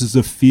consequences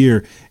of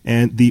fear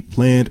and the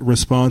planned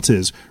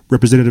responses.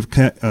 Representative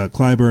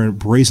Clyburn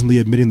brazenly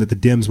admitting that the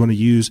Dems want to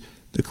use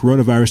the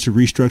coronavirus to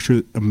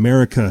restructure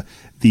America,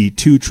 the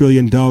 $2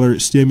 trillion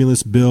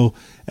stimulus bill,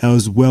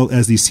 as well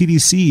as the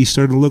CDC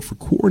starting to look for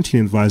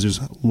quarantine advisors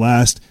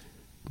last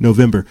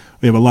November.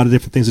 We have a lot of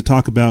different things to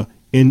talk about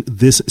in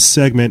this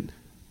segment.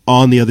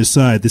 On the other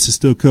side, this is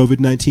still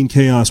COVID-19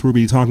 chaos. We'll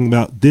be talking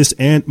about this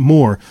and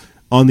more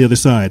on the other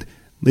side.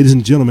 Ladies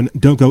and gentlemen,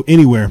 don't go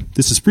anywhere.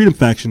 This is Freedom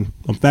Faction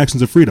on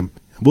Factions of Freedom.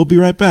 We'll be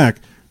right back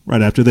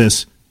right after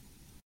this.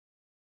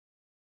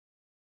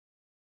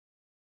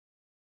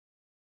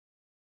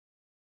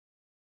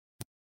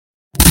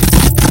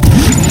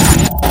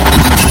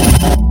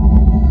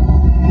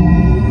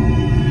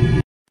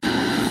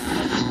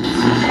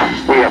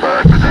 We have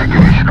a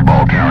evacuation of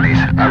all counties.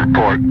 I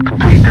report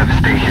complete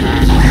devastation. We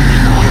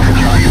have a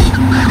giant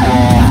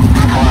squall,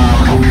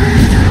 cloud,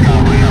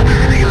 covering up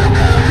everything in the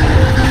path.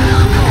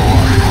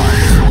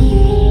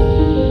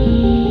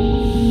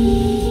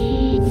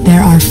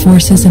 There are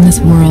forces in this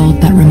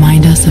world that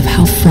remind us of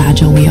how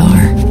fragile we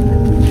are.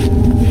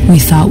 We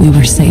thought we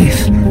were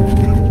safe.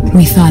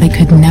 We thought it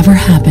could never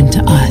happen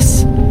to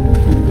us.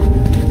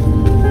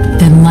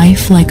 Then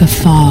life like a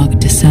fog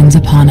descends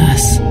upon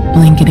us,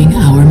 blanketing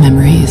our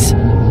memories.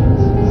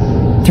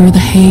 Through the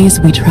haze,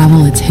 we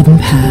travel its hidden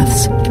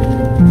paths,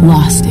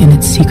 lost in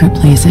its secret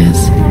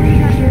places.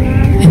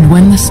 And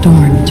when the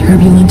storm,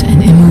 turbulent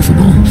and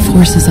immovable,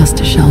 forces us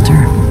to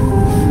shelter,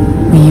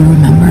 we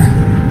remember.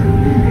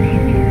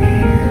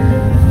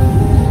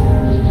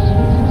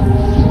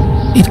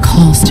 It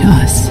calls to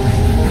us,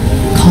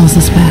 calls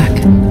us back.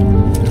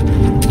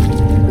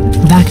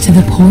 Back to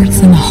the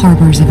ports and the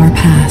harbors of our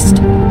past.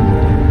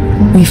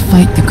 We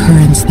fight the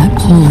currents that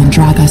pull and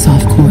drag us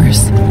off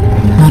course,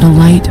 not a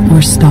light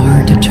or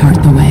star to chart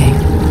the way.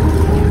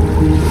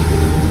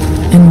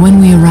 And when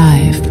we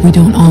arrive, we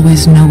don't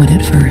always know it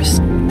at first,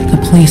 the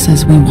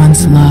places we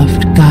once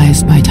loved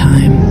guised by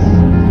time.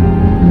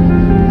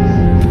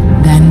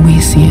 Then we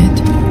see it,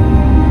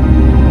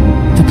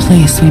 the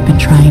place we've been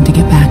trying to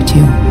get back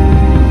to.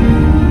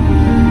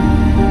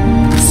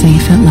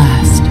 Safe at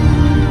last,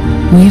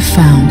 we've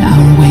found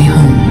our way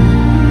home.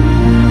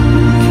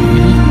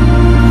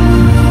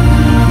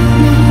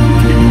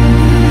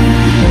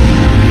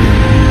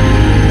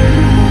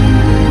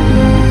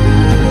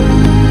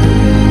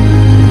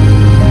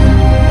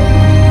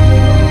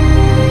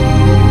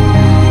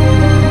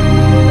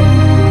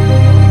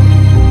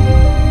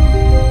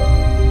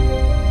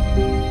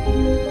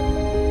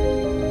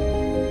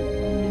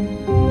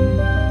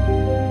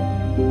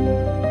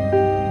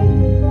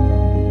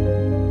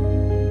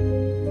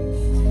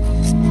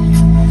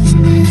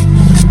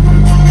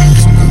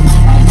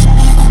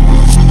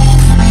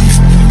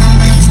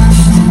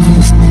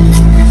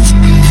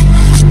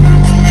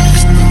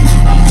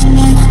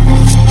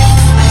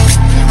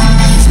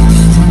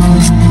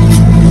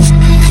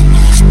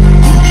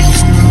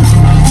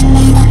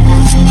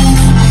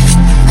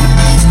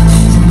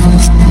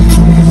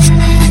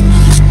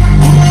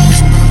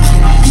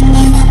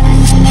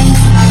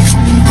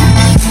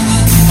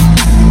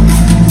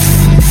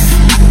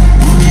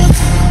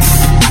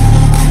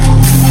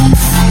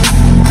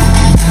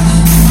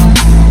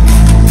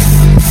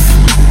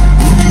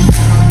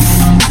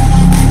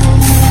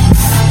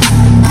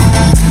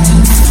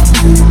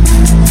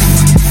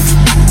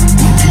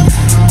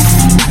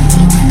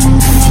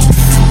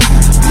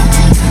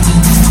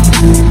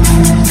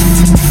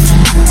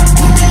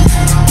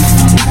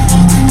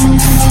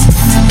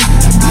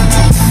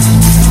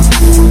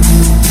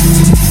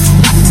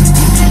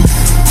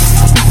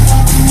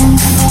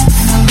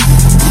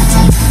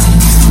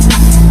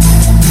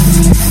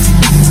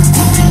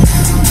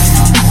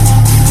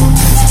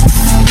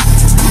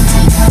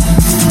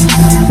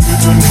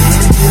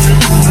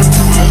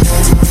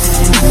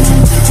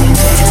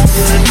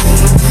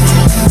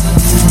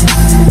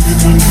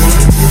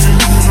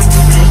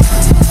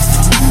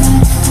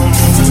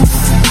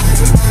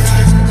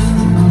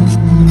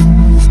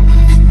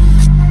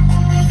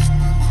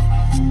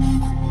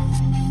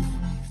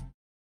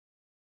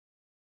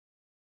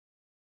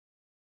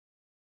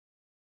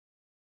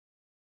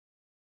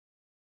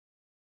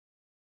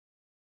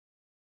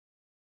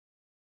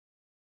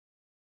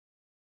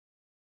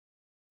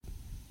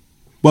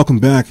 Welcome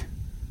back.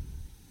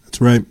 That's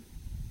right.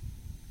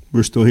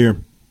 We're still here.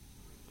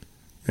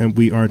 And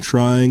we are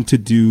trying to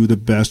do the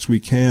best we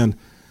can.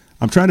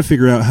 I'm trying to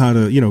figure out how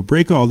to,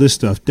 break all this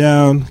stuff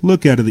down,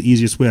 look at it the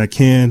easiest way I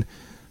can,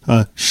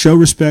 show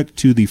respect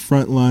to the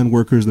frontline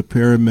workers, the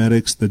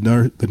paramedics,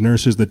 the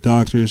nurses, the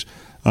doctors,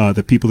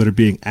 the people that are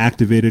being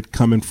activated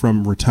coming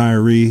from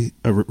retirement.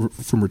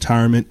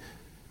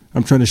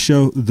 I'm trying to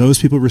show those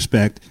people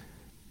respect.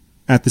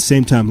 At the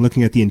same time,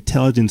 looking at the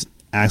intelligence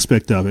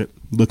aspect of it,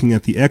 looking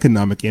at the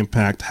economic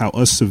impact, how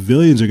us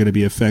civilians are going to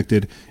be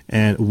affected,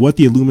 and what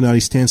the Illuminati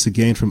stands to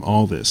gain from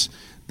all this.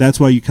 That's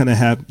why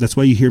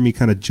you hear me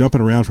kind of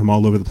jumping around from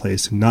all over the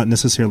place, and not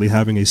necessarily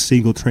having a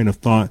single train of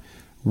thought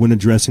when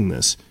addressing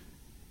this.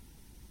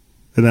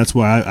 And that's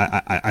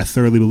why I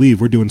thoroughly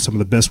believe we're doing some of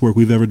the best work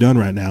we've ever done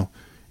right now,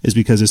 is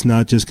because it's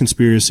not just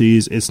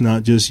conspiracies, it's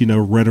not just,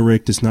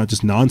 rhetoric, it's not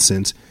just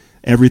nonsense.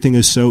 Everything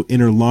is so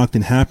interlocked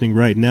and happening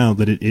right now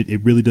that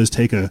it really does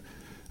take a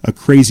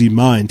crazy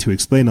mind to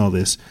explain all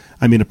this.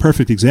 I mean, a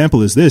perfect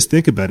example is this.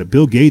 Think about it.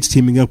 Bill Gates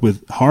teaming up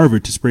with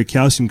Harvard to spray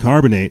calcium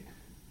carbonate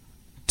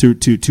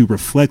to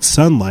reflect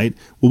sunlight.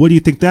 Well, what do you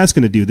think that's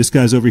going to do? This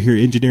guy's over here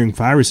engineering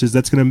viruses.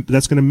 That's going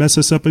to mess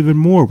us up even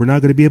more. We're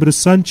not going to be able to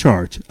sun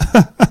charge.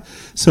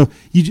 So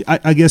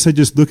I guess I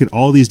just look at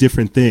all these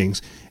different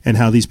things and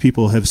how these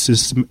people have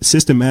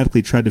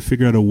systematically tried to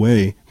figure out a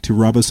way to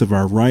rob us of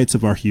our rights,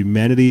 of our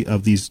humanity,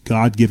 of these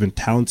God-given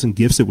talents and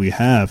gifts that we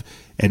have.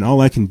 And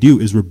all I can do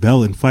is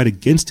rebel and fight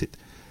against it.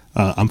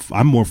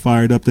 I'm more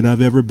fired up than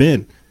I've ever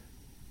been.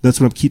 That's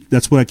what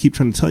I keep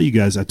trying to tell you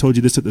guys. I told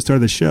you this at the start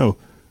of the show.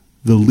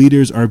 The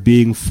leaders are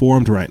being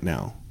formed right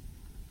now.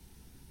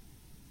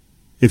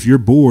 If you're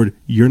bored,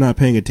 you're not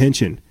paying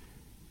attention.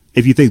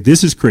 If you think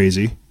this is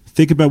crazy,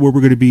 think about where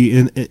we're going to be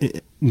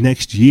in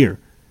next year.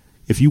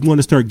 If you want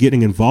to start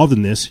getting involved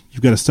in this,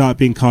 you've got to stop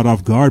being caught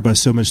off guard by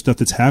so much stuff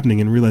that's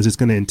happening and realize it's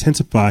going to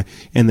intensify,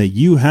 and that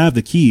you have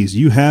the keys,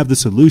 you have the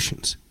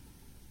solutions.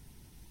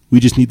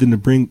 We just need them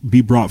to be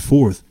brought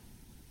forth.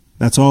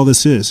 That's all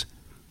this is.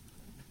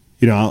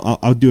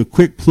 I'll do a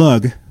quick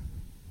plug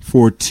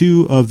for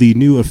two of the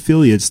new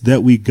affiliates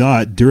that we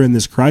got during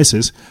this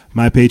crisis: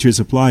 My Patriot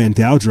Supply and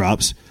Dow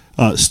Drops,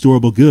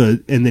 storable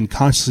good, and then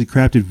consciously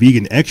crafted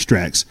vegan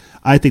extracts.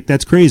 I think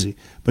that's crazy,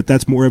 but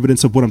that's more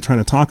evidence of what I'm trying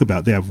to talk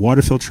about. They have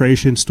water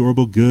filtration,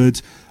 storable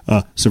goods,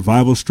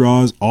 survival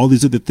straws, all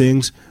these other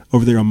things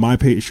over there on My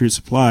Patriot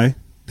Supply.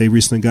 They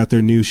recently got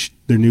their new.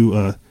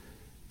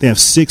 They have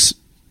 6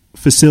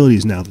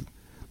 facilities now.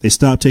 They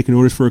stopped taking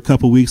orders for a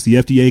couple weeks. The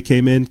FDA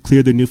came in,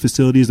 cleared their new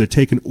facilities. They're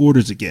taking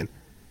orders again.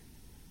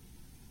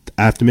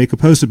 I have to make a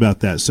post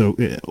about that. So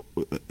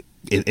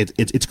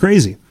it's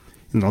crazy.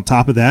 And on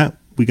top of that,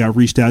 we got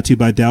reached out to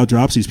by Dow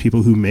Drops, these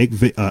people who make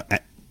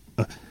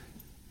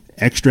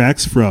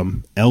extracts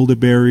from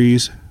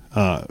elderberries,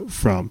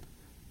 from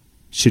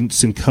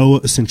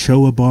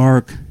cinchoa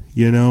bark,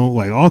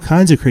 like all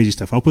kinds of crazy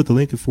stuff. I'll put the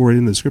link for it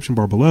in the description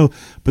bar below,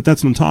 but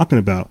that's what I'm talking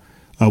about.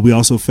 We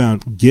also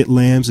found Git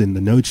lambs and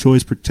the No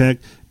Choice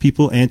Protect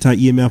people,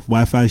 anti-EMF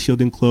Wi-Fi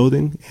shielding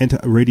clothing,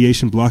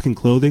 anti-radiation blocking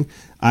clothing.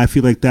 I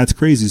feel like that's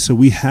crazy. So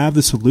we have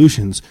the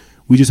solutions.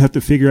 We just have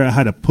to figure out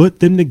how to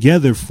put them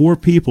together for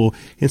people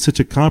in such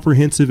a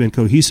comprehensive and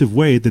cohesive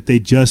way that they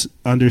just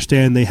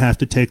understand they have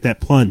to take that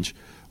plunge.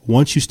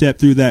 Once you step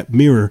through that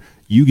mirror,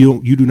 you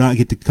do not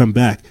get to come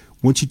back.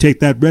 Once you take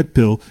that red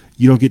pill,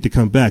 you don't get to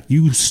come back.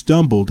 You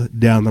stumbled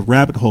down the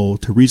rabbit hole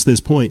to reach this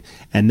point,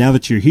 and now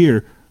that you're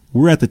here,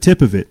 we're at the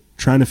tip of it,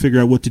 trying to figure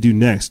out what to do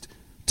next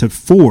to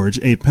forge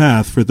a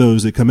path for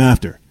those that come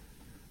after.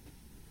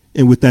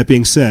 And with that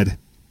being said,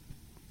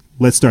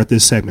 let's start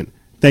this segment.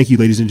 Thank you,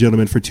 ladies and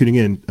gentlemen, for tuning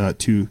in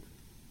to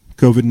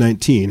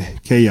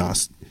COVID-19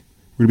 Chaos.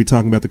 We're going to be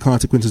talking about the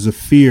consequences of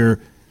fear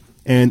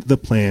and the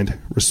planned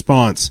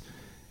response.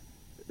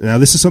 Now,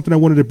 this is something I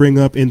wanted to bring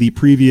up in the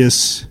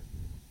previous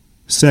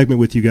segment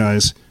with you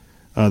guys.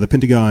 The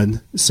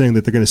Pentagon saying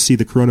that they're going to see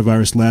the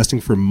coronavirus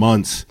lasting for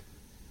months.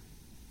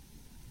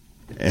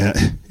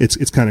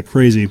 It's kind of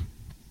crazy.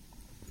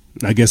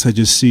 I guess I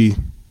just see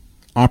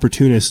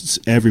opportunists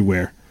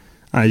everywhere.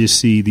 I just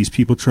see these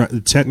people,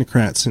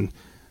 technocrats and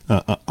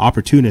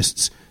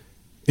opportunists,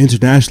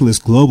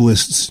 internationalists,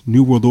 globalists,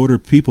 New World Order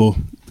people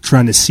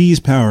trying to seize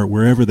power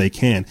wherever they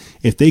can.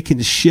 If they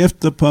can shift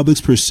the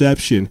public's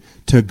perception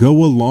to go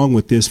along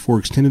with this for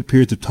extended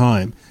periods of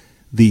time,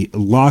 the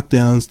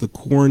lockdowns, the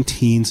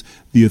quarantines,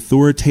 the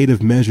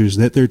authoritative measures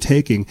that they're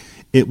taking,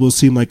 it will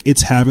seem like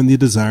it's having the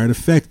desired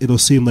effect. It'll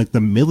seem like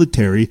the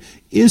military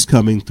is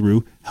coming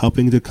through,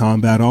 helping to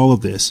combat all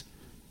of this.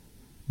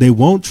 They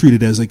won't treat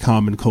it as a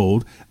common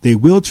cold. They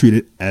will treat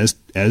it as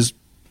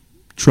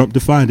Trump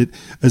defined it,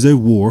 as a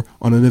war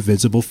on an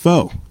invincible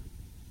foe.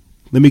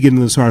 Let me get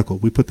into this article.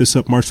 We put this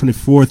up March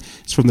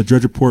 24th. It's from the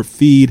Drudge Report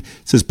feed. It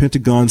says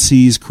Pentagon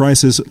sees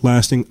crisis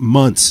lasting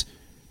months.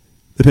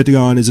 The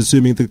Pentagon is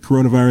assuming the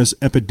coronavirus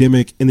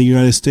epidemic in the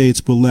United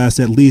States will last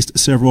at least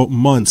several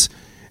months,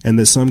 and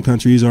that some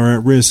countries are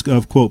at risk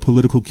of, quote,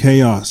 political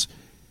chaos.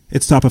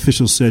 Its top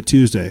officials said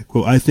Tuesday,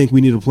 quote, I think we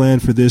need a plan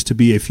for this to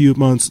be a few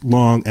months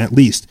long at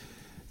least.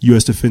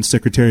 U.S. Defense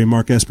Secretary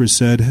Mark Esper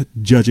said,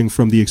 judging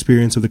from the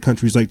experience of the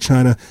countries like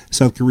China,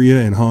 South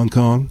Korea, and Hong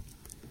Kong.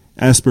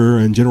 Esper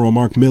and General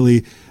Mark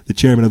Milley, the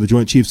chairman of the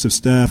Joint Chiefs of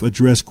Staff,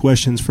 addressed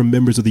questions from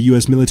members of the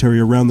U.S. military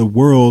around the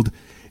world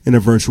in a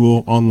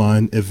virtual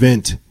online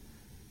event.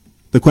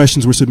 The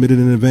questions were submitted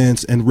in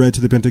advance and read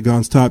to the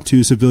Pentagon's top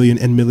 2 civilian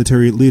and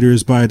military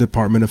leaders by a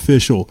department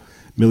official.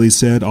 Milley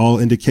said all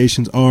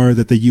indications are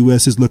that the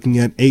U.S. is looking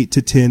at 8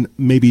 to 10,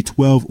 maybe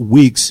 12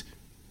 weeks,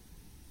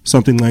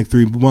 something like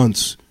 3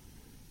 months.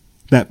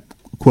 That,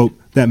 quote,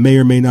 that may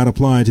or may not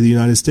apply to the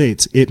United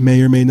States. It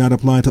may or may not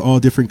apply to all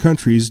different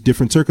countries,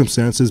 different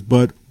circumstances,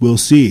 but we'll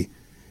see.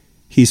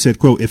 He said,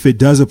 quote, if it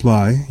does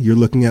apply, you're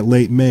looking at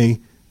late May,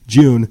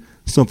 June,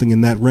 something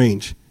in that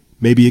range.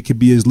 Maybe it could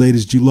be as late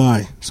as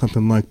July,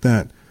 something like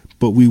that.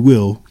 But we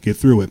will get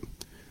through it.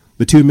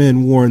 The two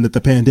men warned that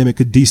the pandemic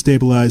could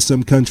destabilize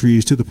some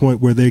countries to the point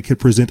where they could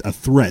present a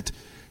threat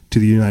to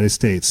the United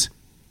States.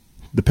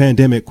 The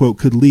pandemic, quote,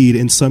 could lead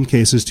in some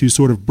cases to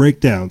sort of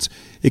breakdowns.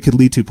 It could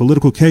lead to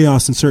political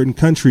chaos in certain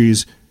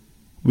countries.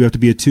 We have to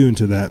be attuned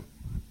to that,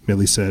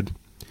 Milley said.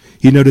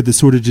 He noted the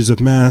shortages of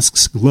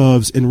masks,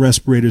 gloves, and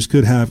respirators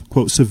could have,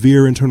 quote,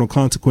 severe internal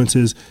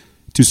consequences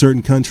to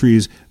certain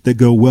countries that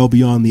go well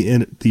beyond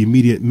the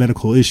immediate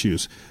medical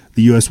issues.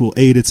 The U.S. will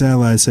aid its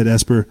allies, said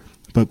Esper,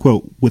 but,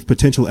 quote, with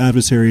potential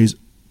adversaries,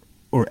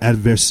 the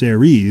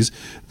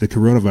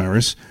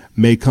coronavirus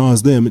may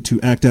cause them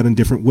to act out in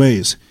different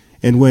ways,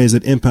 in ways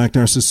that impact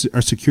our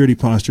security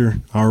posture,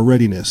 our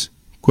readiness.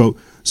 Quote,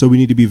 so we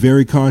need to be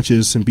very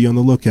conscious and be on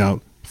the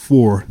lookout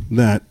for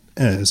that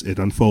as it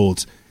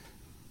unfolds.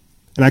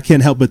 And I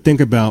can't help but think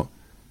about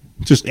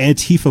just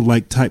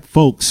Antifa-like type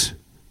folks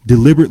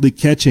deliberately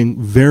catching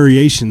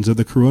variations of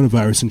the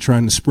coronavirus and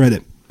trying to spread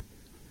it.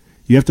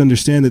 You have to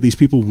understand that these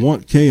people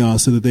want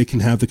chaos so that they can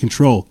have the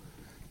control.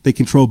 They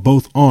control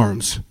both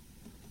arms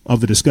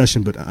of the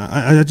discussion. But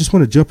I just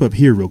want to jump up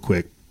here real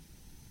quick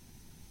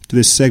to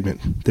this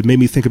segment that made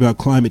me think about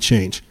climate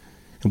change.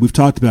 And we've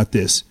talked about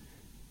this.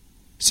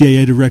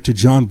 CIA Director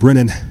John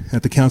Brennan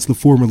at the Council of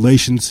Foreign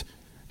Relations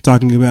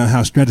talking about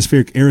how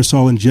stratospheric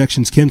aerosol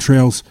injections,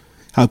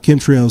 how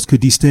chemtrails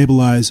could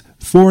destabilize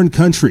foreign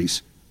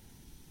countries,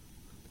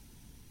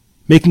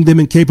 making them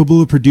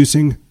incapable of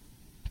producing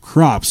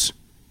crops,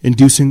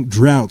 inducing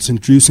droughts,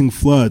 inducing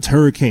floods,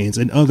 hurricanes,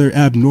 and other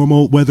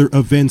abnormal weather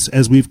events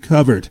as we've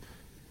covered.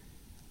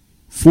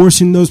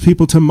 Forcing those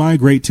people to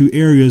migrate to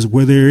areas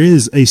where there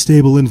is a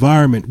stable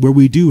environment, where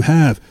we do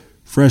have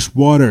fresh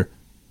water,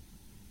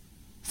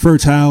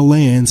 fertile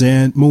lands,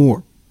 and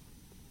more.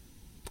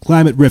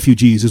 Climate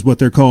refugees is what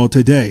they're called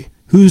today.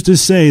 Who's to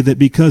say that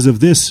because of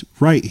this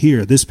right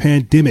here, this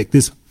pandemic,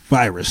 this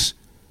virus,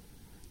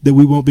 that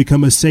we won't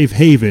become a safe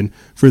haven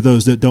for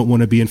those that don't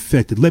want to be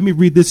infected? Let me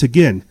read this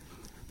again.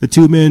 The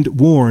two men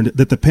warned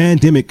that the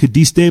pandemic could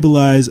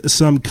destabilize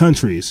some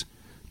countries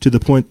to the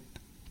point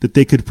that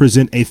they could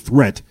present a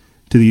threat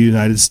to the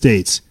United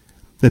States.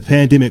 The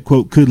pandemic,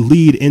 quote, could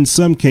lead in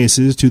some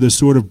cases to the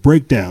sort of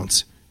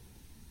breakdowns.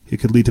 It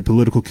could lead to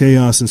political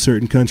chaos in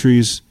certain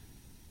countries.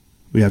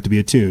 We have to be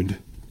attuned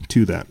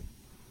to that.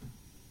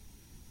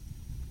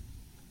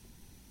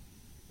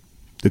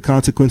 The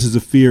consequences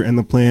of fear and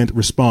the planned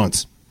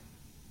response.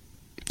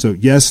 So,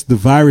 yes, the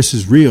virus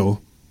is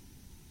real,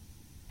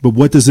 but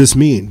what does this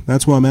mean?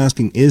 That's why I'm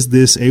asking, is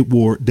this a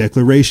war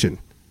declaration?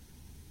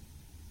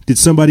 Did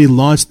somebody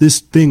launch this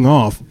thing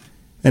off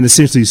and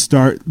essentially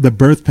start the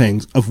birth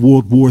pangs of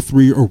World War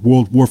III or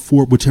World War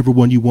IV, whichever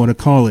one you want to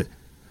call it,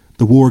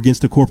 the war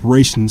against the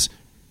corporations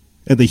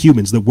and the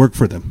humans that work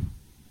for them?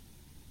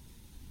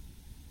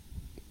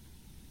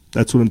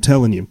 That's what I'm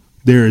telling you.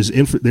 There's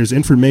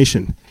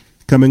information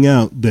coming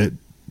out that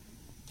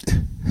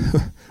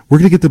we're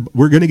going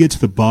to get to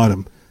the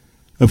bottom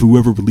of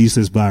whoever released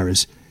this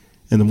virus,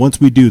 and then once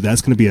we do,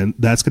 that's going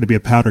to be a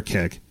powder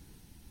keg.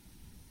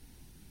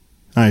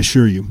 I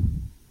assure you.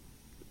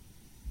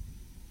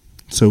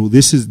 So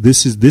this is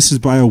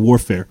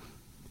biowarfare.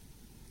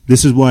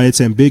 This is why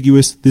it's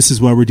ambiguous. This is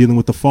why we're dealing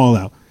with the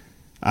fallout.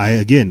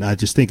 I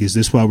just think, is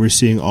this why we're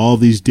seeing all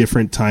these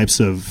different types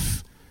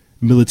of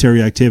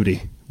military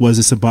activity? Was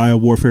this a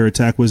biowarfare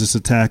attack? Was this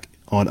attack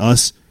on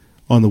us,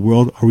 on the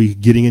world? Are we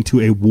getting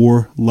into a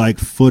war-like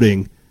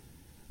footing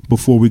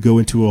before we go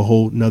into a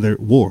whole nother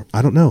war?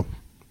 I don't know.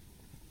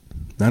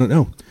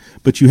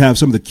 But you have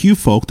some of the Q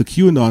folk, the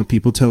QAnon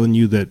people, telling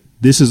you that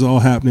this is all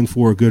happening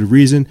for a good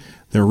reason.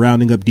 They're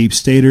rounding up deep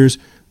staters,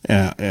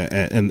 and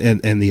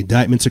the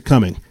indictments are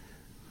coming.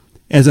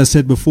 As I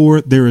said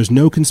before, there is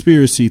no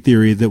conspiracy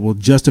theory that will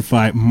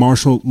justify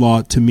martial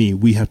law to me.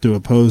 We have to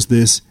oppose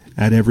this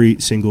at every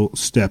single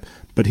step.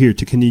 But here,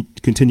 to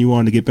continue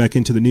on, to get back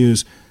into the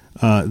news,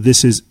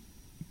 this is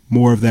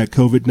more of that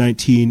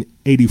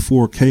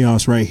CoVID-1984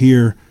 chaos right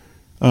here.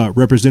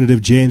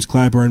 Representative James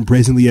Clyburn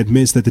brazenly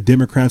admits that the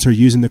Democrats are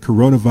using the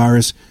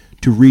coronavirus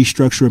to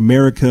restructure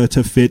America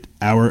to fit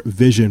our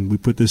vision. We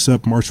put this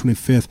up March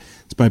 25th.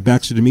 It's by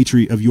Baxter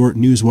Dimitri of your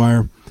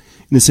Newswire.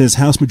 And it says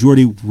House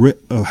Majority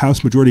Whip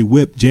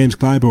James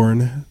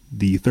Clyburn,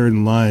 the third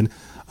in line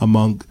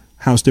among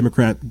House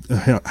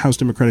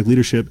Democratic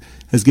leadership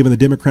has given the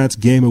Democrats'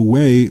 game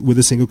away with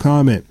a single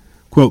comment.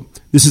 Quote,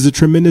 "This is a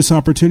tremendous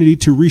opportunity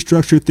to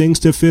restructure things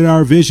to fit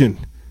our vision,"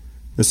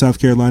 the South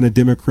Carolina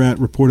Democrat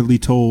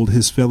reportedly told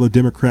his fellow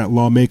Democrat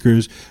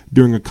lawmakers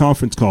during a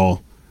conference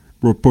call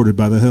reported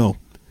by The Hill.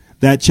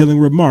 That chilling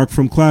remark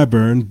from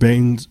Clyburn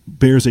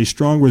bears a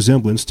strong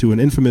resemblance to an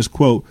infamous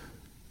quote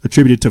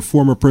attributed to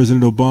former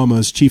President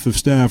Obama's chief of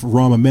staff,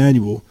 Rahm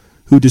Emanuel,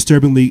 who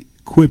disturbingly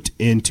quipped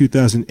in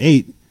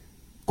 2008,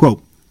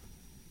 quote,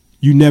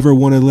 "You never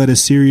want to let a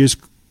serious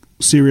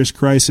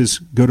crisis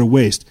go to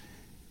waste.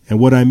 And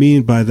what I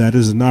mean by that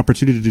is an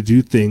opportunity to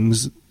do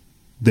things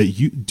that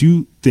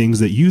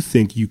you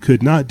think you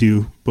could not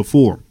do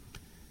before."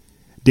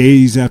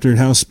 Days after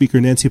House Speaker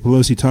Nancy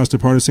Pelosi tossed a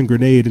partisan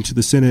grenade into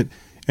the Senate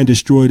and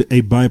destroyed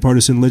a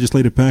bipartisan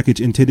legislative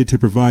package intended to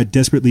provide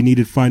desperately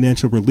needed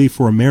financial relief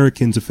for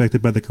Americans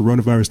affected by the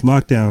coronavirus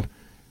lockdown,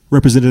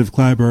 Representative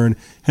Clyburn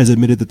has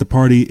admitted that the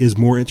party is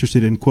more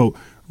interested in, quote,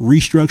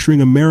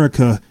 "restructuring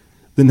America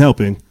than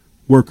helping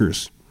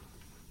workers."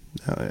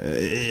 What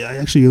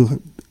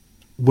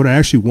I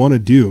actually want to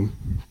do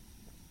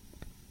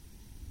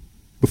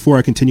before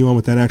I continue on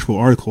with that actual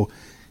article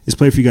is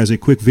play for you guys a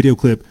quick video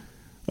clip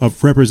of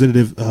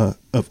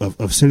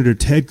Senator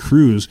Ted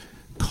Cruz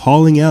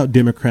calling out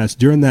Democrats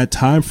during that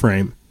time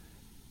frame.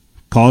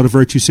 Call it a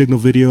virtue signal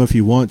video if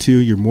you want to.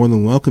 You're more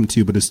than welcome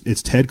to, but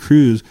it's Ted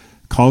Cruz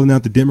calling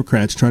out the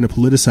Democrats trying to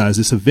politicize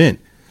this event.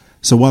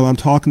 So while I'm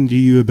talking to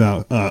you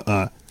about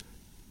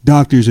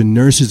doctors and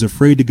nurses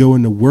afraid to go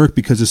into work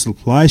because of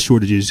supply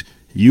shortages,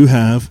 you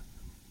have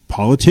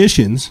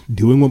politicians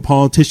doing what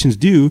politicians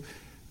do,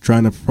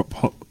 trying to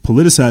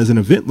politicize an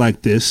event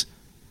like this,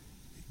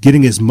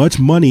 getting as much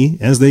money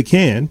as they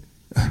can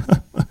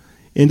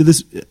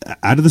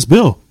out of this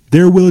bill.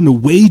 They're willing to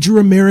wager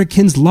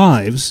Americans'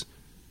 lives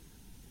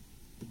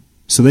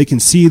so they can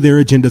see their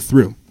agenda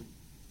through.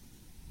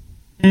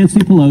 Nancy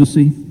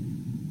Pelosi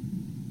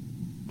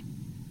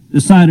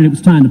decided it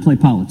was time to play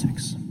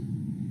politics.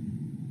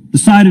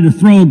 Decided to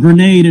throw a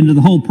grenade into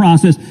the whole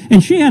process.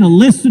 And she had a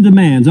list of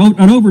demands,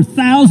 an over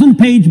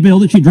 1,000-page bill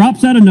that she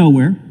drops out of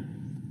nowhere.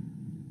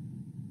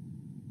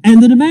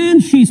 And the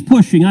demands she's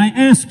pushing, I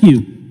ask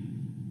you,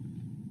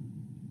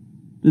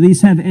 do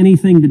these have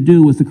anything to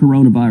do with the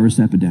coronavirus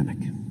epidemic?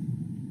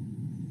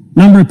 A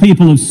number of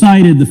people have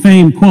cited the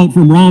famed quote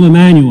from Rahm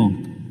Emanuel,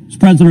 who's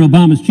President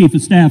Obama's chief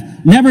of staff,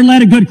 "Never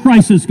let a good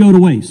crisis go to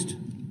waste."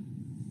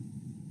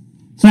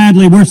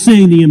 Sadly, we're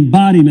seeing the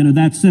embodiment of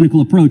that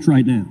cynical approach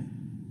right now.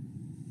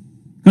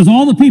 Because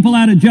all the people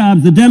out of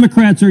jobs the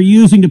Democrats are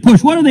using to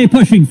push, what are they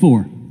pushing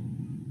for?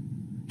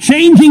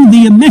 Changing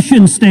the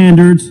emission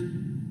standards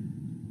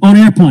on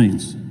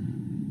airplanes.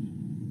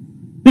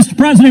 Mr.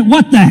 President,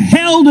 what the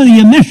hell do the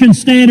emission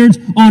standards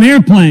on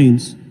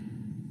airplanes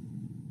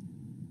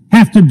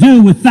have to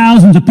do with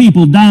thousands of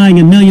people dying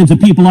and millions of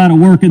people out of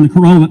work in the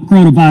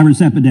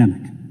coronavirus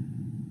epidemic?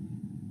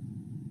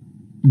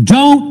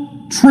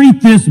 Don't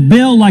treat this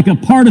bill like a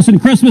partisan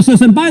Christmas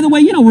list. And by the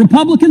way,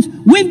 Republicans,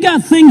 we've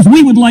got things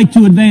we would like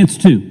to advance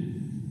too.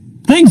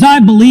 Things I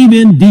believe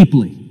in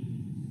deeply.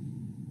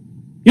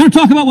 You want to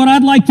talk about what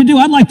I'd like to do?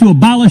 I'd like to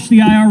abolish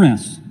the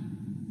IRS.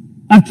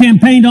 I've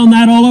campaigned on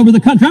that all over the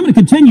country. I'm going to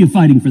continue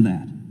fighting for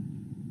that.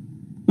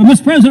 But,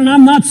 Mr. President,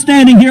 I'm not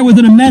standing here with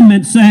an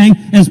amendment saying,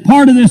 as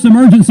part of this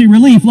emergency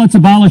relief, let's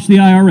abolish the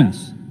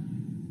IRS.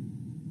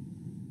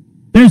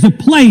 There's a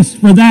place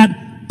for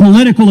that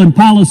political and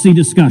policy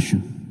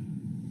discussion.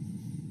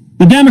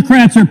 The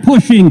Democrats are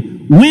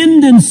pushing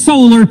wind and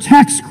solar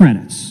tax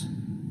credits.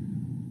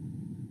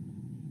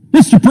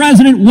 Mr.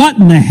 President, what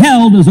in the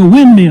hell does a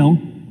windmill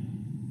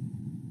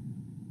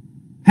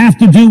have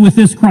to do with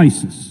this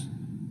crisis?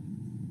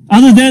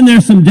 Other than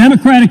there's some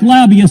Democratic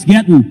lobbyists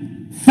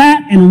getting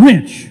fat and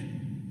rich,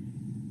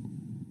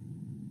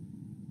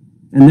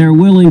 and they're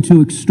willing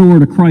to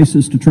extort a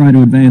crisis to try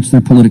to advance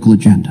their political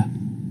agenda.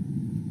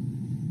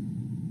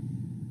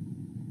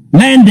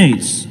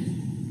 Mandates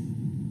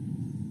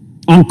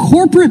on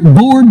corporate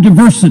board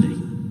diversity.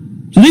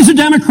 So these are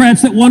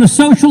Democrats that want to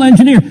social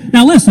engineer.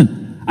 Now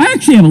listen, I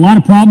actually have a lot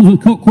of problems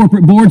with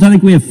corporate boards. I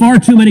think we have far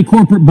too many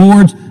corporate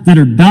boards that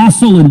are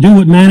docile and do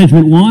what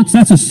management wants.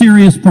 That's a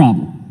serious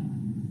problem.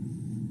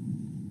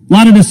 A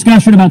lot of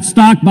discussion about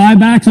stock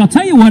buybacks. I'll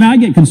tell you what I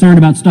get concerned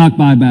about stock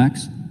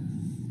buybacks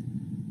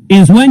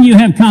is when you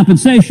have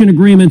compensation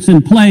agreements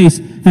in place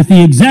that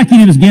the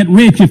executives get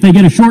rich if they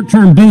get a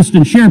short-term boost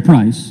in share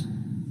price,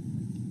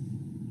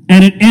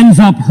 and it ends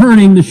up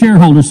hurting the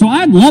shareholders. So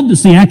I'd love to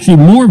see actually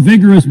more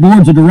vigorous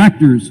boards of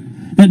directors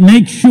that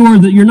make sure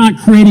that you're not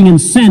creating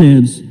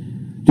incentives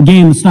to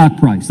gain the stock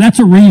price. That's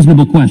a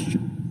reasonable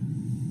question.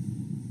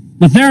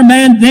 But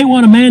they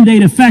want to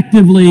mandate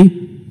effectively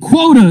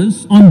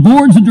quotas on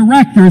boards of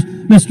directors.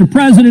 Mr.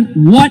 President,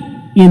 what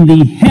in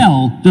the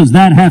hell does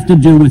that have to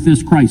do with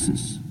this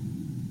crisis?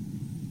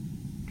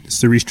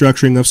 It's the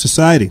restructuring of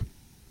society.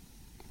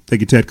 Thank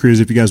you, Ted Cruz.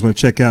 If you guys want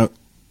to check out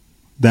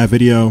that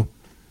video,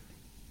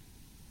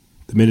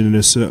 the minute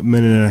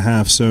and a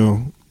half,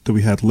 so that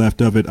we had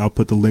left of it. I'll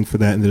put the link for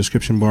that in the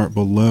description bar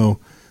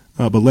below.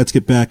 But let's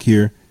get back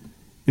here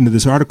into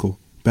this article.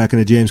 Back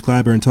into James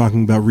Clyburn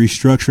talking about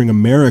restructuring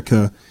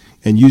America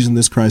and using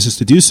this crisis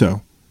to do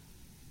so.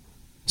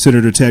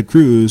 Senator Ted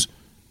Cruz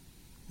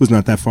was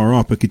not that far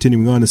off, but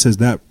continuing on, it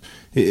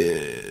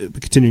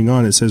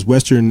says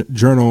Western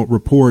Journal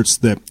reports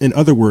that, in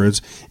other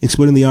words,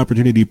 exploiting the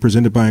opportunity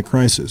presented by a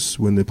crisis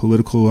when the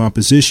political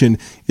opposition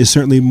is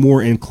certainly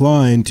more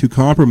inclined to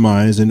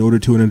compromise in order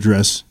to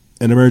address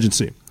an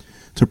emergency,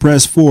 to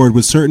press forward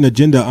with certain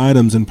agenda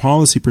items and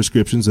policy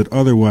prescriptions that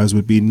otherwise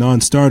would be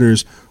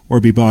non-starters or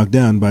be bogged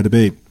down by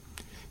debate.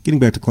 Getting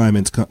back to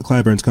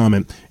Clyburn's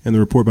comment and the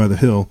report by The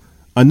Hill,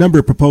 a number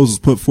of proposals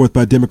put forth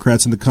by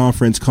Democrats in the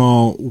conference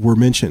call were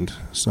mentioned.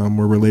 Some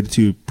were related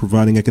to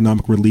providing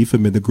economic relief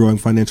amid the growing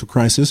financial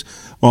crisis,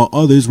 while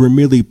others were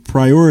merely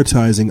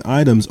prioritizing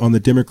items on the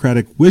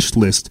Democratic wish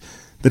list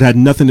that had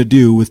nothing to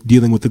do with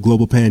dealing with the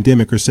global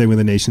pandemic or saving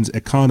the nation's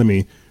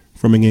economy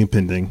from an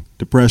impending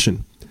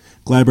depression.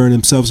 Clyburn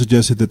himself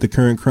suggested that the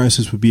current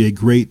crisis would be a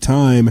great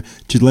time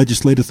to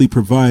legislatively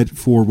provide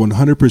for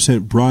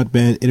 100%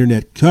 broadband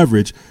internet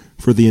coverage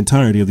for the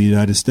entirety of the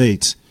United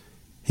States.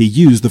 He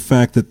used the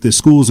fact that the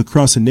schools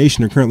across the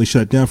nation are currently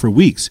shut down for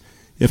weeks,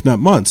 if not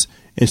months,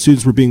 and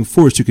students were being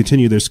forced to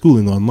continue their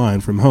schooling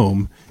online from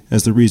home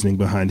as the reasoning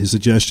behind his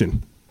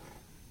suggestion.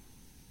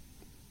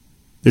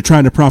 They're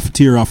trying to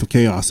profiteer off of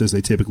chaos, as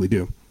they typically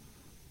do.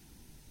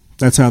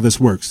 That's how this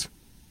works.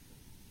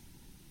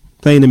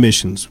 Plane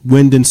emissions,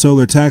 wind and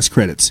solar tax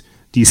credits.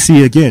 Do you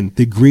see, again,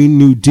 the Green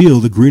New Deal,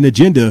 the green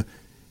agenda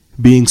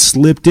being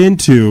slipped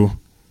into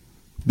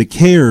the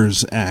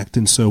CARES Act?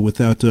 And so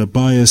without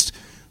biased,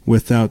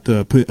 without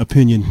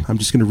opinion, I'm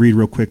just going to read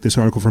real quick this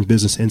article from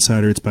Business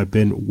Insider. It's by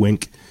Ben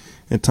Wink.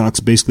 It talks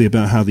basically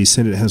about how the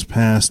Senate has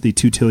passed the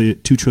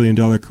 $2 trillion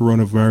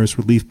coronavirus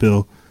relief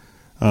bill.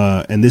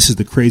 And this is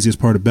the craziest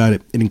part about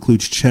it. It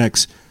includes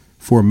checks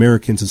for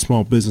Americans and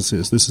small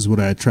businesses. This is what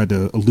I tried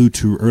to allude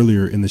to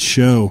earlier in the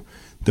show,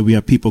 that we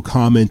have people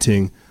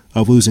commenting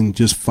of losing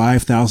just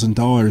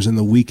 $5,000 in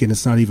the week, and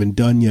it's not even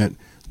done yet.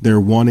 They're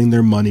wanting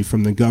their money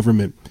from the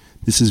government.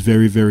 This is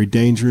very, very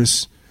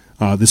dangerous.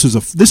 This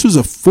was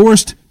a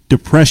forced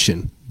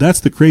depression.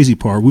 That's the crazy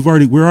part. We're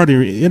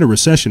already in a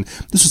recession.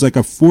 This was like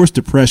a forced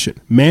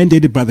depression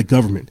mandated by the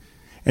government,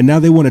 and now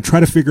they want to try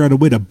to figure out a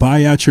way to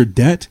buy out your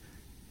debt.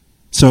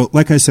 So,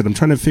 like I said, I'm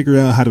trying to figure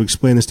out how to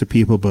explain this to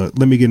people, but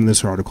let me get in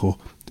this article.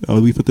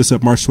 We put this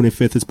up March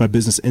 25th. It's by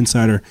Business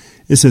Insider.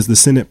 It says the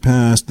Senate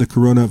passed the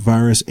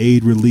Coronavirus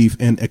Aid, Relief,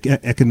 and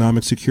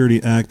Economic Security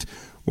Act,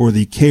 or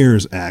the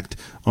CARES Act,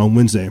 on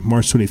Wednesday,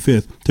 March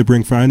 25th, to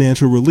bring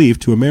financial relief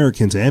to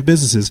Americans and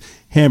businesses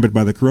hammered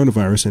by the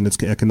coronavirus and its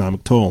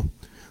economic toll.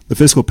 The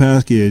fiscal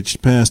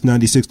package passed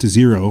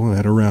 96-0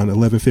 at around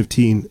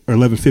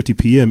 11:50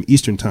 p.m.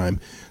 Eastern Time.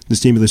 The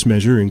stimulus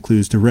measure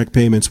includes direct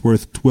payments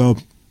worth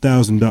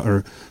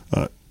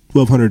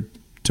 $1,200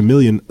 to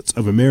millions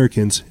of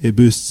Americans. It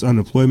boosts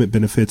unemployment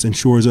benefits and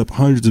shores up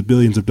hundreds of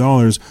billions of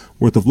dollars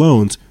worth of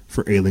loans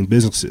for ailing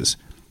businesses.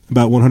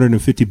 About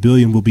 $150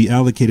 billion will be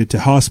allocated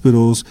to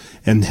hospitals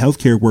and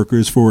healthcare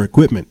workers for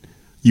equipment.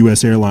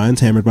 U.S. airlines,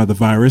 hammered by the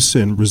virus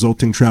and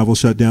resulting travel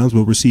shutdowns,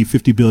 will receive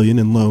 $50 billion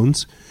in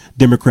loans.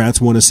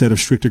 Democrats want a set of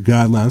stricter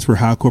guidelines for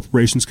how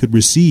corporations could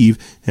receive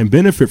and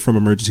benefit from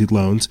emergency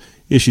loans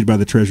issued by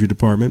the Treasury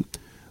Department.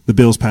 The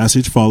bill's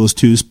passage follows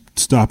two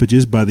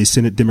stoppages by the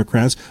Senate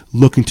Democrats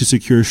looking to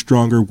secure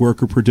stronger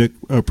worker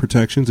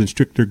protections and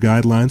stricter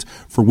guidelines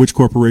for which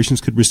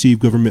corporations could receive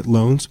government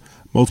loans.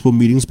 Multiple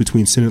meetings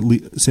between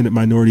Senate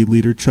Minority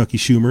Leader Chuck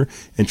Schumer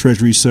and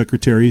Treasury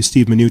Secretary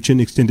Steve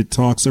Mnuchin extended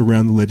talks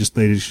around the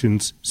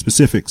legislation's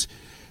specifics.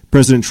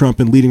 President Trump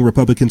and leading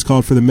Republicans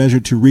called for the measure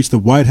to reach the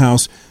White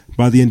House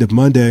by the end of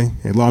Monday,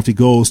 a lofty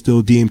goal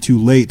still deemed too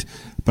late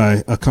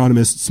by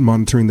economists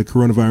monitoring the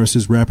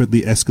coronavirus's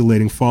rapidly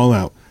escalating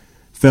fallout.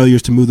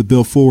 Failures to move the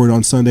bill forward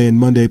on Sunday and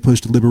Monday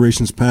pushed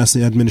deliberations past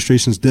the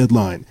administration's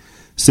deadline.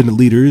 Senate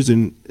leaders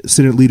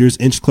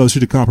inched closer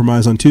to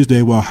compromise on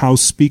Tuesday, while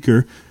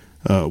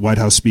White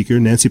House Speaker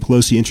Nancy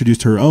Pelosi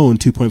introduced her own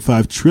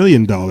 $2.5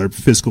 trillion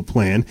fiscal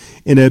plan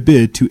in a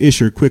bid to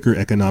issue quicker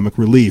economic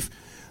relief.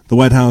 The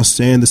White House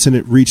and the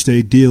Senate reached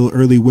a deal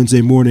early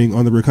Wednesday morning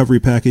on the recovery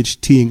package,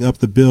 teeing up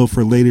the bill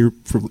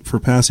for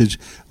passage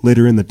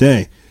later in the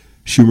day.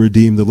 Schumer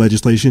deemed the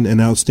legislation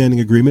an outstanding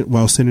agreement,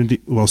 while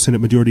Senate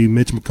Majority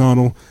Mitch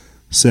McConnell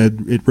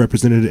said it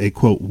represented a,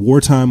 quote,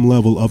 wartime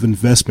level of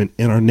investment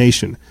in our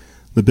nation.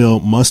 The bill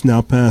must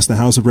now pass the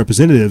House of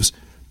Representatives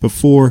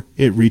before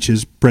it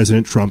reaches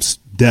President Trump's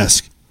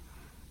desk.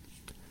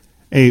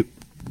 A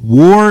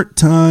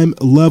wartime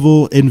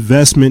level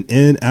investment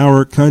in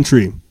our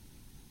country.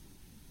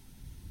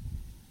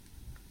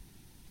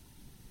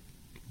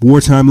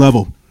 Wartime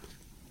level.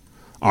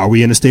 Are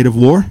we in a state of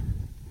war?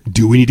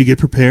 Do we need to get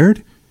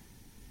prepared?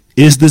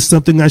 Is this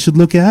something I should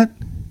look at?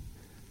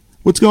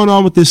 What's going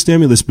on with this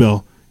stimulus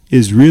bill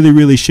is really,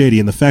 really shady,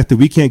 and the fact that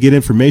we can't get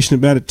information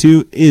about it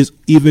too is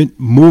even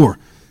more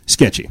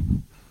sketchy.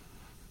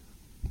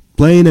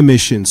 plane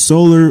emissions,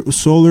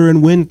 solar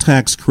and wind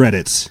tax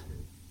credits,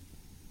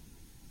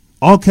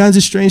 all kinds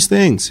of strange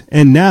things.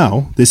 And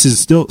now this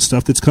is still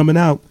stuff that's coming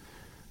out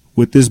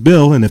with this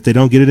bill. And if they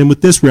don't get it in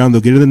with this round,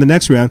 they'll get it in the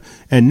next round.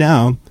 And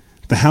now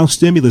the House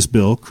stimulus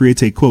bill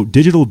creates a, quote,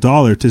 digital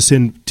dollar to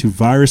send to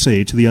virus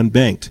aid to the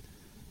unbanked.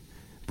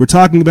 We're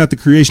talking about the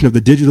creation of the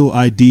digital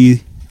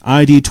ID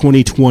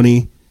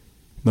 2020,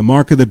 the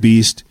mark of the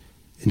beast,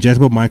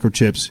 injectable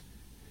microchips.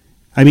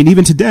 I mean,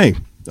 even today,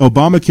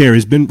 Obamacare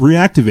has been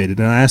reactivated.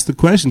 And I asked the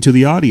question to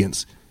the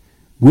audience,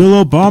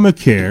 will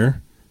Obamacare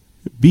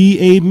be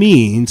a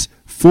means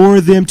for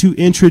them to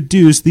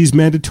introduce these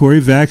mandatory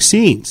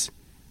vaccines?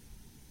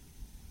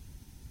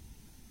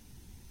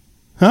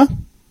 Huh?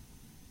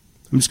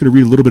 I'm just going to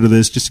read a little bit of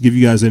this just to give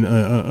you guys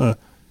a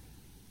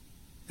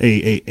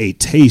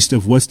taste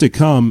of what's to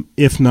come,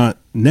 if not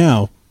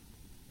now,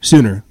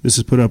 sooner. This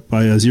is put up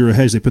by Zero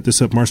Hedge. They put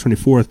this up March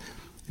 24th,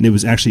 and it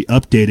was actually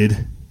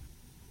updated.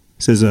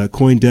 It says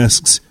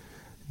CoinDesk's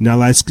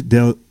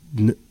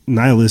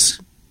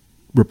Nihilist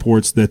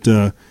reports that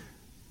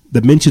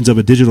the mentions of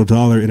a digital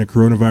dollar in a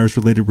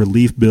coronavirus-related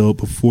relief bill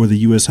before the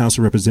U.S. House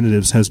of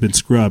Representatives has been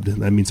scrubbed.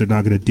 That means they're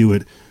not going to do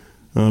it.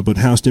 But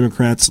House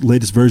Democrats'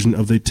 latest version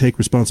of the Take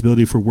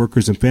Responsibility for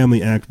Workers and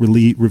Family Act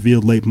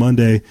revealed late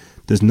Monday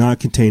does not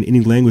contain any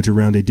language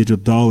around a digital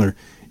dollar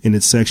in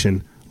its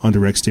section on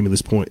direct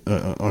stimulus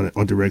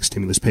on direct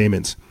stimulus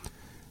payments.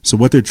 So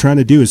what they're trying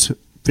to do is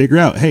figure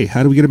out, hey,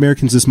 how do we get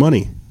Americans this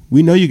money?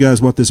 We know you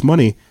guys want this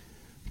money,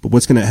 but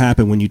what's going to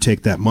happen when you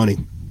take that money?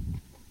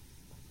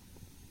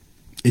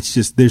 It's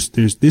just this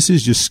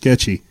is just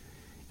sketchy.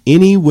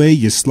 Any way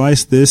you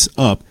slice this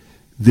up,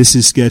 this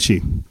is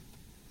sketchy.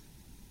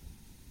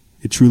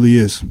 It truly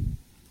is.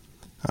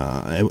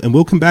 And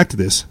we'll come back to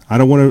this. I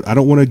don't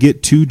want to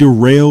get too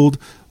derailed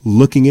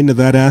looking into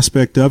that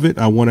aspect of it.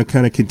 I want to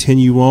kind of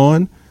continue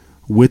on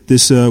with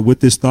this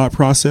thought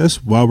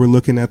process while we're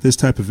looking at this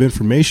type of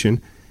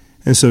information.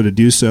 And so to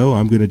do so,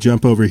 I'm going to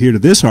jump over here to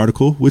this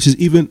article, which is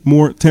even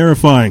more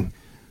terrifying.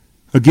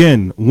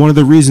 Again, one of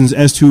the reasons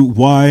as to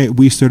why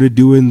we started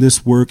doing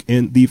this work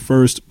in the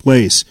first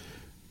place.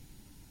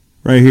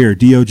 Right here,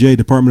 DOJ,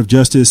 Department of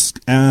Justice,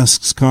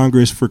 asks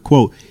Congress for,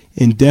 quote,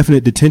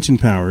 indefinite detention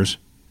powers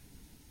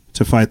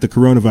to fight the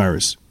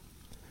coronavirus.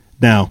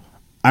 Now,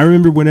 I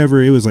remember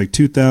whenever it was like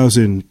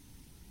 2000,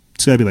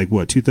 it's got to be like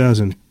what,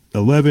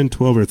 2011,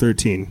 12, or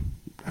 13.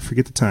 I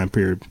forget the time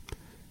period.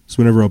 It's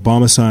whenever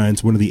Obama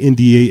signs one of the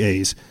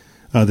NDAAs,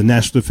 the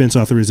National Defense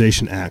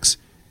Authorization Acts.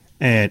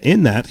 And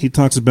in that, he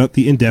talks about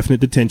the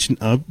indefinite detention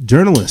of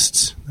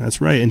journalists.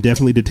 That's right,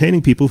 indefinitely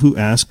detaining people who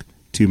ask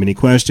too many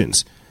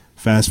questions.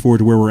 Fast forward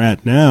to where we're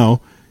at now,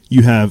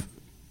 you have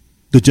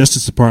the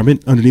Justice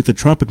Department underneath the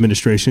Trump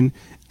administration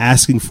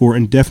asking for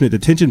indefinite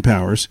detention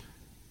powers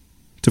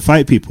to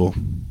fight people.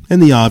 And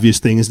the obvious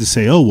thing is to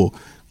say, oh, well,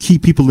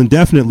 keep people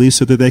indefinitely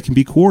so that they can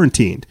be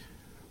quarantined.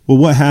 Well,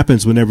 what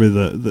happens whenever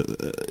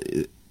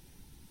the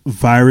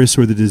virus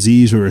or the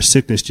disease or a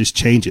sickness just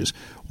changes?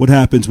 What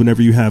happens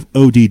whenever you have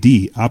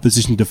ODD,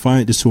 opposition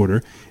defiant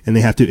disorder, and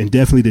they have to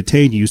indefinitely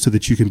detain you so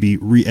that you can be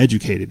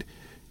re-educated?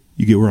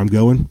 You get where I'm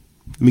going?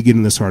 Let me get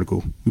in this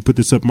article. We put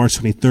this up March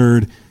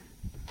 23rd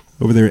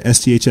over there at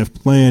STHF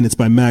Plan. It's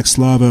by Max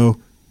Slavo.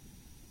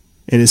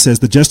 And it says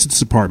the Justice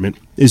Department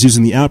is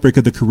using the outbreak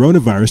of the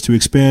coronavirus to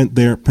expand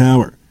their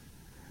power.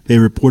 They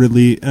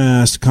reportedly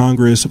asked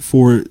Congress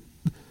for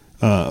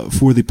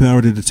the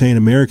power to detain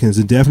Americans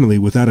indefinitely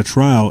without a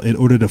trial in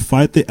order to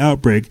fight the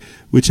outbreak,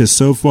 which has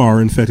so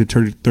far infected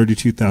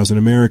 32,000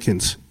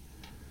 Americans.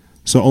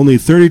 So only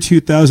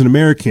 32,000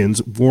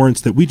 Americans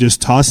warrants that we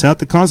just toss out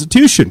the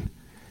Constitution.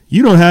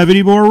 You don't have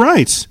any more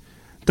rights.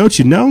 Don't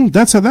you know?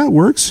 That's how that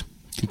works.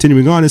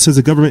 Continuing on, it says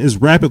the government is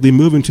rapidly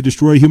moving to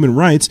destroy human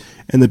rights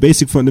and the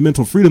basic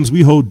fundamental freedoms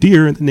we hold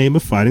dear in the name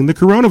of fighting the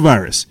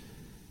coronavirus.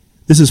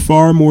 This is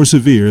far more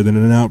severe than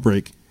an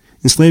outbreak.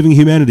 Enslaving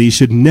humanity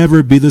should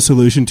never be the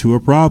solution to a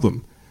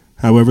problem.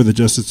 However, the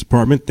Justice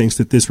Department thinks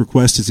that this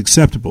request is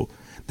acceptable.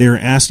 They are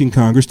asking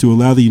Congress to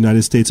allow the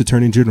United States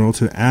Attorney General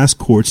to ask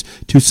courts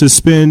to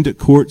suspend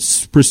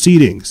court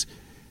proceedings.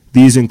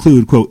 These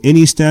include, quote,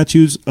 any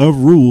statutes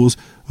of rules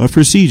of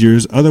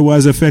procedures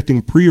otherwise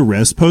affecting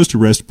pre-arrest,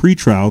 post-arrest,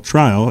 pre-trial,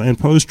 trial, and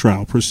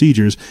post-trial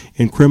procedures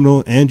in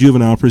criminal and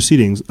juvenile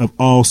proceedings of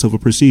all civil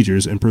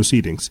procedures and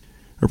proceedings,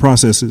 or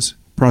process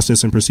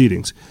and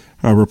proceedings.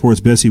 Reports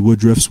Betsy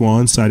Woodruff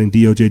Swan, citing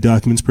DOJ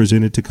documents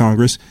presented to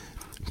Congress.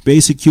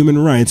 Basic human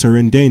rights are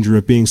in danger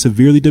of being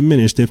severely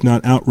diminished, if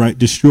not outright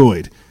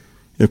destroyed.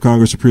 If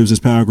Congress approves this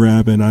power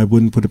grab, and I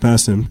wouldn't put it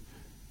past them,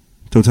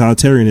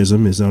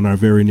 totalitarianism is on our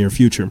very near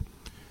future.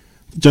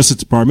 The Justice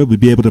Department would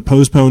be able to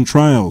postpone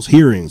trials,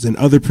 hearings, and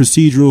other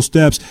procedural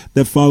steps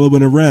that follow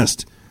an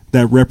arrest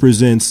that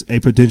represents a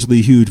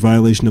potentially huge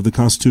violation of the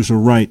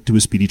constitutional right to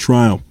a speedy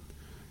trial.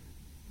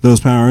 Those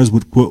powers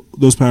would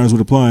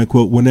apply,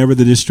 quote, whenever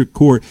the district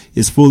court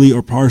is fully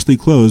or partially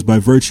closed by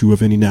virtue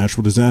of any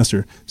natural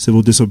disaster,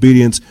 civil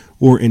disobedience,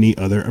 or any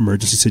other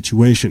emergency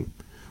situation.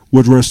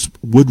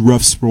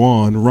 Woodruff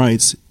Swan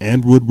writes,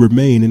 and would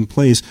remain in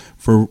place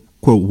for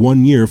quote,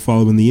 1 year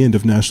following the end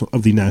of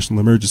the national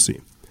emergency.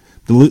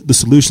 The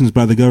solutions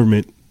by the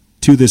government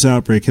to this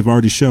outbreak have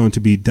already shown to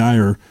be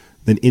dire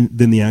than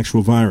the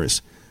actual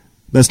virus.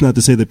 That's not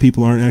to say that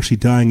people aren't actually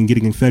dying and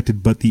getting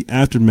infected, but the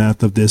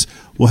aftermath of this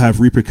will have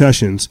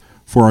repercussions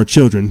for our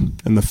children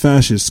and the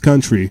fascist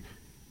country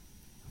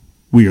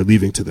we are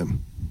leaving to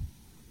them.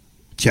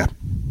 Yeah,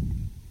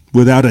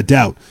 without a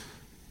doubt.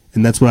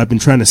 And that's what I've been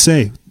trying to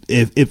say.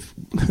 If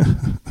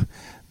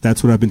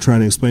that's what I've been trying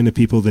to explain to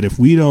people, that if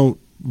we don't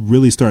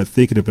really start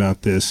thinking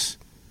about this,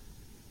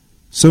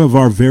 some of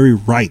our very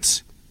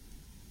rights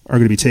are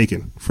going to be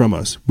taken from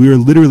us. We are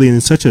literally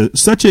in such a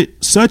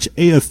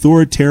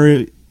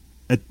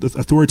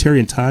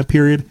authoritarian time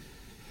period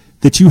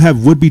that you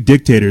have would-be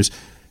dictators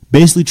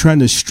basically trying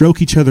to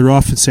stroke each other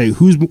off and say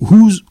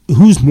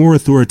who's more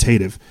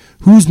authoritative,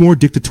 who's more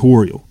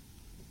dictatorial.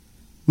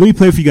 Let me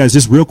play for you guys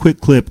this real quick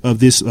clip of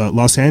this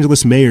Los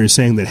Angeles mayor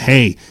saying that,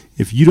 hey,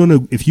 if you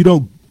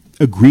don't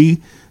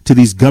agree to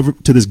this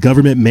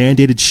government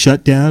mandated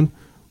shutdown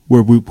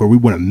where we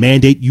want to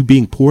mandate you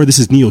being poor, this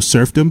is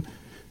neo-serfdom.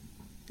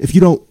 If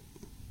you don't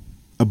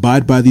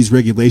abide by these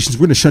regulations,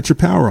 we're going to shut your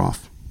power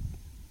off.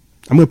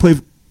 I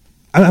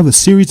have a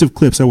series of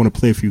clips I want to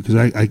play for you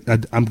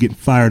because I'm getting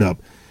fired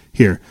up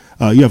here.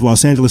 You have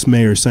Los Angeles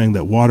mayor saying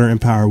that water and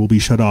power will be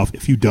shut off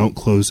if you don't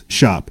close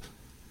shop.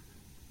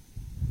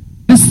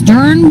 A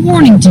stern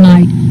warning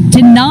tonight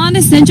to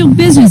non-essential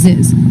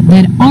businesses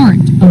that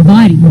aren't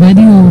abiding by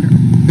the order.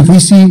 If we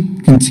see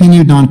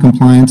continued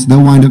non-compliance,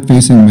 they'll wind up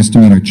facing a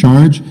misdemeanor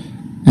charge,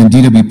 and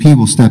DWP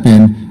will step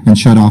in and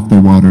shut off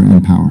their water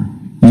and power.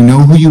 You know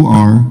who you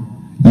are.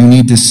 You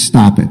need to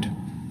stop it.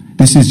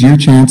 This is your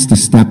chance to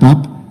step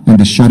up and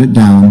to shut it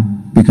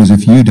down, because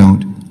if you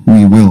don't,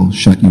 we will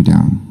shut you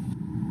down.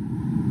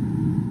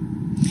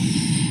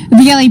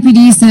 The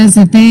LAPD says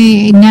that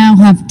they now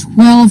have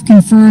 12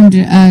 confirmed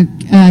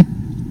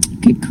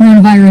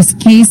coronavirus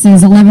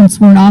cases, 11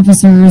 sworn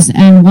officers,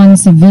 and 1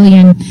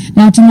 civilian.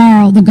 Now,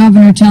 tomorrow, the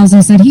governor tells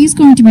us that he's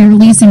going to be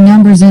releasing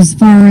numbers as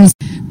far as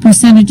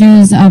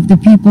percentages of the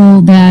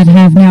people that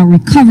have now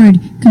recovered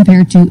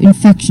compared to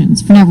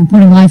infections. For now,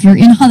 reporting live here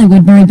in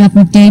Hollywood, Mary Beth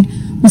McDade,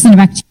 we'll send it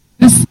back to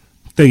you.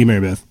 Thank you,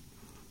 Mary Beth.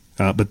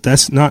 But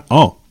that's not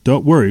all.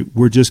 Don't worry.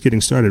 We're just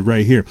getting started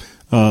right here.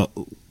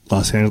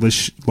 Los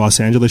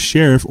Angeles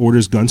sheriff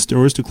orders gun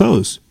stores to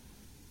close.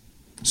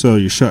 So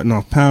you're shutting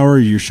off power,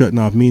 you're shutting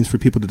off means for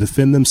people to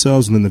defend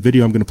themselves, and then the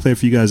video I'm going to play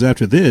for you guys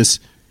after this,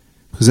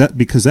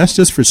 because that's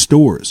just for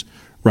stores,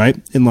 right?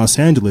 In Los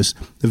Angeles,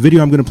 the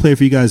video I'm going to play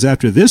for you guys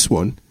after this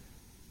one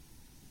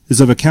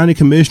is of a county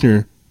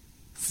commissioner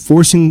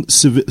forcing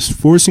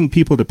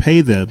people to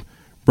pay them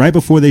right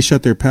before they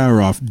shut their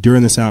power off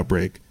during this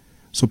outbreak.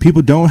 So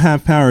people don't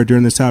have power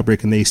during this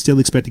outbreak, and they still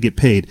expect to get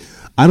paid.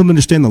 I don't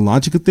understand the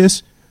logic of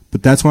this,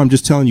 but that's why I'm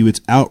just telling you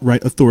it's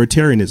outright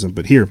authoritarianism.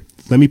 But here,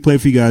 let me play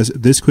for you guys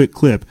this quick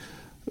clip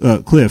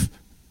of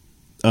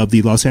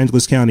the Los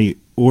Angeles County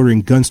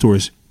ordering gun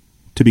stores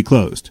to be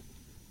closed.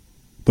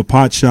 But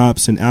pot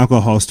shops and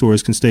alcohol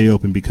stores can stay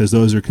open because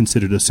those are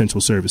considered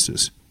essential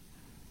services.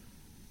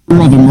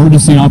 Of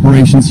emergency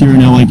operations here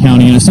in LA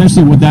County, and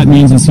essentially what that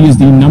means is he is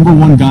the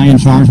 #1 guy in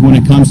charge when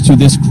it comes to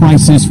this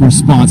crisis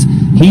response.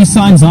 He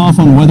signs off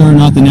on whether or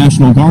not the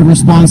National Guard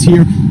responds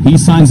here. He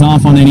signs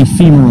off on any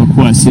FEMA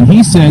requests, and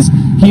he says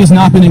he has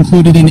not been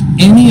included in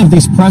any of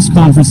these press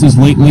conferences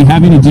lately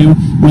having to do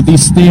with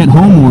these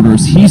stay-at-home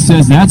orders. He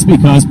says that's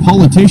because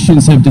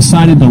politicians have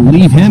decided to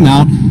leave him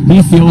out.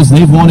 He feels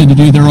they've wanted to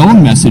do their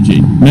own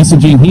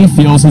messaging he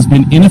feels has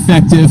been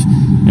ineffective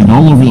and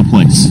all over the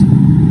place.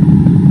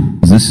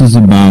 This is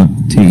about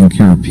taking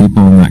care of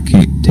people, not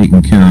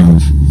taking care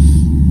of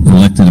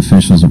elected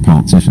officials or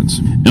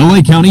politicians.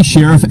 LA County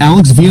Sheriff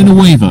Alex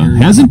Villanueva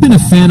hasn't been a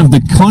fan of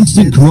the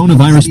constant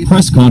coronavirus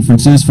press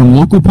conferences from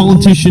local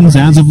politicians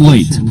as of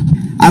late.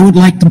 I would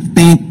like to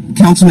thank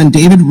Councilman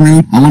David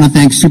Root. I want to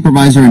thank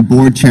Supervisor and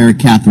Board Chair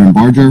Catherine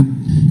Barger.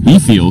 He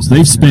feels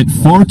they've spent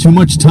far too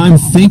much time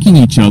thanking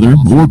each other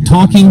or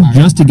talking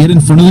just to get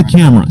in front of the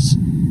cameras.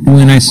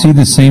 When I see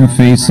the same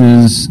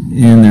faces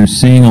and they're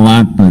saying a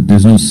lot but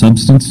there's no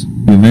substance,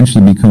 we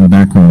eventually become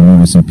background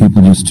noise and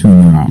people just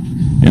tune them out.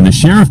 And the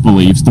sheriff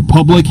believes the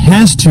public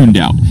has tuned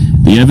out,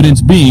 the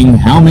evidence being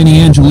how many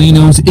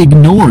Angelenos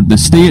ignored the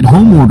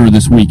stay-at-home order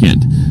this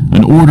weekend,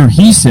 an order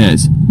he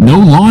says no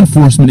law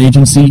enforcement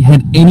agency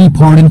had any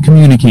part in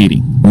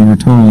communicating. We were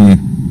totally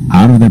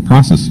out of that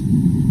process.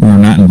 We were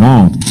not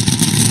involved.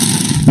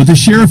 But the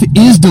sheriff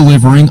is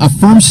delivering a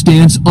firm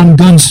stance on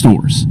gun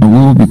stores. We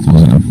will be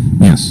closing them,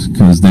 yes,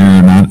 because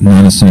they're not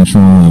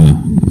non-essential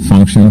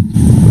function.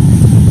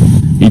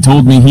 He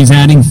told me he's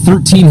adding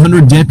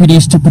 1,300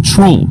 deputies to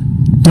patrol,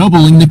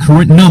 doubling the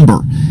current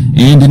number.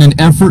 And in an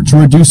effort to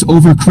reduce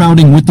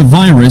overcrowding with the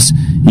virus,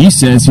 he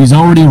says he's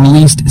already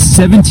released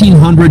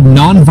 1,700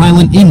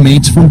 nonviolent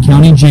inmates from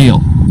county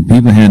jail. If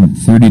people had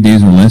 30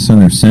 days or less on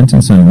their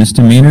sentence on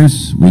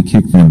misdemeanors, we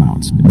kicked them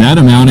out. That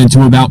amounted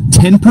to about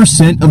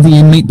 10% of the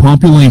inmate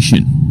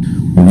population.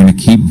 We're going to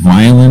keep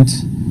violent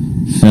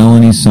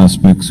felony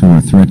suspects who are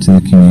a threat to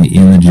the community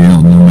in the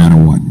jail no matter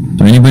what.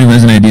 So anybody who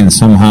has an idea that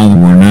somehow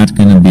we're not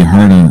going to be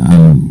hard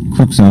on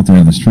crooks out there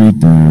in the street,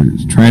 they're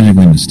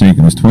tragically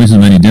mistaken. There's twice as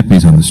many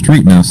deputies on the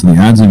street now, so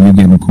the odds of you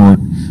getting caught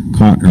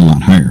are a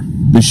lot higher.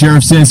 The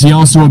sheriff says he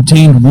also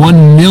obtained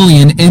 1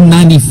 million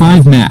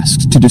N95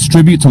 masks to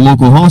distribute to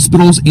local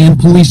hospitals and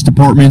police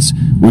departments,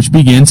 which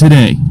began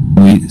today.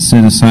 We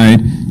set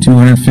aside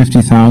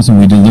 $250,000.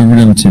 We delivered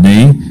them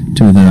today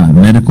to the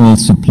medical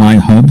supply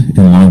hub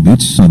in Long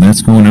Beach, so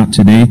that's going out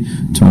today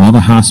to all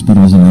the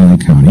hospitals in LA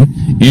County.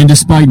 And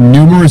despite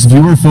numerous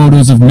viewer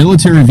photos of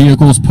military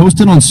vehicles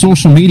posted on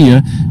social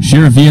media,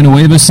 Sheriff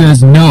Villanueva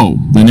says no,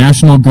 the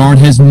National Guard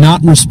has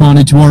not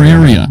responded to our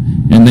area,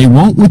 and they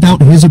won't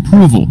without his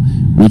approval,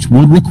 which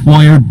would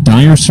require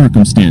dire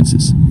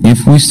circumstances.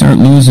 If we start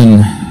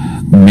losing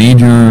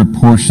major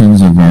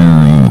portions of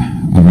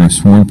our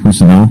sworn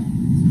personnel,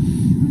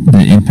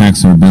 that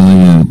impacts our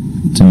ability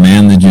to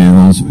man the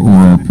jails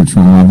or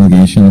patrol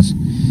obligations,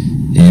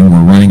 and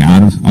we're running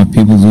out of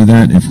people to do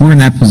that. If we're in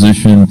that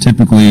position,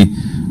 typically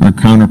our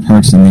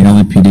counterparts in the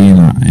LAPD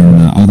and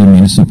the other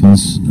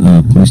municipals,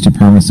 police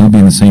departments, they'll be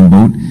in the same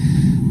boat.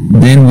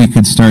 Then we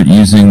could start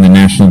using the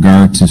National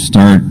Guard to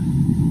start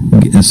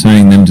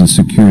assigning them to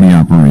security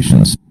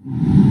operations.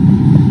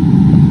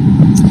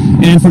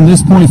 And from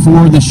this point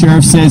forward, the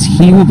sheriff says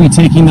he will be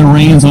taking the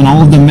reins on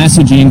all of the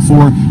messaging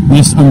for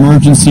this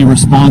emergency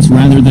response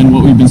rather than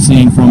what we've been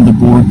seeing from the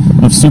Board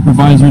of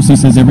Supervisors. He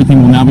says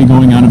everything will now be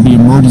going out of the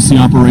Emergency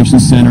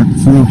Operations Center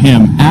through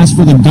him. As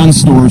for the gun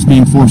stores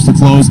being forced to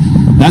close,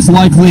 that's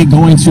likely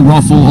going to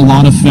ruffle a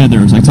lot of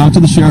feathers. I talked to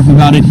the sheriff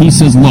about it. He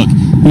says, look,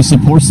 he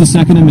supports the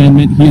Second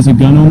Amendment. He is a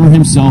gun owner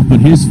himself,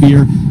 but his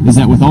fear is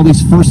that with all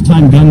these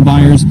first-time gun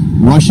buyers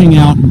rushing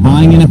out,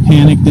 buying in a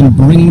panic, then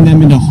bringing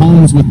them into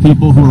homes with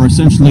people who are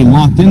essentially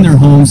locked in their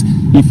homes,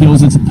 he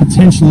feels it's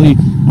potentially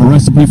a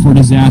recipe for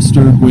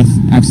disaster with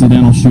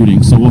accidental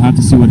shooting. So we'll have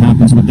to see what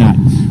happens with that.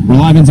 We're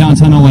live in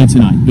downtown LA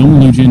tonight. Bill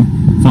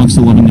Malugin, Fox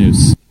 11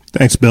 News.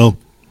 Thanks, Bill.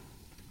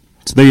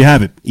 So there you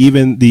have it.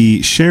 Even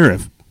the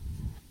sheriff,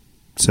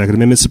 Second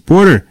Amendment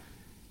supporter,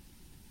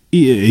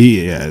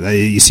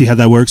 you see how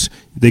that works?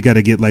 They got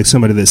to get like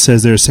somebody that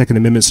says they're a Second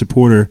Amendment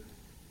supporter.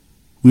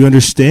 We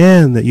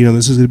understand that,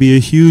 this is going to be a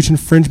huge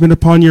infringement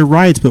upon your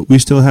rights, but we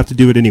still have to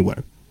do it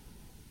anyway.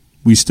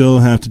 We still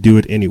have to do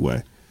it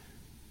anyway.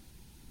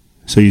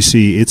 So you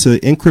see, it's an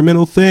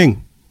incremental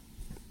thing.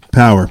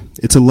 Power.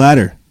 It's a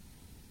ladder.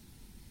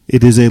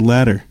 It is a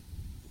ladder.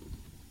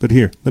 But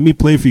here, let me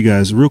play for you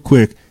guys real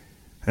quick.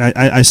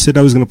 I said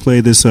I was going to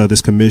play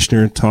this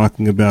commissioner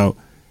talking about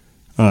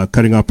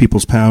cutting off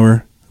people's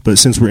power. But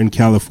since we're in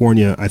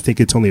California, I think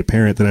it's only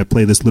apparent that I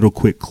play this little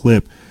quick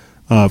clip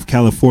of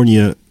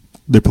California,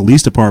 the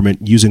police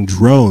department using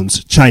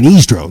drones,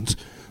 Chinese drones,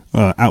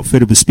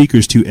 outfitted with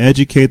speakers to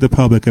educate the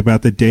public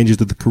about the dangers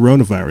of the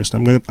coronavirus.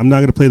 I'm not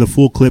going to play the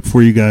full clip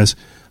for you guys.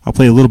 I'll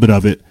play a little bit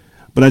of it,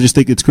 but I just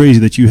think it's crazy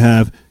that you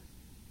have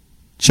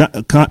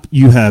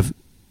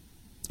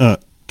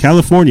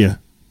California,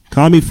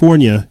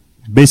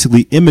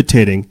 basically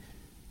imitating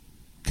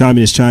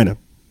communist China.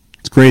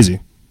 It's crazy.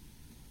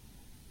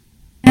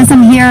 As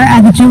I'm here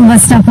at the Chula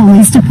Vista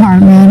Police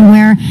Department,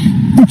 where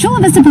the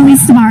Chula Vista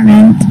Police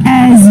Department,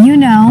 as you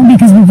know,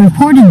 because we've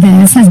reported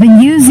this, has been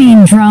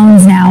using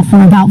drones now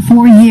for about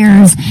 4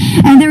 years.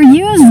 And they're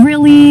used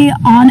really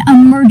on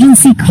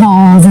emergency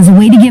calls as a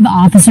way to give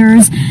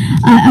officers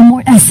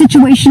a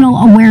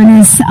situational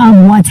awareness of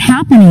what's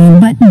happening.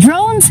 But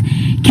drones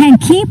can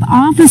keep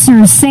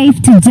officers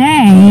safe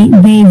today,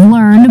 they've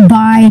learned,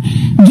 by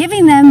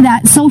giving them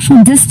that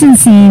social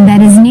distancing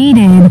that is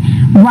needed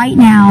right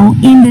now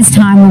in this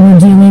time when we're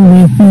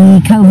dealing with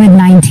the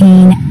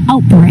COVID-19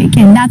 outbreak.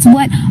 And that's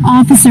what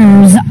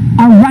officers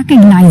are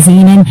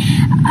recognizing.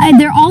 And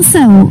they're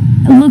also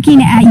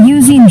looking at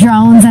using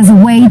drones as a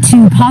way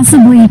to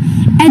possibly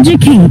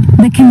educate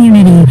the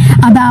community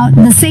about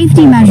the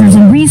safety measures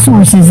and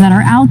resources that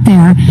are out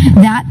there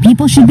that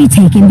people should be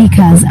taking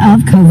because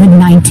of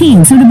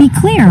COVID-19. So to be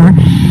clear,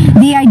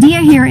 the idea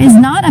here is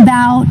not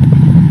about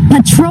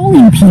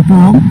patrolling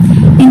people.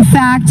 In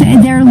fact,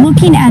 they're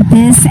looking at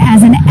this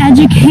as an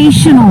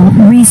educational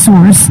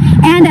resource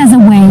and as a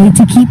way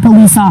to keep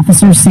police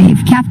officers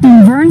safe.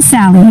 Captain Vern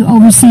Sally, who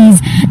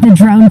oversees the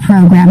drone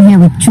program here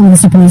with Chula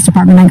Vista Police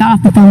Department, I got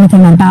off the phone with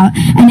him about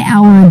an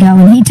hour ago,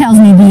 and he tells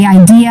me the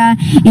idea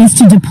is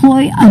to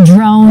deploy a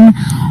drone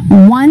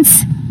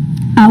once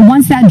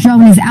that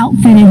drone is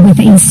outfitted with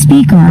a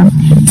speaker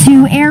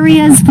to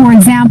areas, for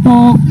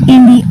example,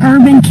 in the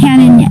urban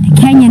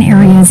canyon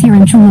areas here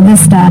in Chula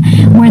Vista,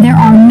 where there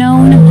are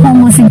known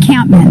homeless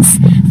encampments.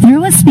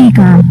 Through a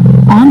speaker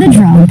on the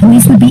drone,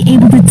 police would be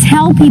able to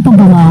tell people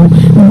below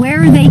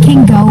where they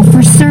can go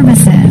for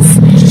services.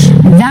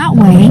 That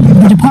way,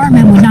 the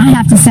department would not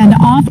have to send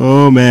off.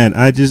 Oh man,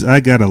 I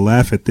gotta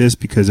laugh at this,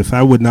 because if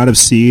I would not have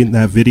seen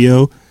that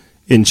video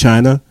in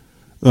China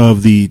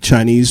of the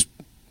Chinese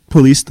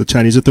police, the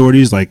Chinese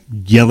authorities, like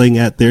yelling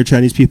at their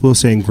Chinese people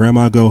saying,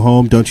 "Grandma, go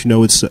home. Don't you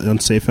know it's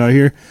unsafe out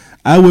here?"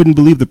 I wouldn't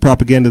believe the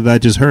propaganda that I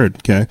just heard,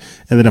 okay?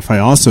 And then if I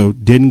also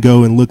didn't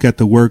go and look at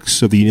the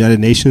works of the United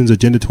Nations,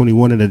 Agenda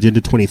 21 and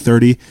Agenda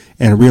 2030,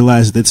 and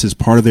realize this is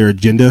part of their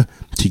agenda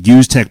to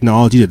use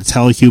technology to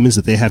tell humans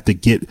that they have to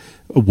get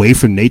away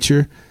from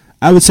nature,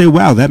 I would say,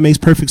 wow, that makes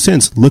perfect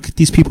sense. Look at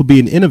these people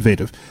being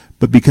innovative.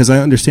 But because I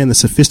understand the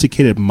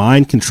sophisticated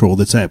mind control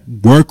that's at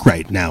work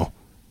right now,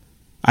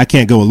 I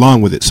can't go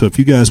along with it. So if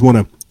you guys want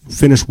to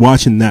finish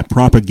watching that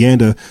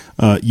propaganda,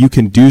 you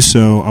can do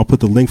so. I'll put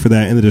the link for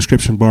that in the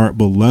description bar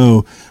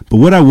below. But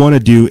what I want to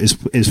do is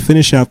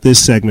finish out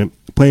this segment,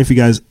 playing for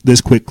you guys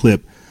this quick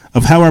clip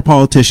of how our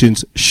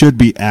politicians should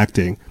be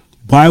acting,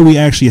 why we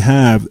actually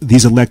have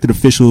these elected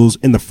officials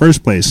in the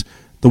first place,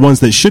 the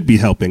ones that should be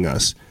helping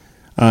us.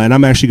 And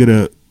I'm actually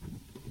going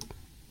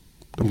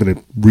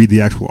to read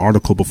the actual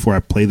article before I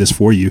play this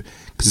for you,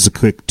 because it's a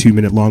quick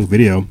 2-minute long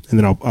video, and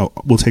then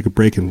we'll take a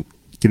break and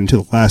get into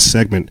the last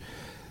segment.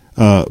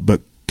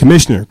 But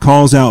commissioner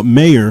calls out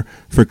mayor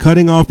for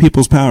cutting off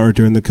people's power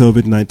during the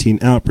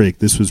COVID-19 outbreak.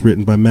 This was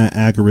written by Matt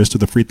Agarist of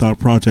the Free Thought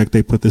Project.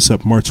 They put this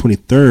up March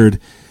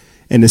 23rd.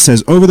 And it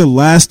says, over the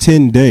last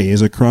 10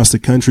 days across the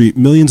country,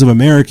 millions of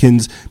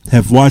Americans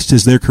have watched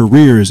as their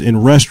careers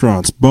in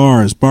restaurants,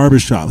 bars,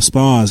 barbershops,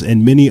 spas,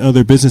 and many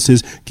other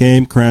businesses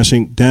came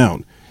crashing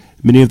down.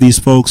 Many of these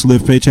folks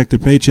live paycheck to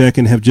paycheck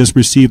and have just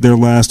received their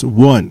last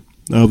one.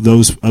 Of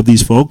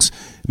these folks,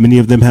 many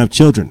of them have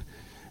children.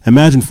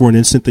 Imagine for an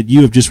instant that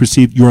you have just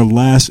received your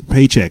last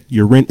paycheck.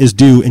 Your rent is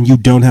due and you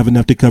don't have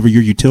enough to cover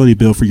your utility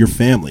bill for your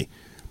family.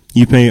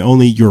 You pay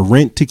only your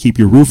rent to keep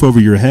your roof over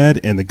your head,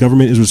 and the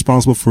government is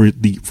responsible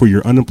for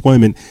your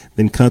unemployment,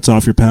 then cuts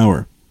off your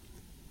power.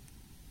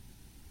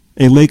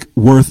 A Lake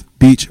Worth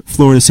Beach,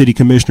 Florida City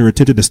Commissioner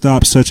attempted to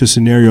stop such a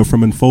scenario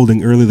from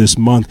unfolding early this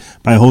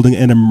month by holding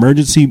an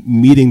emergency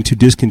meeting to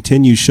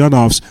discontinue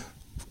shutoffs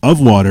of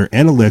water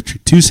and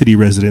electric to city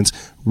residents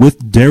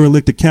with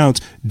derelict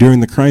accounts during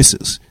the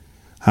crisis.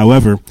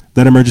 However,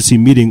 that emergency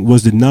meeting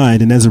was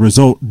denied, and as a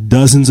result,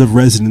 dozens of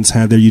residents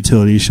had their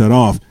utilities shut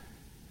off.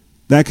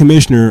 That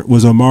commissioner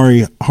was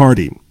Omari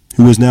Hardy,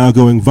 who is now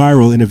going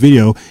viral in a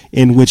video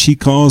in which he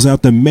calls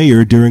out the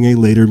mayor during a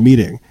later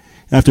meeting,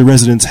 after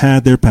residents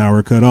had their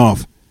power cut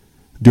off.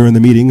 During the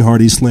meeting,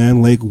 Hardy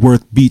slammed Lake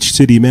Worth Beach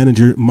City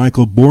Manager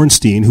Michael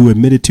Bornstein, who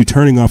admitted to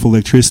turning off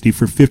electricity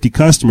for 50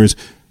 customers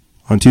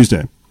on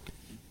Tuesday.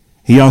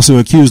 He also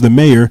accused the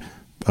mayor,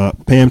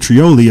 Pam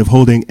Trioli, of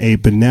holding a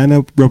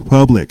banana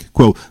republic.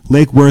 Quote,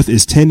 Lake Worth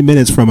is 10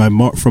 minutes from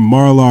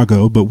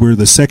Mar-a-Lago, but we're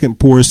the second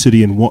poorest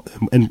city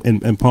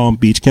in Palm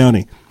Beach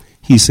County,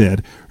 he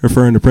said,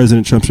 referring to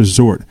President Trump's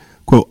resort.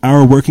 Quote,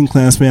 our working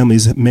class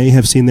families may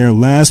have seen their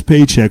last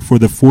paycheck for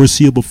the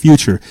foreseeable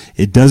future.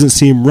 It doesn't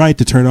seem right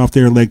to turn off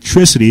their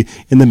electricity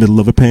in the middle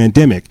of a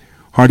pandemic.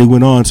 Hardy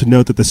went on to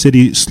note that the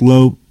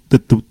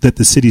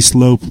city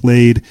slow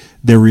played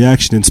their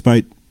reaction in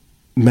spite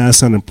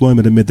mass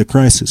unemployment amid the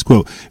crisis.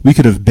 Quote, we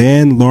could have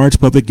banned large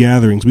public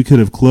gatherings. We could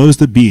have closed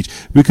the beach.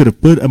 We could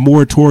have put a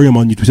moratorium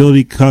on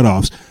utility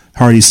cutoffs.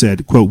 Hardy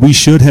said, quote, we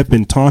should have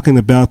been talking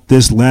about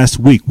this last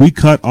week. We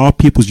cut off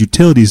people's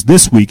utilities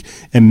this week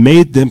and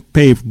made them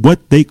pay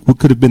what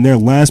could have been their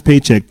last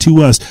paycheck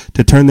to us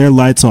to turn their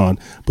lights on.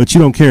 But you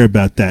don't care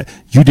about that.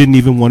 You didn't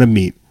even want to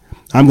meet.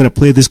 I'm going to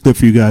play this clip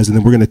for you guys, and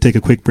then we're going to take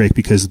a quick break,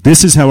 because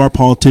this is how our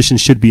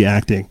politicians should be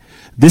acting.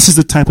 This is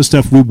the type of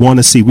stuff we want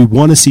to see. We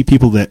want to see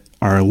people that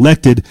are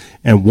elected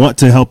and want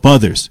to help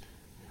others.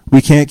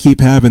 We can't keep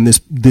having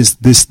this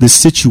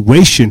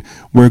situation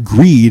where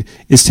greed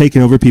is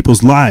taking over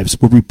people's lives,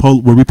 where we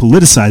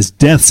politicize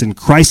deaths and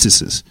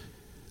crises.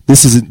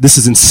 This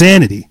is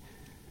insanity.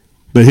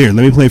 But here,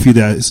 let me play for you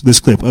this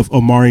clip of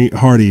Omari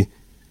Hardy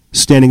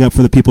standing up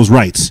for the people's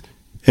rights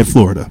in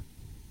Florida.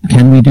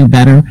 Can we do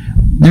better?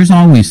 There's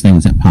always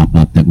things that pop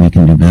up that we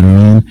can do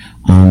better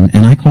on,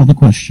 and I call the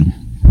question.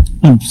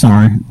 I'm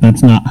sorry,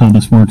 that's not how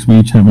this works. We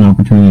each have an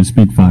opportunity to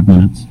speak 5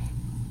 minutes.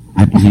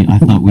 I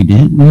thought we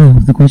did. No,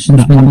 the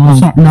question's been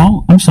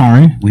long. I'm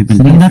sorry. We've been.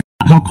 That's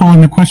not how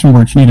calling the question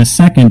works. You need a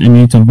second and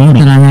you need to vote on it.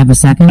 Can I have a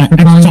second for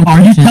calling the question?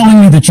 Are you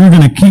telling me that you're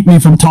going to keep me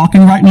from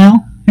talking right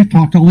now? You've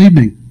talked all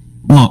evening.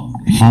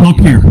 Look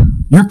here.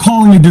 You're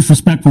calling me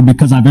disrespectful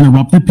because I've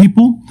interrupted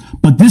people,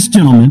 but this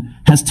gentleman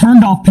has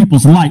turned off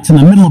people's lights in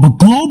the middle of a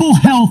global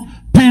health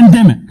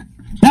pandemic.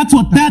 That's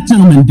what that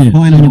gentleman did.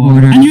 Point of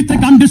order. And you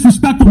think I'm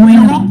disrespectful for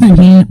interrupting?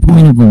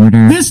 Point of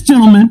order. This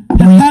gentleman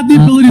has had the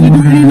ability to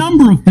do any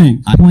number of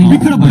things. We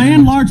could have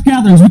banned large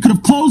gatherings. We could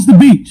have closed the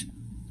beach.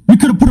 We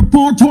could have put a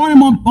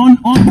moratorium on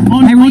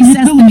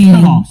utility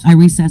cutoffs. I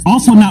recessed.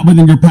 Also not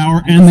within your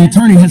power, and the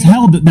attorney has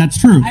held that that's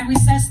true. I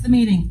recessed the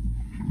meeting.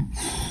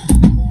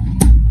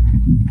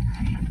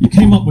 You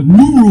came up with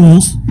new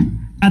rules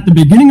at the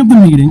beginning of the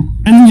meeting,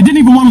 and then you didn't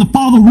even want to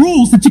follow the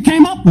rules that you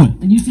came up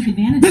with. And you took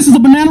advantage. This is a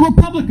banana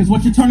republic, is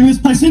what you're turning this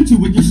place into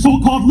with your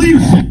so-called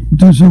leadership.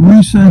 Does a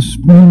recess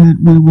mean that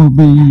we will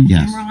be?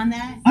 Yes. Camera on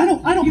that? I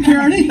don't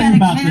care anything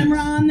about this.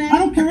 On that? I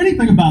don't care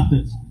anything about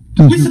this.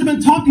 We should have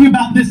been talking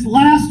about this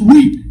last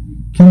week.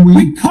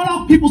 We cut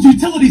off people's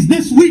utilities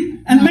this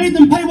week and made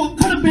them pay what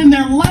could have been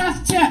their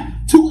last check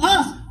to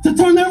us to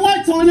turn their lights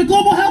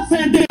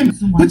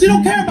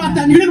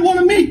you didn't want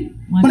to meet.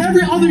 But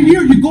every other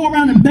year you go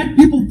around and beg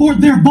people for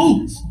their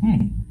votes.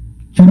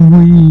 Can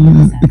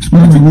we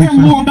explain? You care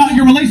more about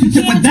your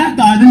relationship with that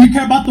guy than you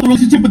care about the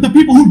relationship with the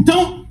people who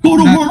don't go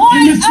to work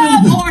in this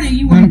building. Order,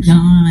 you were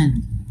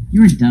done.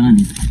 You're done.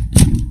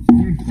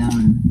 You're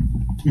done.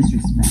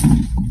 Disrespect.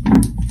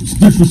 It's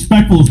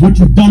disrespectful is what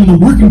you've done to the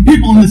working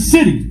people in the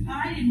city.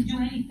 I didn't do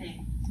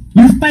anything.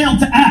 You failed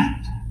to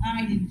act.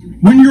 I didn't do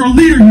anything. When you're a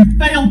leader, you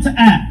failed to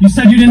act. You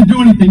said you didn't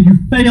do anything. You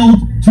failed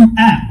to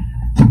act.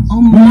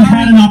 When you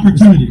had an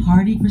opportunity.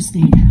 Party for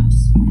State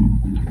House.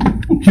 I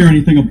don't care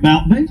anything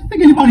about that. You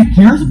think anybody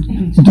cares?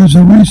 Does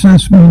a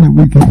recess mean that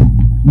we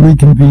can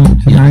reconvene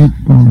tonight?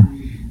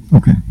 Or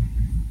okay.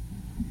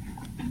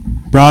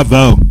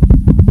 Bravo.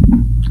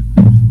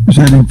 Is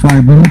that in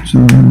 5 minutes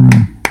or?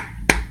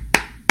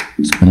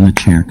 It's when the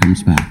chair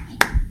comes back.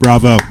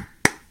 Bravo.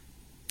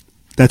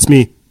 That's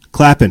me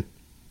clapping.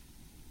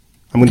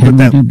 I'm going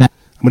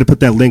to put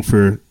that link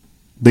for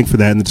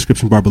that in the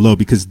description bar below,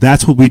 because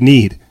that's what we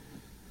need.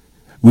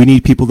 We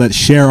need people that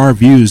share our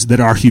views, that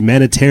are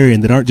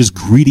humanitarian, that aren't just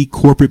greedy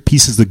corporate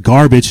pieces of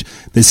garbage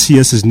that see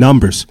us as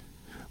numbers.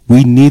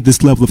 We need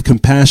this level of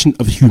compassion,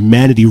 of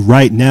humanity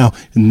right now.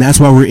 And that's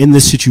why we're in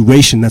this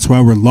situation. That's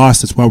why we're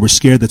lost. That's why we're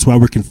scared. That's why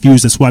we're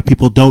confused. That's why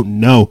people don't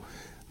know.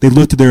 They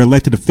look to their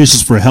elected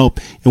officials for help.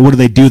 And what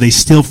do? They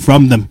steal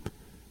from them.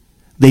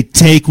 They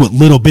take what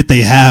little bit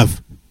they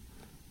have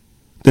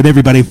that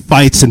everybody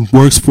fights and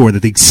works for,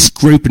 that they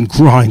scrape and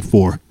grind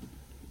for.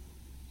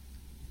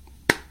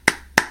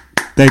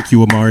 Thank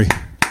you, Amari.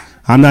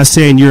 I'm not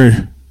saying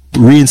you're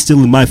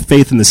reinstilling my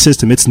faith in the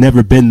system. It's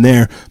never been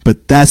there,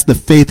 but that's the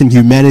faith in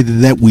humanity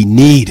that we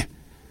need.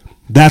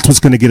 That's what's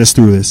going to get us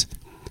through this.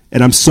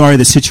 And I'm sorry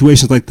that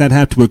situations like that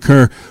have to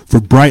occur for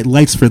bright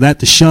lights for that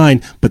to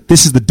shine, but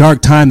this is the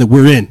dark time that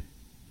we're in.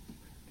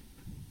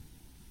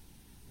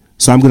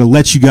 So I'm going to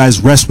let you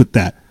guys rest with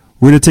that.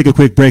 We're going to take a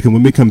quick break, and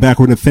when we come back,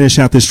 we're going to finish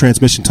out this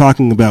transmission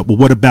talking about, well,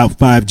 what about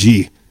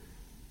 5G?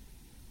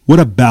 What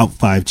about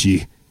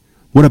 5G?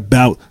 What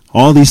about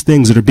all these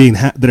things that are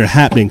that are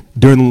happening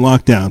during the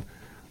lockdown?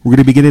 We're going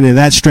to be getting into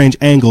that strange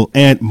angle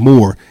and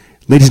more.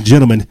 Ladies and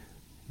gentlemen,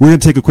 we're going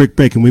to take a quick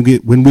break, and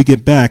when we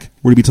get back,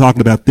 we're going to be talking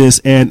about this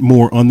and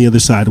more on the other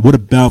side. What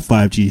about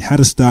 5G? How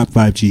to stop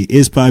 5G?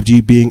 Is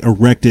 5G being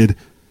erected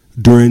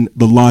during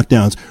the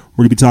lockdowns? We're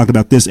going to be talking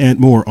about this and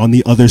more on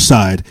the other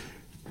side.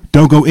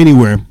 Don't go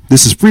anywhere.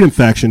 This is Freedom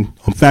Faction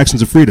on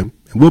Factions of Freedom,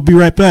 and we'll be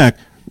right back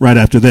right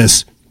after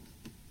this.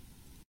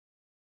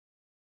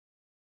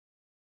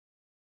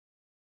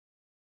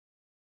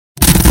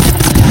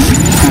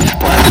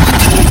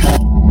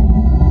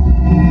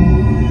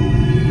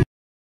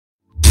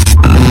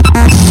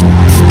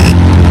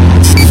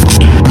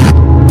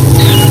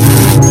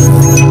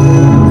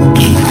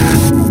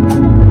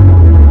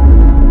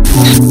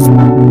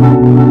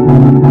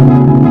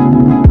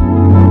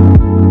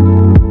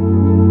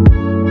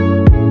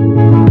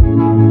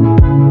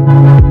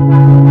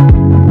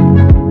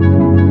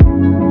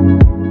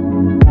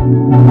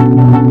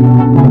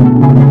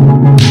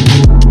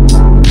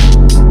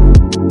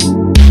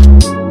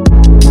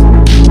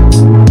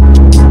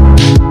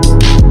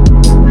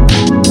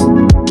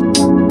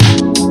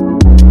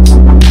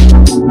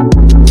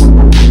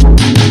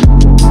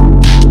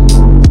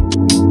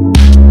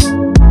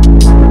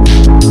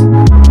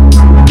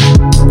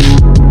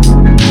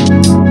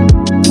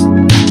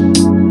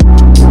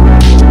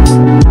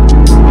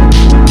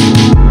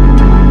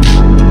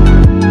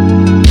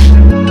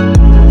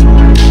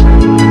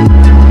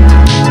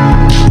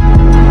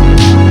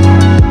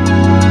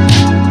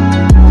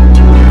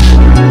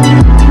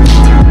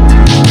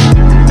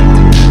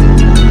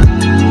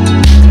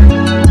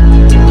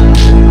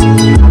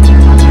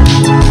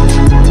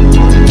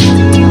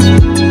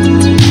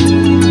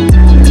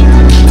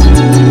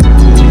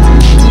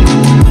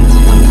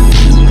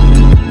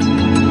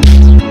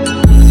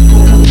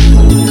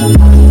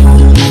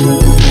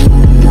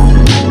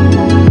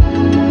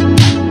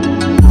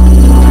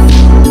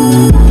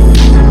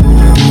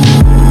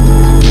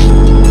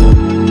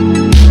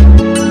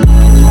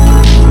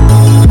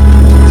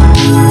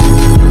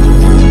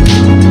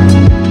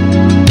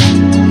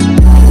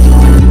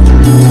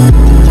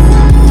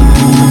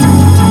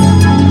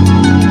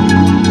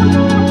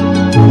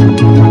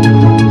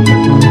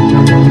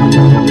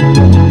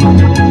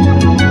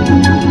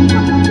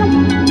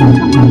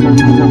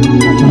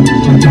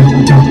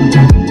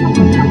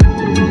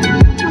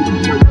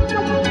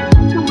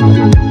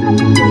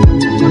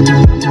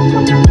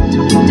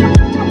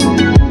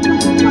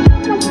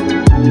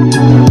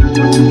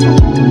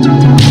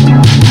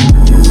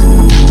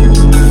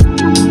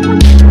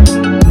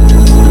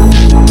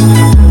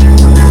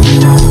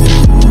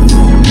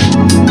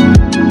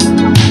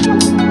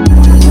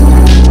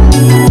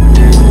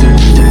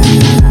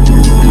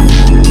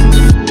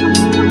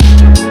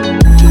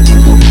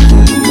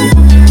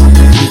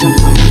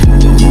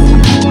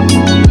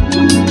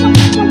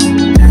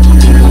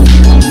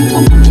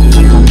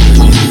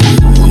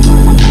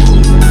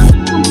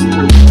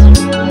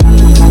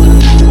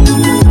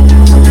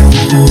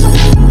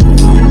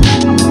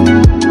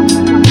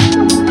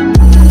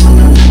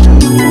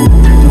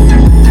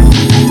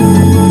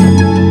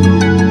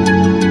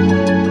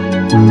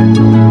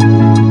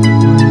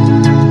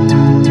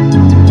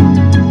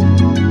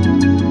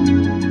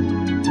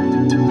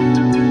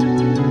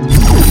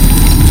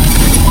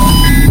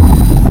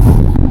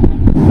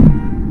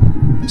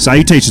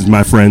 Salutations,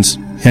 my friends.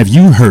 Have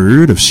you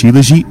heard of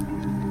Shilajit?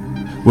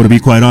 Well, to be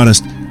quite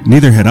honest,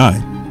 neither had I.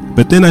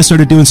 But then I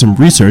started doing some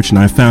research and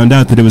I found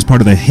out that it was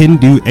part of the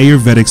Hindu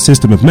Ayurvedic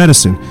system of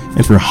medicine,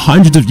 and for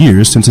hundreds of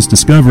years since its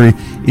discovery,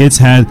 it's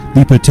had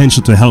the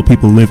potential to help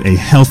people live a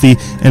healthy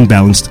and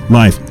balanced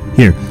life.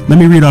 Here, let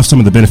me read off some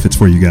of the benefits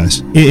for you guys.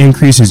 It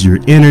increases your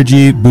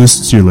energy,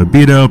 boosts your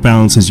libido,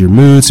 balances your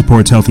mood,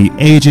 supports healthy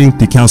aging,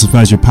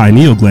 decalcifies your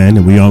pineal gland,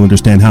 and we all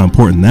understand how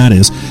important that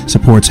is,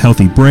 supports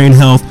healthy brain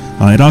health.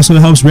 It also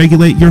helps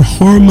regulate your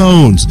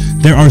hormones.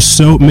 There are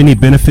so many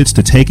benefits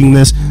to taking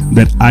this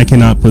that I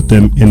cannot put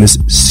them in this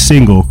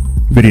single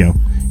video.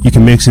 You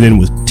can mix it in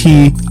with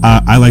tea.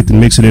 I like to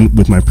mix it in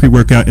with my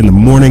pre-workout in the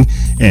morning,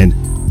 and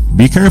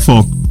be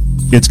careful,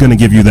 it's going to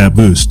give you that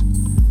boost.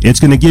 It's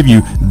going to give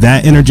you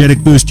that energetic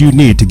boost you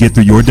need to get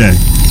through your day.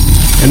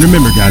 And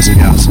remember, guys and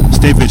gals,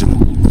 stay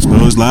vigilant,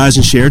 expose lies,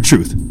 and share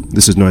truth.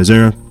 This is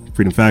Noisera,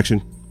 Freedom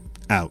Faction,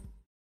 out.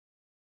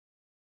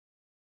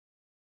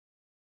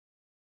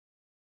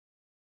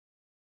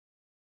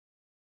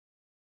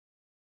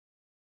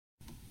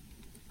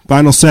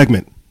 Final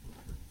segment.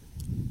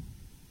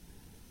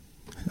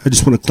 I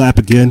just want to clap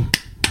again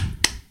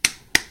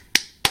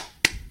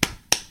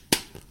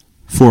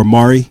for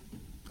Mari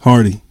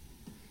Hardy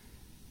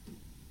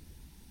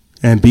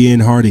and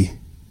being Hardy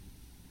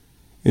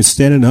and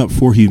standing up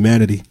for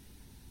humanity.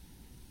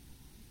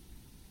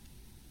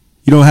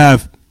 You don't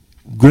have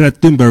Greta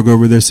Thunberg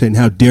over there saying,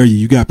 how dare you?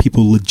 You got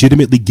people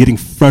legitimately getting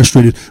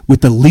frustrated with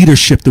the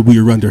leadership that we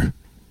are under.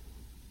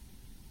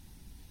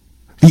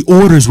 The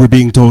orders we're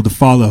being told to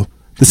follow.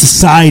 The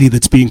society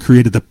that's being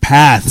created. The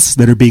paths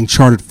that are being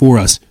charted for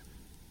us.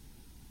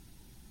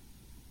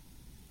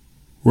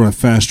 We're on a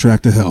fast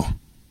track to hell.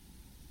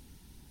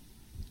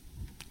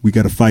 We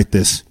got to fight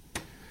this.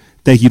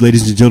 Thank you,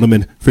 ladies and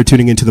gentlemen, for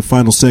tuning into the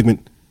final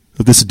segment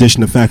of this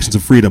edition of Factions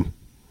of Freedom.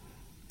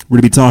 We're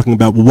going to be talking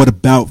about, well, what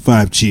about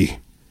 5G?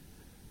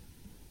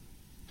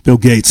 Bill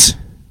Gates.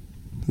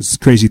 There's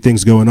crazy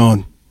things going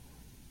on.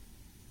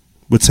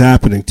 What's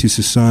happening to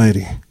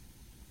society?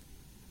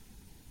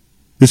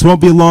 This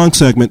won't be a long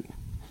segment.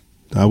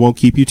 I won't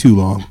keep you too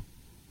long.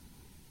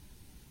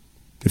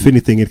 If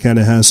anything, it kind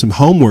of has some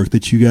homework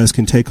that you guys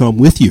can take home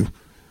with you.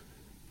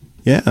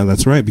 Yeah,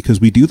 that's right,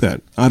 because we do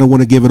that. I don't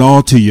want to give it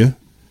all to you.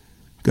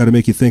 Got to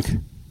make you think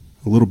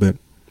a little bit.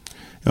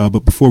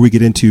 But before we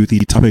get into the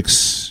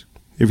topics,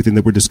 everything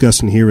that we're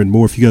discussing here and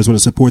more, if you guys want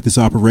to support this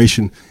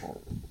operation,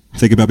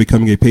 think about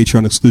becoming a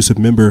Patreon exclusive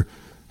member.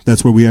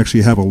 That's where we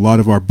actually have a lot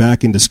of our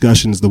back-end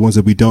discussions, the ones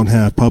that we don't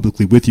have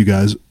publicly with you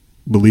guys.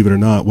 Believe it or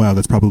not, wow,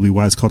 that's probably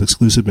why it's called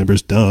exclusive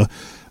members, duh.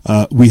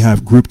 We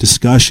have group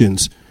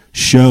discussions,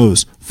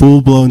 shows,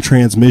 full-blown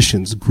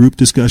transmissions, group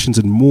discussions,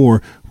 and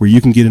more where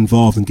you can get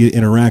involved and get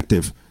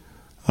interactive.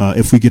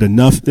 If we get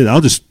enough,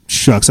 I'll just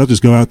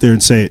go out there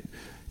and say it.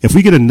 If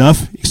we get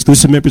enough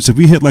exclusive members, if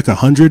we hit like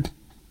 100,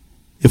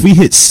 if we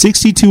hit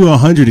 60 to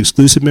 100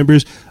 exclusive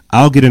members,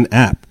 I'll get an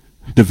app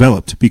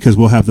developed because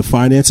we'll have the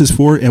finances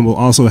for it and we'll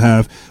also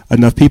have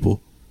enough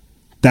people.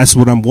 That's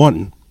what I'm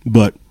wanting.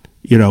 But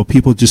you know,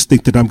 people just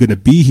think that I'm going to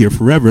be here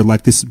forever,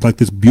 like this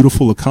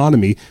beautiful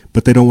economy,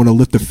 but they don't want to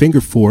lift a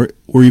finger for it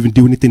or even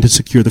do anything to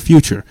secure the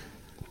future.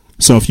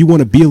 So if you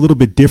want to be a little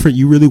bit different,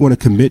 you really want to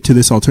commit to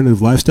this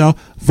alternative lifestyle,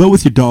 vote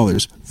with your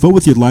dollars, vote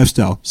with your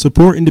lifestyle,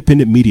 support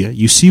independent media.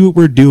 You see what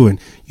we're doing.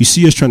 You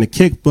see us trying to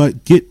kick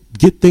butt, get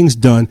things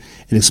done,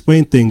 and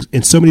explain things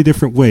in so many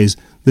different ways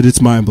that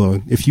it's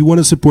mind-blowing. If you want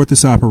to support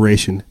this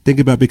operation, think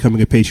about becoming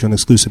a Patreon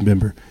exclusive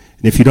member.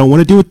 And if you don't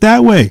want to do it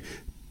that way,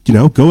 you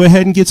know, go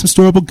ahead and get some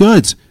storable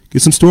goods,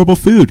 get some storable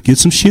food, get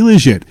some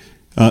Shilajit,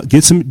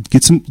 get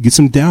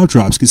some Dow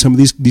drops, get some of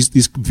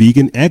these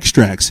vegan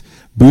extracts,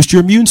 boost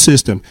your immune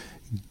system.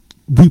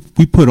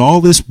 We put all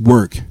this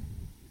work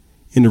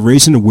into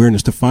raising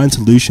awareness to find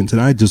solutions,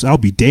 and I'll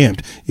be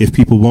damned if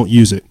people won't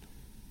use it.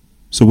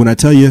 So when I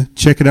tell you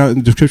check it out in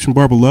the description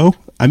bar below,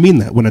 I mean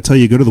that. When I tell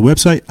you go to the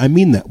website, I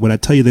mean that. When I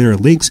tell you there are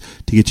links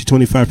to get you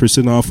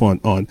 25% off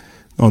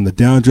on the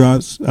Dow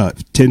drops,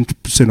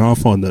 10%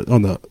 off on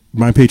the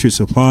My Patriot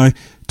Supply,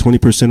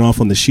 20% off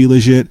on the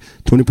Shilajit,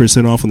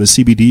 20% off on the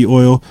CBD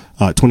oil,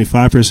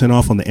 25%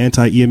 off on the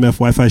anti-EMF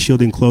Wi-Fi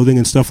shielding clothing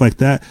and stuff like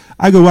that.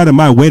 I go out of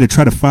my way to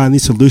try to find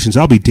these solutions.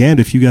 I'll be damned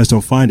if you guys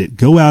don't find it.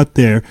 Go out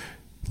there,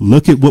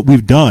 look at what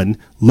we've done,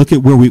 look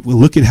at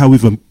how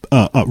we've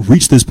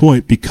reached this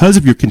point because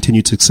of your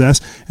continued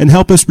success, and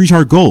help us reach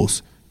our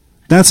goals.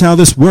 That's how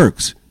this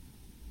works.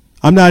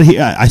 I'm not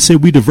here. I say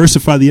we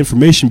diversify the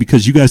information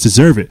because you guys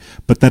deserve it,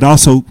 but that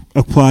also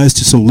applies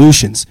to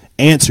solutions,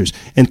 answers,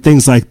 and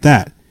things like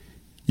that.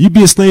 You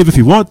be a slave if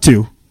you want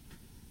to.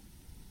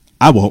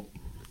 I won't.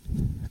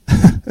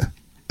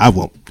 I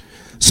won't.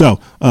 So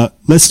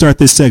let's start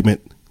this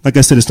segment. Like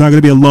I said, it's not going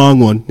to be a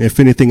long one. If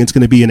anything, it's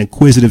going to be an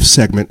inquisitive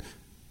segment.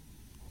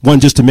 One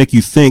just to make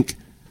you think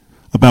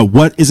about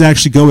what is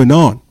actually going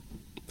on.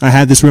 I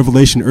had this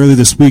revelation earlier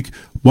this week.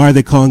 Why are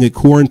they calling it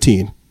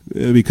quarantine?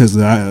 Because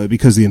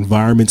the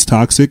environment's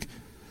toxic.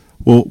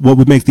 Well, what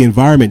would make the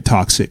environment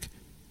toxic?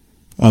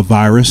 A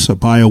virus, a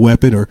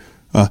bioweapon, or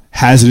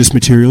hazardous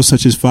materials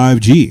such as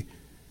 5G.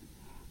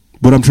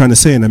 What I'm trying to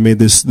say, and I made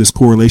this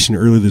correlation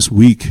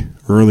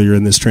earlier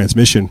in this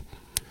transmission,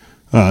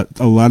 a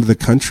lot of the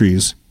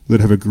countries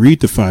that have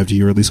agreed to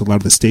 5G, or at least a lot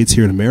of the states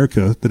here in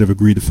America that have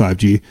agreed to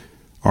 5G,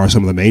 are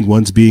some of the main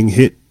ones being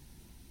hit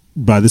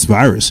by this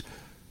virus.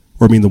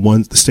 Or I mean,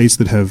 the states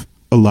that have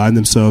aligned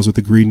themselves with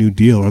the Green New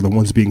Deal are the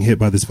ones being hit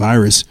by this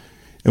virus.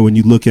 And when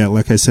you look at,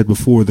 like I said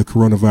before, the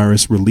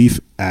Coronavirus Relief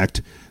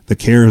Act, the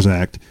CARES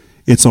Act,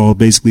 it's all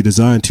basically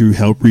designed to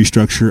help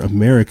restructure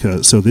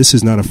America. So this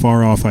is not a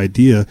far-off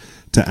idea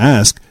to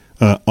ask,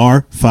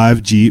 are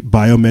 5G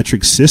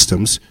biometric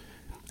systems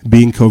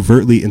being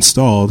covertly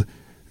installed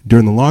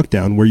during the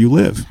lockdown where you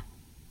live?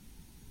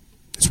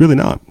 It's really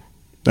not.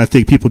 I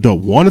think people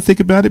don't want to think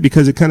about it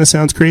because it kind of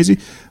sounds crazy,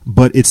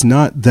 but it's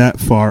not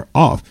that far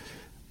off.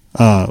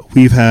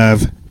 We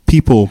have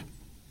people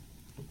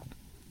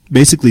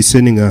basically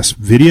sending us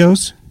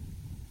videos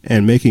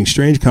and making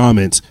strange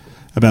comments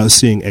about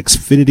seeing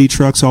Xfinity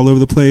trucks all over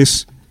the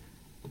place,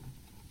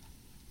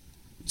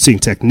 seeing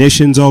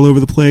technicians all over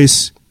the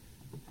place,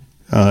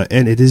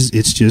 and it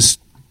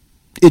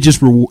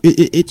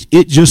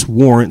just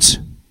warrants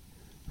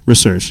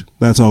research.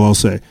 That's all I'll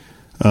say.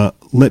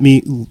 Let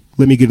me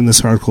get in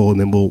this article, and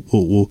then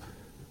we'll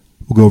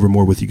go over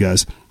more with you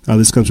guys.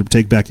 This comes from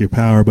Take Back Your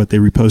Power, but they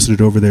reposted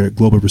it over there at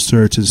Global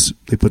Research. As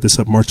they put this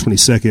up March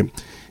 22nd.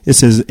 It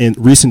says, in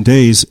recent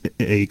days,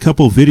 a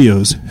couple of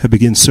videos have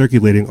begun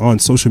circulating on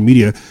social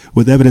media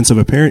with evidence of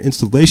apparent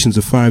installations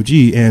of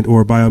 5G and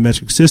or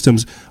biometric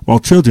systems while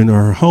children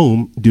are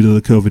home due to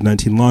the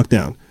COVID-19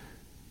 lockdown.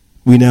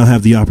 We now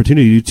have the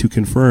opportunity to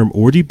confirm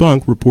or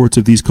debunk reports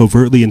of these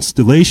covert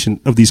installations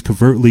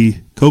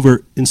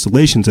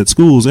at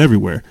schools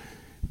everywhere.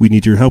 We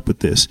need your help with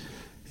this.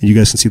 And you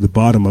guys can see the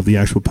bottom of the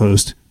actual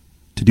post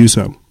to do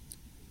so.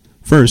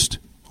 First,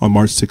 on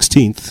March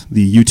 16th,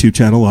 the YouTube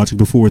channel Logic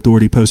Before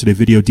Authority posted a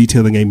video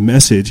detailing a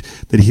message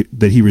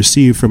that he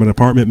received from an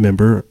apparent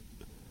member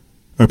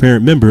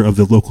of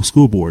the local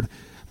school board.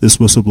 This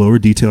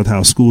whistleblower detailed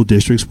how school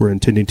districts were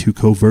intending to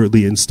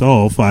covertly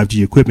install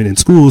 5G equipment in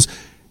schools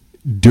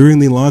during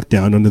the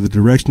lockdown under the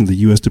direction of the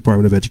U.S.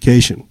 Department of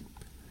Education.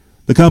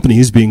 The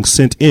companies being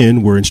sent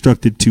in were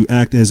instructed to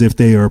act as if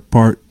they are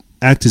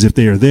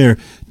there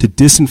to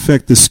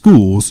disinfect the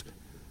schools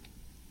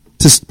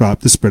to stop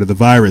the spread of the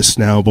virus.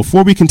 Now,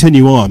 before we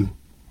continue on,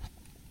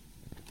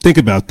 think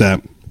about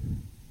that.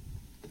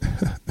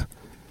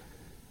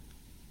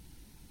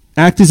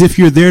 Act as if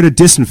you're there to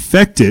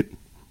disinfect it,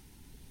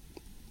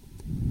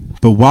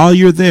 but while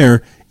you're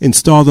there,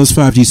 install those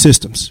 5G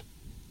systems.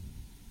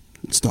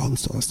 Install.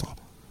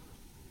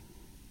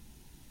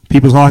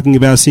 People talking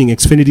about seeing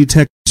Xfinity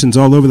technicians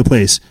all over the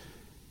place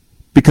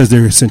because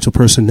they're essential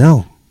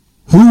personnel.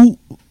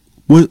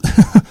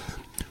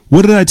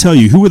 What did I tell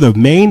you? Who are the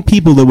main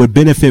people that would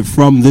benefit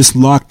from this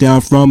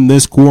lockdown, from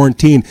this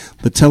quarantine?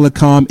 The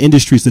telecom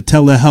industries, the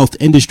telehealth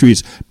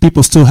industries.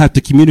 People still have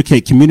to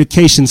communicate.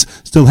 Communications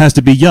still has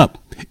to be up.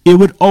 It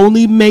would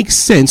only make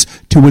sense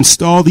to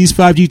install these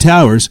 5G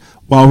towers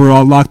while we're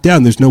all locked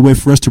down. There's no way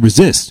for us to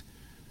resist.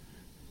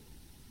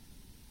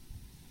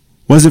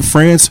 Was it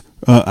France?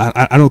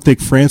 I don't think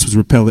France was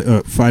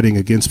fighting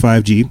against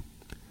 5G,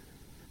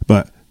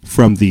 but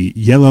from the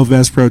Yellow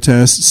Vest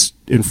protests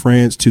in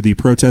France to the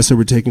protests that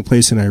were taking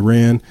place in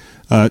Iran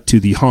to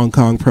the Hong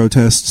Kong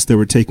protests that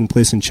were taking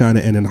place in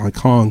China and in Hong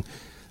Kong,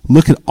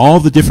 look at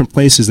all the different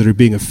places that are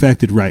being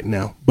affected right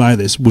now by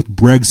this, with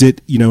Brexit,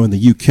 in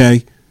the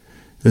UK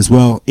as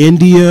well,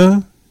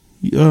 India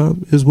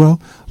as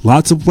well.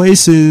 Lots of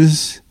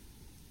places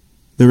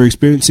that were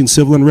experiencing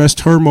civil unrest,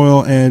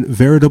 turmoil, and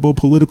veritable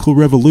political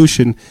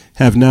revolution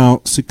have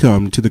now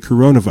succumbed to the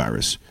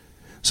coronavirus.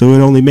 So it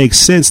only makes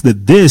sense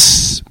that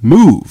this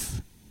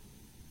move,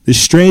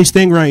 this strange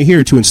thing right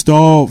here to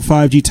install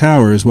 5G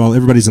towers while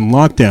everybody's in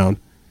lockdown,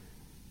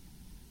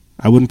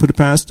 I wouldn't put it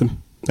past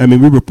them. I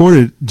mean, we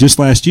reported just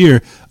last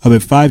year of a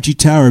 5G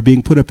tower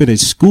being put up in a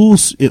school,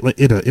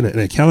 in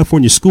a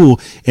California school,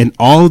 and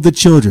all of the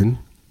children,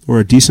 or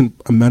a decent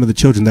amount of the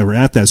children that were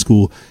at that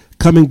school,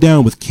 coming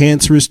down with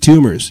cancerous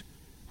tumors,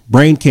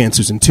 brain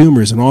cancers and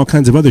tumors and all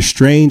kinds of other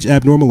strange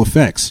abnormal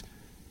effects.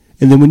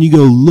 And then when you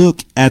go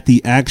look at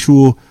the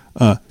actual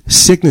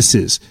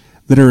sicknesses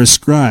that are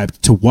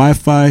ascribed to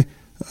Wi-Fi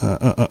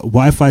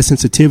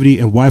sensitivity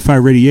and Wi-Fi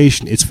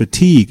radiation, it's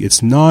fatigue,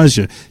 it's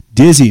nausea,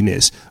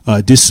 dizziness,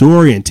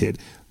 disoriented,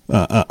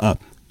 I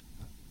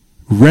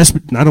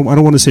don't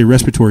want to say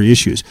respiratory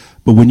issues,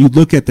 but when you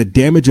look at the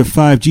damage of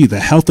 5G, the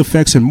health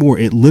effects and more,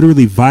 it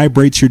literally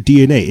vibrates your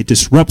DNA. It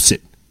disrupts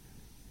it.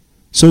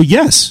 So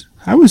yes,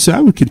 I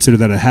would consider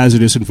that a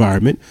hazardous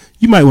environment.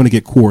 You might want to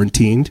get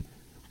quarantined.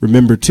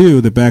 Remember,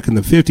 too, that back in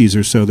the 50s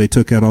or so, they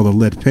took out all the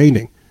lead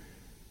painting.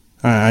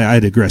 I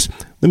digress.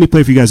 Let me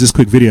play for you guys this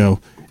quick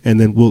video, and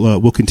then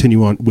we'll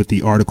continue on with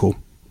the article.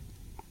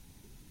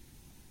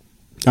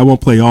 I won't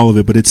play all of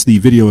it, but it's the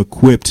video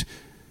equipped.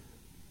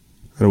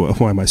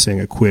 Why am I saying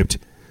equipped?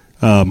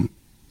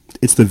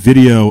 It's the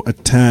video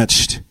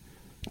attached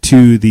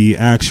to the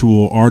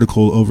actual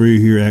article over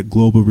here at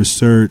Global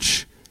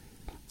Research.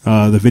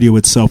 The video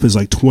itself is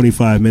like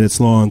 25 minutes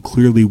long.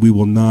 Clearly, we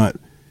will not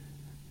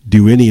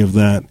do any of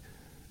that.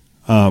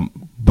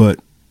 But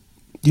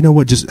you know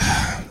what? Just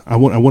I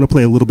want to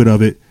play a little bit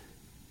of it,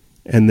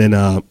 and then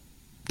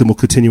we'll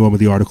continue on with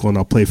the article, and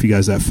I'll play for you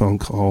guys that phone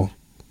call.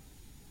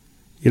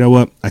 You know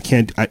what?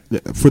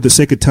 For the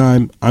sake of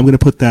time, I'm going to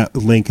put that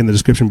link in the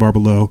description bar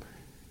below.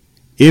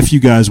 If you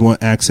guys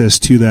want access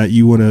to that,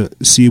 you want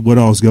to see what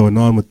all is going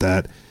on with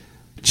that,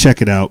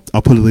 check it out.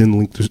 I'll put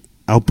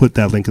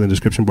that link in the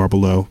description bar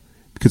below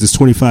because it's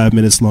 25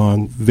 minutes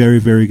long. Very,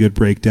 very good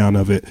breakdown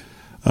of it.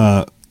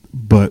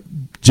 But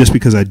just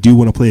because I do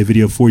want to play a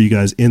video for you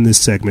guys in this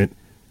segment,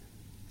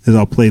 is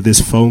I'll play this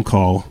phone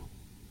call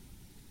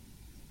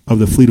of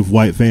the fleet of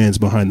white vans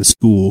behind the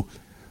school,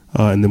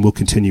 and then we'll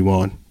continue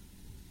on.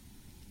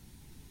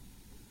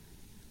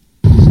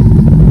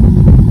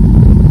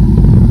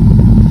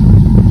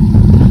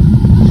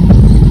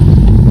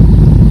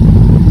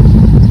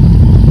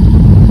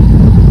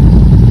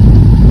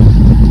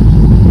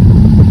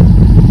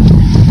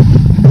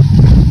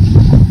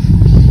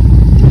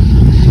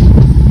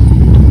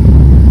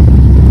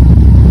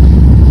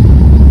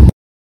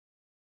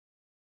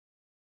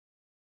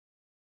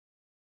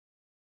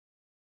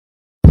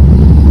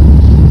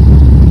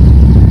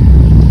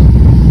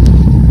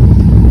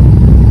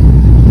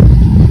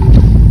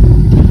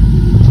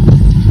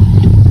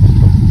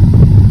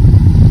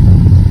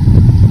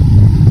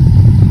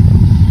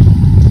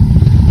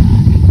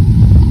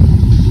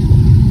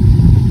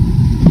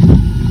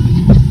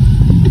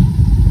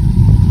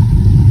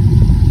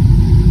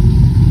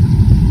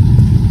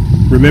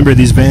 Remember,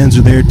 these vans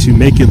are there to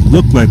make it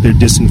look like they're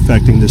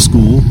disinfecting the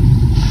school.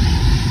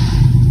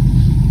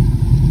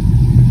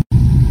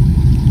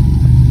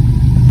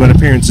 But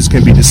appearances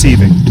can be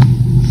deceiving.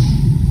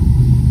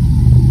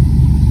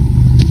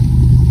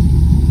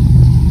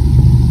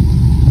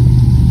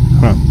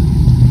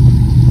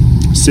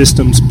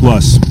 Systems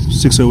Plus,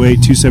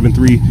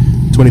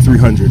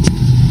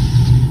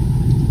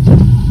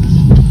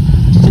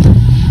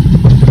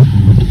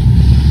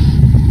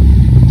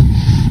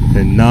 608-273-2300.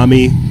 And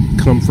NAMI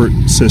Comfort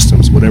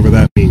Systems, whatever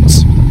that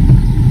means.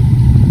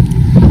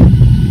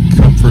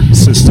 Comfort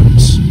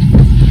Systems.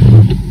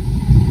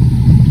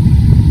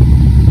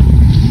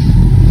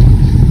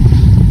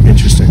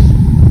 Interesting.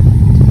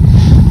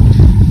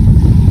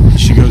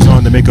 She goes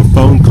on to make a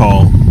phone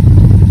call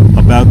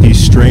about these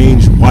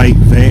strange white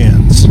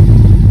vans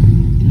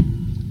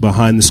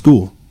behind the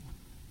school.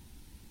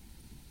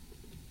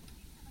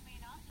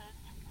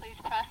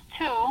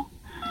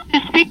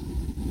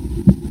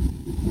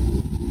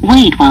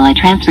 Wait while I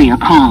transfer your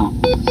call.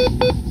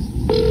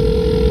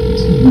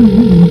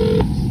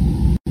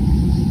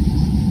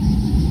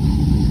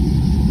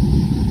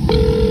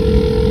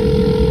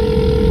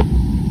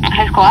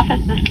 High school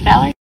office, this is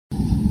Valerie.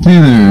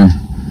 Hey there.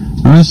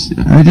 I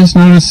just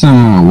noticed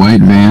some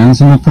white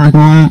vans in the parking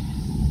lot.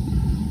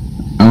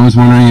 I was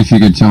wondering if you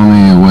could tell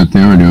me what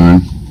they were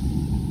doing.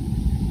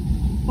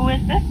 Who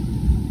is this?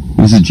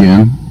 This is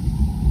Jim.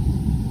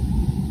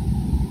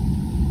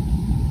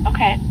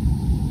 Okay.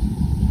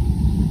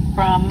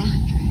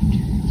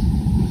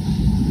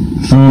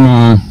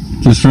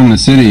 Just from the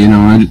city, you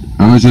know.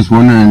 I was just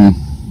wondering.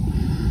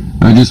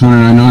 I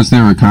noticed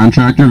they were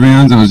contractor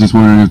vans. I was just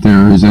wondering if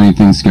there was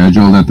anything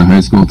scheduled at the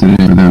high school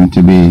today for them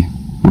to be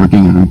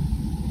working on.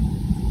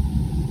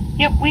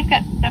 Yep, we've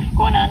got stuff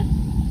going on.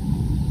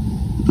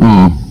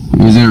 Oh,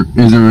 is it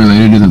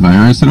related to the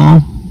virus at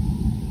all?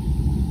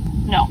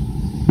 No.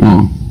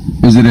 Oh,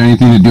 is it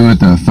anything to do with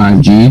the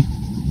 5G?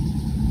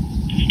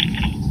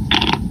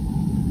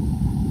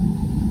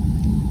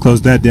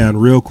 Close that down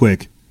real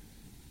quick.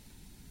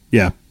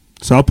 Yeah.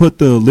 So I'll put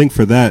the link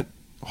for that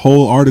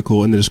whole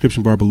article in the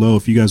description bar below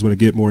if you guys want to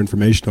get more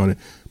information on it.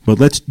 But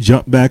let's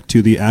jump back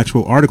to the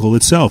actual article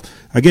itself.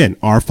 Again,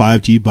 are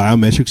 5G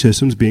biometric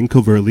systems being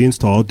covertly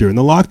installed during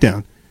the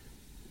lockdown?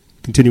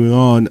 Continuing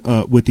on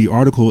with the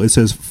article, it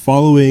says,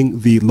 following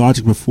the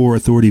Logic Before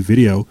Authority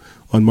video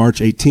on March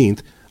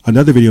 18th,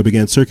 another video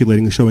began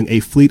circulating showing a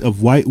fleet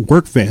of white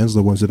work vans,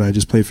 the ones that I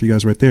just played for you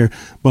guys right there,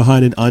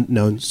 behind an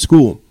unknown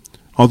school.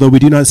 Although we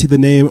do not see the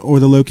name or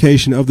the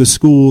location of the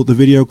school, the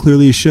video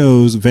clearly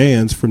shows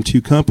vans from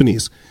two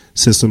companies,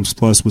 Systems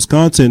Plus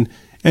Wisconsin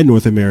and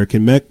North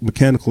American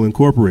Mechanical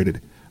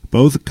Incorporated.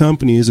 Both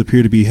companies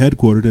appear to be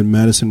headquartered in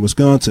Madison,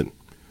 Wisconsin.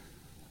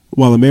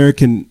 While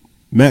American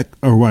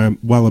Mechanical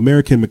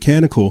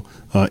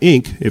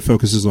Inc., it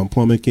focuses on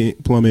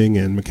plumbing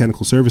and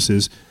mechanical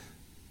services,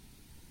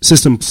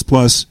 Systems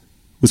Plus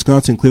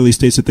Wisconsin clearly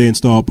states that they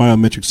install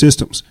biometric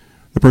systems.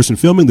 The person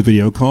filming the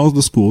video calls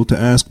the school to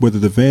ask whether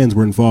the vans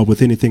were involved with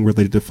anything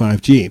related to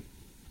 5G.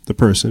 The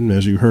person,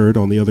 as you heard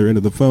on the other end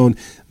of the phone,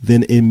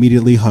 then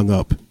immediately hung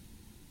up.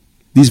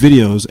 These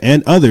videos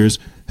and others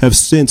have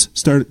since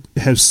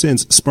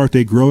sparked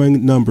a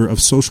growing number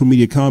of social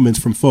media comments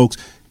from folks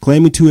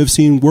claiming to have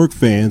seen work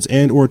vans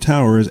and or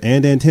towers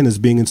and antennas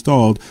being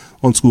installed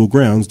on school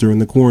grounds during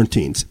the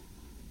quarantines.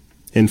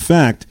 In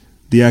fact,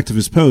 the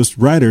activist post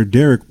writer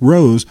Derek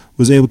Rose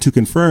was able to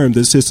confirm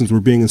that systems were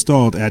being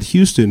installed at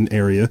Houston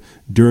area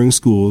during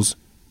schools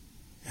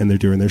and they're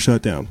during their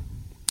shutdown.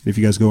 If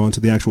you guys go on to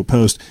the actual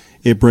post,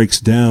 it breaks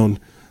down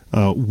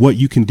what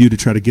you can do to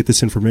try to get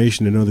this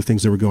information and other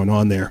things that were going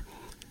on there.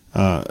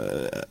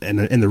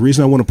 And the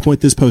reason I want to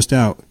point this post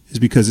out is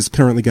because it's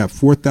currently got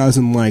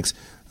 4,000 likes,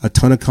 a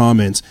ton of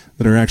comments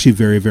that are actually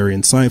very, very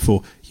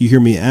insightful. You hear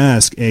me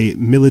ask a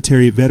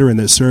military veteran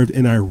that served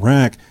in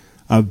Iraq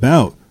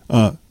about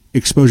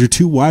exposure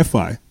to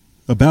Wi-Fi,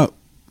 about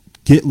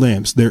Git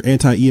lamps, their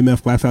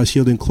anti-EMF Wi-Fi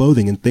shielding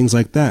clothing and things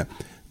like that,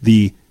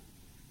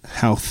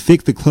 how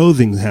thick the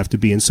clothing have to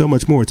be and so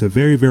much more. It's a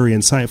very, very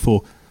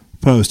insightful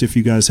post if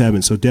you guys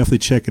haven't, so definitely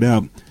check it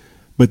out.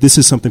 But this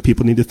is something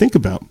people need to think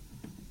about.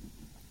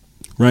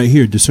 Right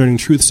here, Discerning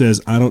Truth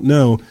says, I don't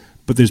know,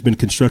 but there's been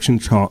construction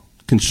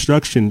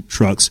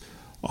trucks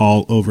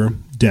all over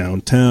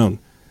downtown.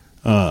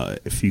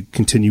 If you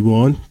continue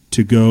on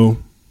to go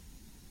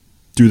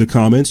through the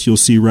comments, you'll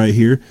see right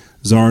here,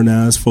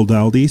 Zarnaz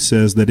Foldaldi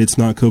says that it's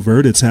not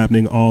covert, it's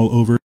happening all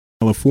over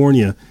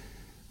California.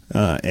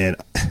 And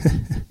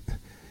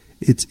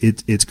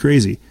it's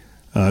crazy.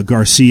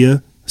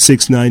 Garcia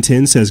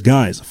 6910 says,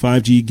 guys,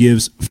 5G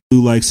gives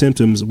flu-like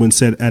symptoms when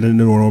set at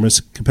an enormous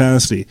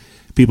capacity.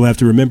 People have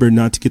to remember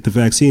not to get the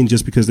vaccine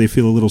just because they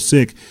feel a little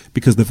sick,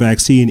 because the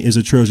vaccine is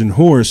a Trojan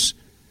horse.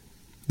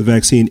 The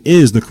vaccine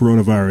is the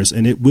coronavirus,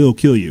 and it will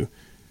kill you.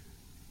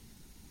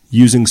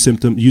 Using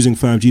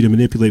 5G to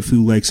manipulate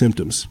flu-like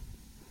symptoms.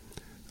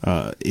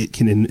 Our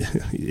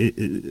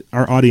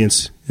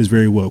audience is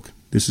very woke.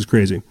 This is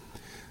crazy.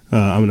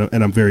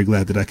 I'm very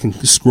glad that I can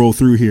scroll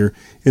through here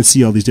and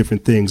see all these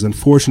different things.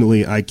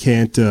 Unfortunately, I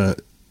can't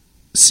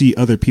see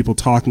other people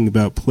talking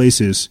about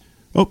places.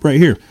 Oh, right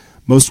here.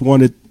 Most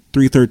Wanted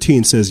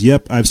 313 says,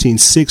 yep, I've seen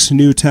 6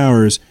 new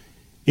towers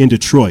in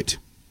Detroit.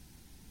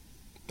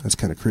 That's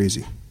kind of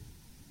crazy.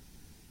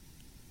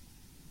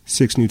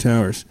 6 new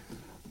towers.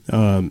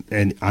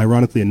 And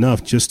ironically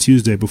enough, just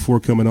Tuesday, before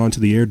coming on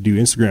to the air to do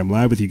Instagram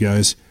Live with you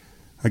guys,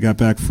 I got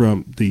back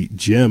from the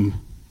gym,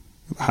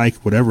 hike,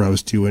 whatever I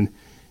was doing,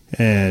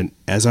 and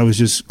as I was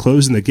just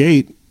closing the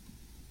gate,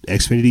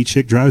 Xfinity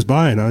chick drives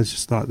by, and I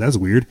just thought, that's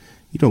weird.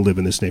 You don't live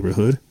in this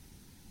neighborhood.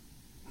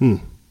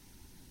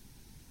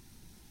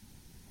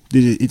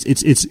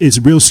 It's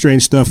real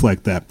strange stuff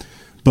like that.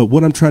 But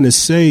what I'm trying to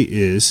say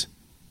is,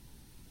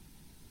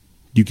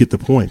 you get the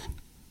point.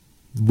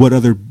 What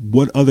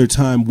other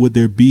time would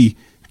there be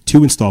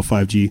to install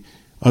 5G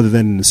other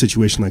than in a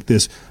situation like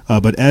this?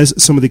 But as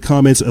some of the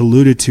comments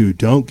alluded to,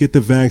 don't get the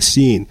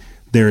vaccine.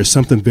 There is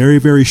something very,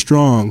 very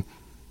strong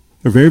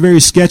or very, very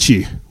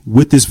sketchy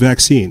with this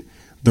vaccine.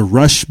 The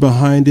rush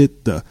behind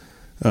it, the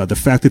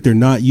fact that they're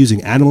not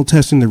using animal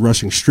testing, they're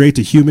rushing straight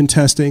to human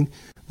testing,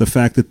 the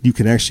fact that you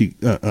can actually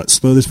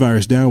slow this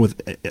virus down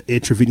with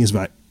intravenous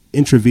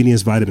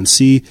vitamin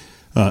C,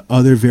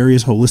 other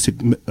various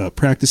holistic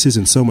practices,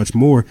 and so much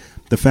more.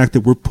 The fact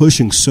that we're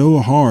pushing so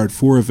hard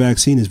for a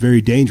vaccine is very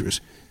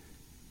dangerous.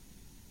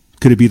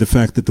 Could it be the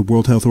fact that the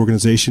World Health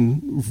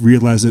Organization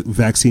realized that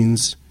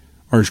vaccines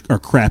are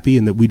crappy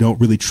and that we don't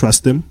really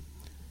trust them?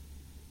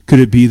 Could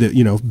it be that,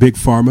 Big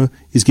Pharma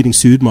is getting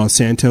sued,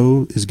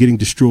 Monsanto is getting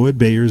destroyed,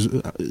 Bayer's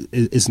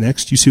is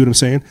next? You see what I'm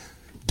saying?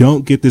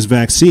 Don't get this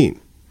vaccine.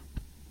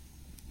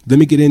 Let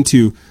me get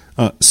into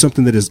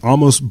something that is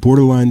almost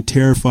borderline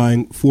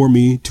terrifying for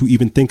me to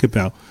even think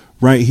about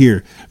right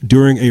here.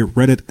 During a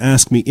Reddit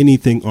Ask Me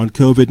Anything on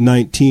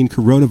COVID-19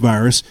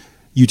 coronavirus,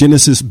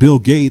 eugenicist Bill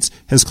Gates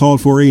has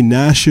called for a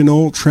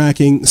national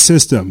tracking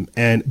system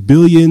and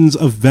billions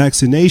of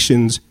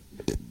vaccinations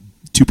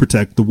to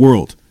protect the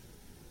world.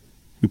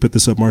 We put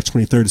this up March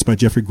 23rd. It's by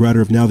Jeffrey Grider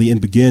of Now the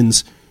End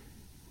Begins.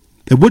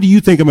 And what do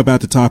you think I'm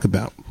about to talk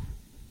about?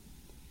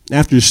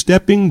 After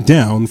stepping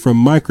down from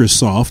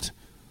Microsoft,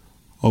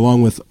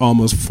 along with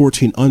almost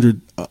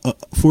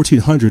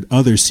 1,400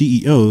 other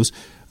CEOs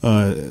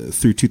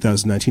through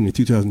 2019 and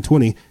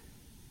 2020,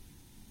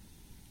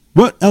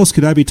 what else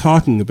could I be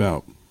talking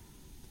about?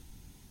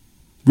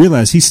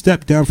 Realize he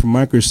stepped down from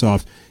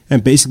Microsoft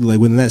and basically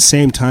within that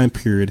same time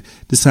period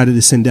decided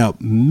to send out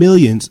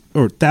millions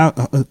or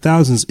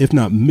thousands, if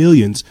not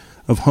millions,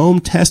 of home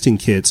testing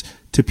kits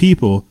to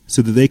people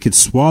so that they could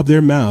swab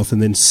their mouth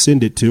and then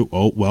send it to,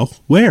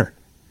 where?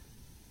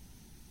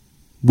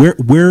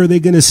 Where are they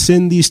going to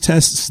send these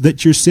tests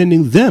that you're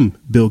sending them,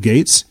 Bill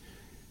Gates?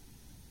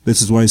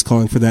 This is why he's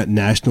calling for that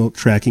national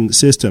tracking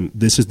system.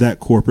 This is that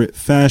corporate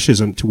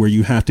fascism to where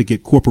you have to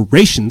get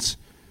corporations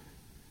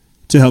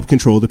to help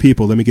control the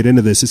people. Let me get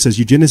into this. It says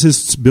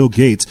eugenicists Bill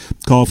Gates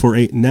call for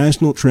a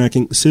national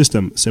tracking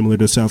system similar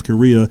to South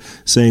Korea,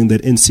 saying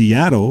that in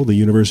Seattle, the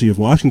University of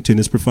Washington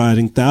is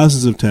providing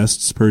thousands of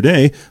tests per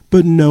day,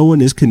 but no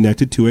one is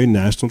connected to a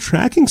national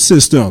tracking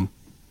system.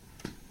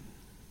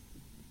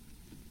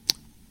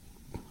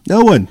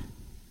 No one.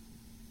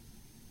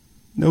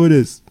 No, it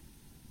is.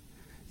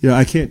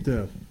 I can't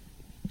help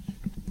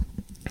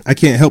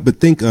but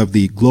think of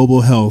the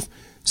global health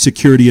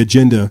security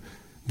agenda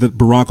that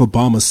Barack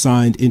Obama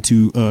signed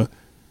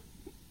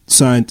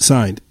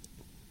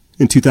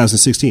in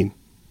 2016.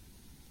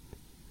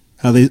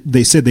 How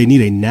they said they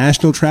need a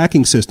national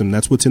tracking system.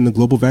 That's what's in the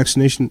global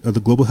vaccination or the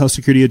global health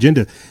security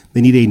agenda.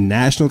 They need a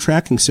national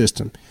tracking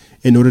system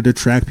in order to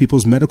track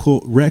people's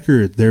medical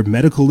record, their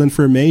medical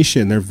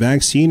information, their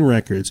vaccine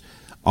records,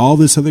 all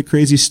this other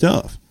crazy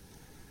stuff.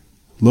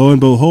 Lo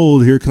and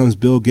behold, here comes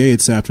Bill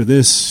Gates after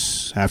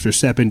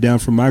stepping down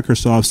from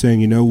Microsoft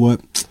saying, you know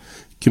what,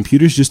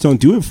 computers just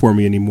don't do it for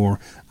me anymore.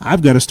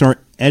 I've got to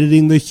start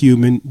editing the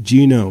human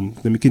genome.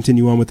 Let me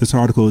continue on with this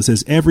article. It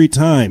says, every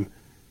time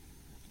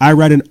I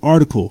write an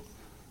article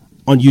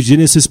on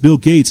eugenicist Bill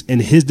Gates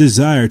and his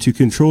desire to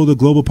control the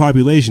global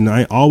population,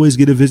 I always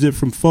get a visit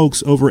from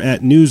folks over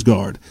at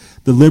NewsGuard,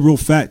 the liberal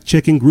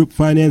fact-checking group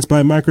financed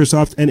by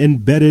Microsoft and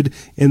embedded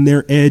in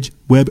their Edge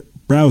web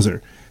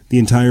browser. The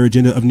entire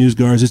agenda of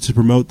NewsGuard is to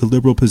promote the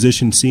liberal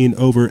position seen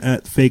over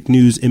at fake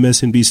news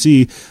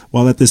MSNBC,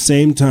 while at the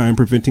same time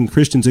preventing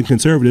Christians and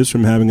conservatives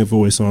from having a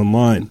voice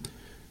online.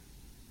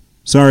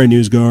 Sorry,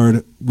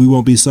 NewsGuard, we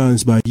won't be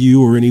silenced by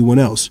you or anyone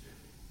else.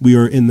 We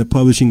are in the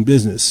publishing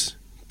business.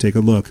 Take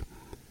a look.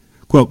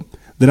 Quote,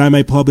 that I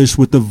may publish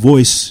with the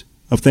voice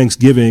of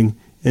thanksgiving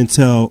and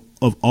tell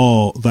of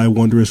all thy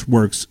wondrous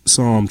works.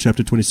 Psalm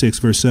chapter 26,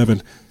 verse 7.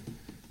 It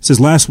says,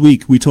 last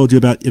week we told you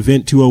about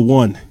Event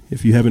 201.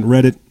 If you haven't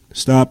read it,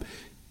 stop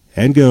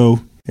and go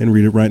and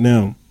read it right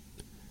now.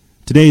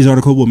 Today's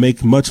article will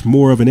make much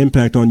more of an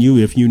impact on you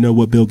if you know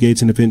what Bill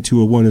Gates and Event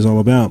 201 is all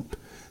about.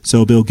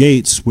 So Bill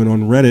Gates went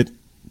on Reddit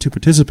to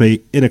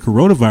participate in a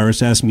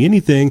coronavirus Ask Me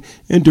Anything,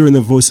 and during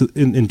the course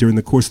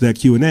of that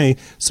Q&A,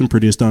 some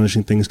pretty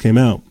astonishing things came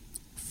out.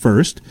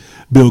 First,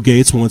 Bill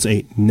Gates wants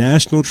a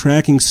national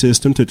tracking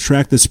system to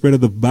track the spread of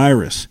the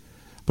virus,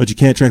 but you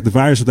can't track the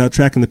virus without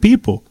tracking the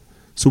people.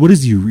 So what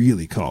is he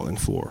really calling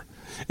for?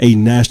 A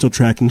national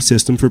tracking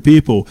system for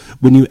people.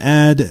 When you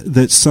add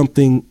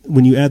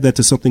that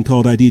to something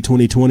called ID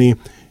 2020,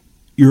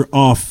 you're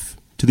off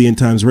to the end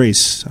times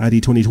race. ID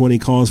 2020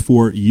 calls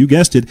for, you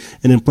guessed it,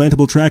 an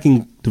implantable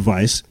tracking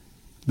device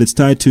that's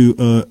tied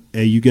to,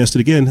 you guessed it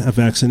again, a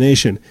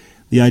vaccination.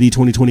 The ID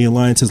 2020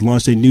 Alliance has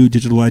launched a new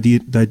digital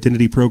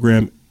identity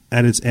program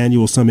at its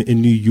annual summit in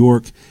New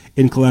York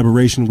in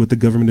collaboration with the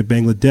government of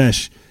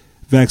Bangladesh,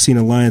 Vaccine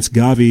Alliance,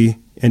 Gavi,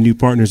 and new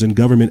partners in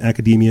government,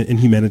 academia, and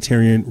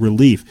humanitarian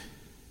relief.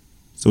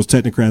 So those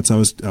technocrats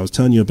I was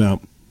telling you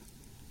about.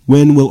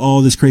 When will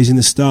all this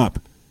craziness stop?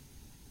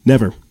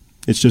 Never.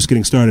 It's just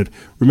getting started.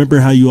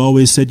 Remember how you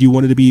always said you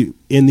wanted to be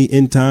in the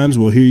end times?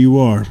 Well, here you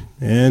are.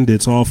 And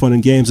it's all fun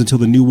and games until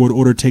the New World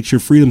Order takes your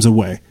freedoms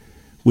away,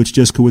 which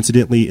just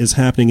coincidentally is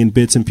happening in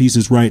bits and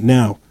pieces right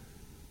now.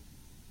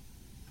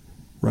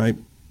 Right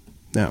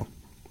now.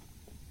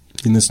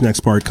 And this next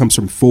part comes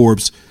from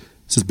Forbes.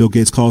 It says Bill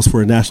Gates calls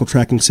for a national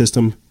tracking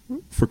system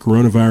for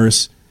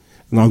coronavirus.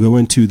 And I'll go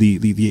into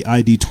the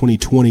ID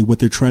 2020, what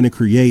they're trying to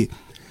create,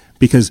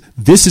 because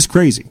this is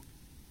crazy.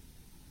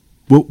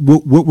 What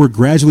we're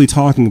gradually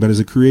talking about is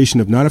a creation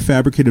of not a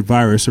fabricated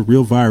virus, a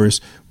real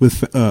virus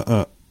with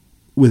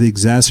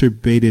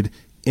exacerbated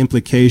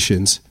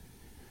implications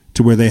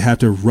to where they have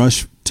to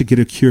rush to get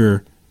a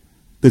cure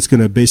that's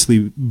going to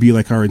basically be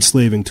like our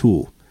enslaving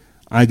tool.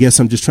 I guess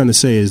I'm just trying to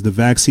say is the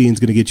vaccine's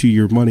going to get you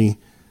your money.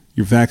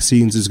 Your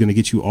vaccines is going to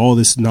get you all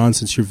this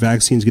nonsense. Your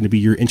vaccine is going to be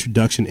your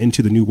introduction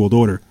into the New World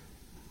Order.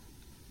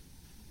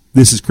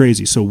 This is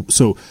crazy.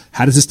 So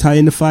how does this tie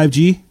into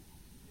 5G?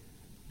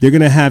 They're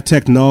going to have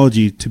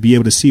technology to be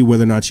able to see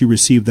whether or not you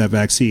received that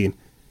vaccine.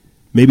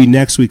 Maybe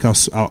next week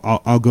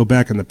I'll go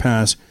back in the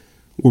past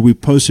where we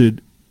posted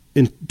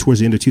towards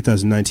the end of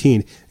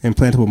 2019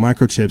 implantable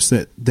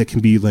microchips that can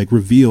be like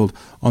revealed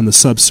on the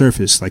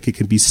subsurface, like it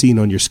can be seen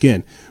on your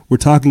skin. We're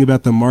talking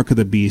about the mark of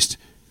the beast.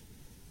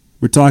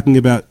 We're talking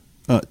about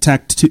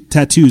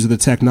tattoos of the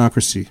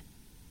technocracy.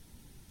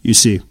 You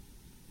see,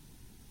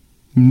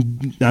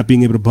 not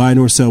being able to buy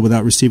nor sell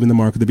without receiving the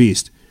mark of the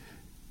beast.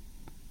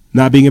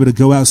 Not being able to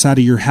go outside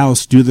of your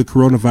house due to the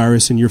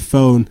coronavirus and your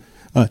phone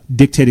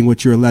dictating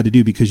what you're allowed to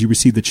do because you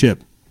received the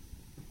chip.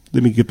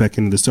 Let me get back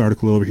into this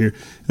article over here.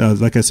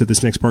 Like I said,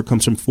 this next part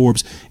comes from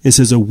Forbes. It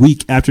says, a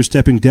week after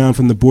stepping down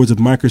from the boards of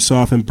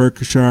Microsoft and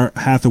Berkshire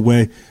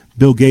Hathaway,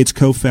 Bill Gates,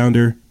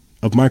 co-founder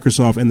of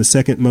Microsoft and the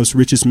second most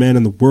richest man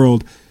in the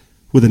world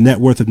with a net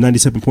worth of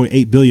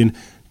 $97.8 billion,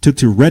 took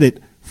to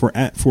Reddit for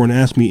an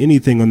Ask Me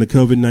Anything on the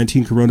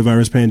COVID-19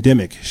 coronavirus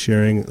pandemic,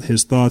 sharing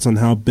his thoughts on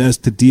how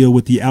best to deal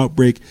with the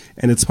outbreak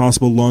and its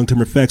possible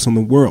long-term effects on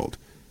the world.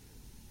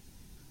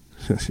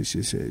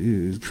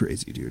 It's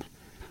crazy, dude.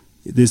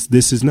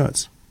 This is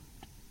nuts.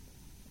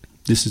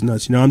 This is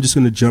nuts. You know, I'm just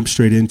going to jump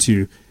straight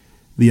into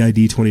the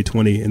ID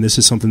 2020, and this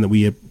is something that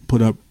we had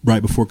put up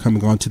right before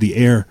coming onto the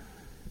air,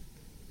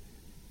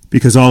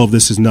 because all of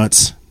this is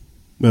nuts.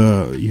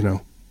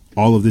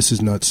 All of this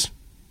is nuts.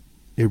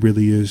 It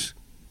really is.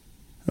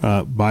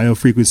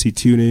 Biofrequency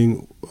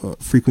tuning,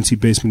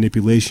 frequency-based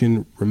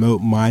manipulation,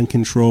 remote mind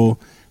control,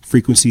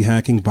 frequency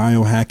hacking,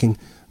 biohacking.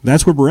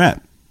 That's where we're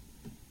at.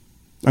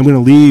 I'm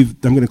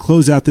going to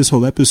close out this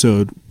whole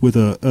episode with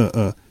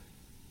a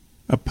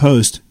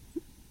post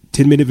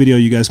 10-minute video.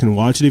 You guys can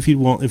watch it if you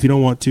want. If you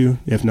don't want to,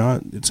 if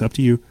not, it's up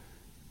to you.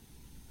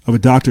 Of a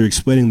doctor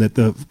explaining that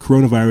the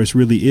coronavirus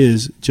really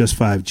is just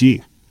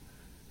 5G.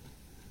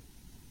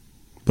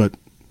 But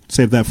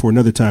save that for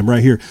another time.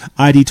 Right here,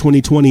 ID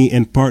 2020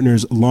 and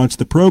partners launched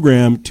the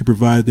program to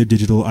provide their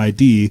digital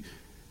ID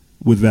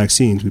with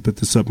vaccines. We put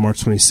this up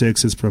March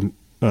 26th. It's from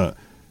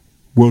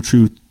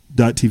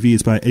WorldTruth.tv.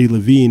 It's by Eddie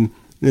Levine.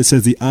 And it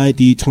says the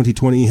ID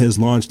 2020 has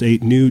launched a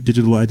new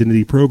digital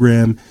identity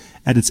program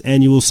at its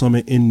annual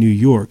summit in New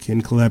York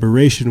in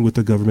collaboration with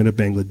the government of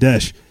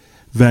Bangladesh,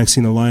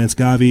 Vaccine Alliance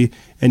Gavi,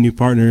 and new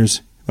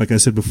partners, like I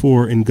said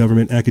before, in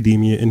government,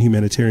 academia, and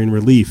humanitarian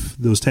relief,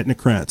 those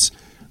technocrats.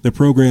 The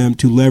program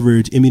to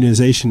leverage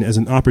immunization as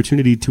an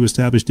opportunity to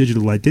establish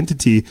digital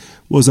identity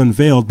was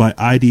unveiled by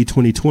ID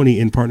 2020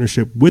 in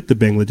partnership with the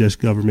Bangladesh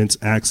government's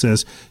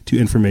Access to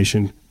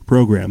Information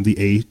program, the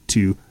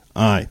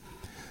A2I.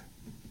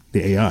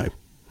 The AI.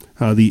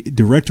 The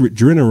Directorate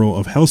General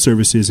of Health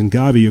Services in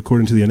Gavi,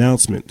 according to the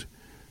announcement,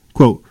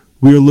 quote,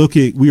 we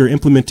are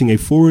implementing a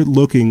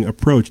forward-looking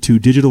approach to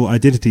digital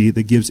identity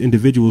that gives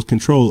individuals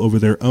control over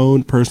their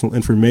own personal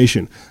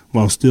information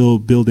while still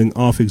building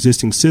off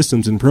existing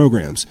systems and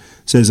programs,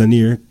 says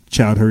Anir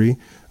Chowdhury,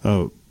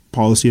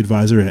 policy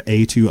advisor at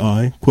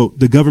A2I. Quote,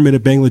 the government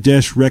of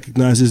Bangladesh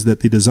recognizes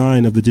that the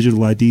design of the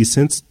digital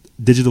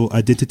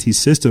identity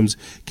systems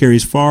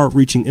carries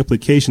far-reaching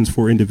implications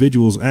for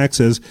individuals'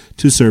 access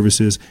to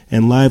services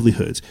and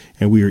livelihoods,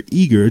 and we are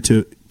eager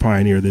to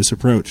pioneer this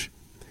approach.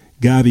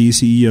 Gavi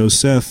CEO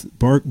Seth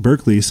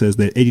Berkley says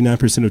that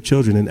 89% of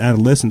children and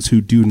adolescents who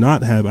do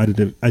not have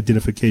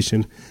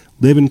identification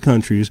live in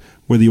countries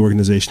where the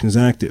organization is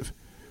active.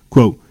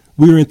 Quote,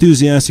 we are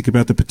enthusiastic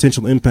about the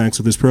potential impacts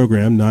of this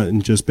program, not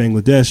in just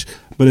Bangladesh,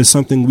 but as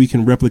something we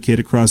can replicate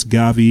across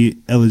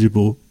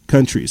Gavi-eligible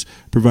countries,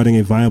 providing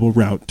a viable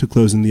route to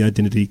closing the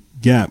identity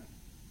gap.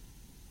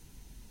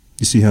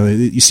 You see how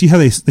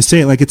they say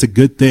it like it's a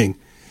good thing.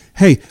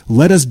 Hey,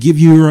 let us give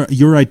you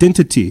your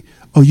identity.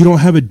 Oh, you don't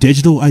have a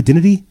digital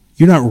identity?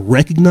 You're not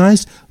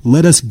recognized?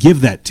 Let us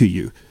give that to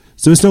you.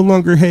 So it's no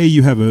longer, hey,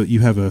 you have a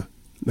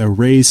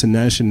race, a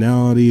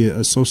nationality,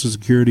 a social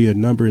security, a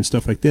number, and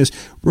stuff like this.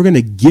 We're going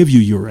to give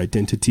you your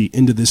identity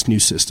into this new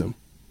system.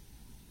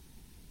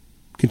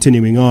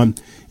 Continuing on,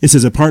 it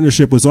says a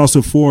partnership was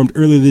also formed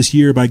earlier this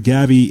year by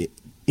Gavi,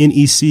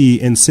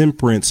 NEC, and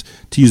Simprints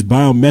to use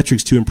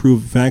biometrics to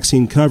improve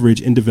vaccine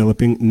coverage in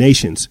developing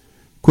nations.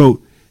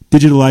 Quote,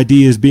 digital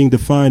ID is being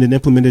defined and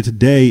implemented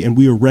today, and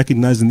we are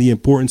recognizing the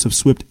importance of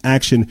swift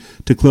action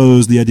to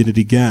close the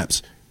identity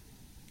gaps.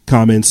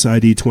 Comments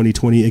ID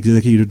 2020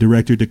 Executive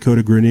Director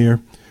Dakota Grenier.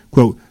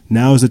 Quote,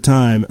 now is the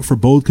time for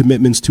bold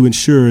commitments to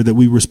ensure that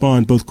we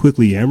respond both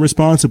quickly and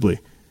responsibly.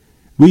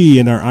 We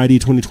and our ID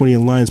 2020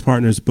 Alliance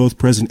partners, both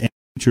present and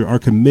future, are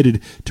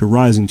committed to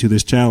rising to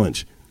this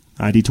challenge.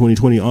 ID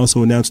 2020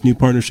 also announced new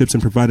partnerships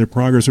and provided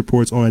progress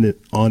reports on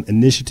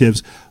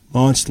initiatives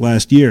launched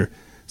last year.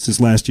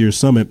 Since last year's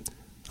summit,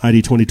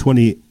 ID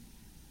 2020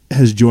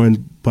 has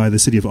joined by the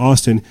City of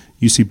Austin,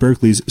 UC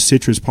Berkeley's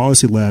Citrus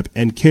Policy Lab,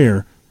 and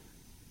CARE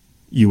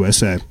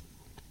USA.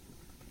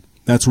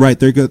 That's right.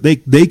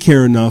 They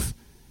care enough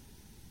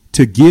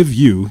to give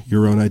you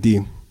your own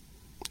ID.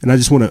 And I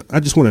just want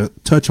to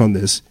touch on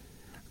this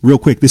real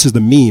quick. This is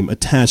the meme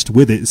attached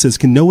with it. It says,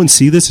 can no one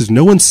see this? Is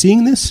no one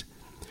seeing this?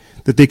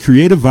 That they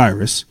create a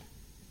virus,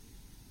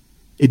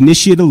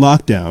 initiate a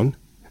lockdown,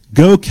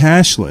 go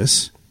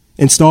cashless,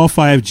 install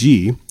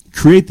 5G,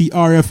 create the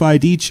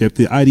RFID chip,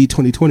 the ID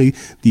 2020,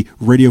 the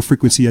radio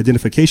frequency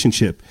identification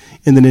chip,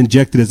 and then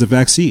inject it as a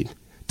vaccine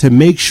to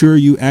make sure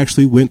you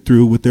actually went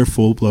through with their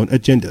full-blown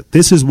agenda.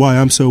 This is why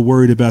I'm so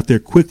worried about their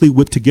quickly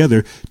whipped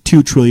together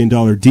 $2 trillion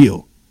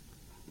deal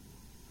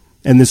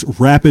and this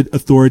rapid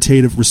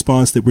authoritative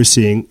response that we're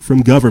seeing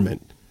from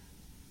government.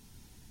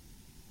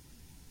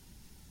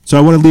 So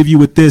I want to leave you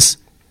with this,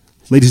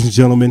 ladies and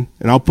gentlemen,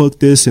 and I'll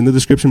put this in the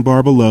description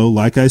bar below.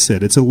 Like I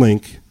said, it's a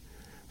link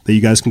that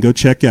you guys can go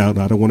check out.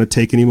 I don't want to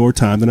take any more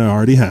time than I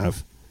already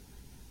have.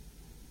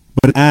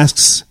 But it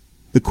asks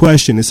the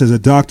question. It says a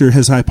doctor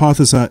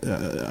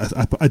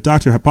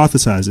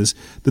hypothesizes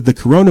that the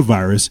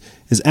coronavirus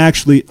is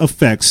actually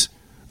effects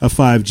of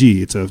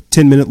 5G. It's a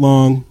 10-minute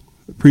long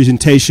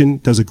presentation,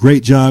 does a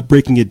great job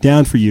breaking it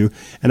down for you,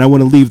 and I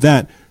want to leave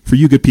that for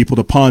you good people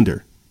to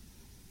ponder.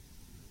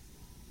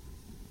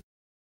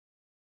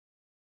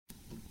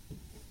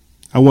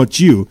 I want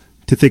you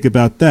to think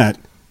about that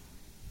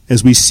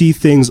as we see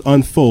things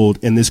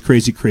unfold in this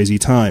crazy, crazy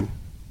time.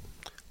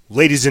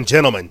 Ladies and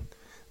gentlemen,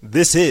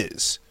 this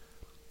is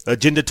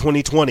Agenda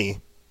 2020,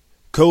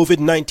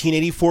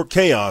 COVID-1984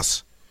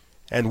 chaos,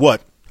 and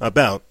what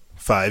about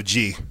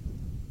 5G?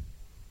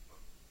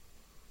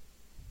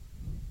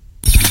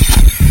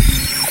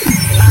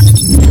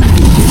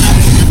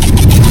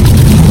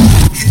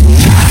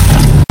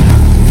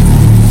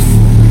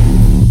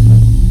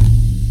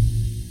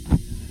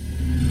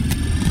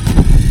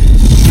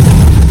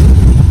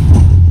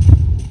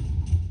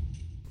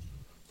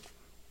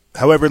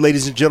 However,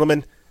 ladies and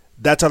gentlemen,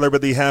 That's all I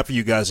really have for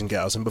you guys and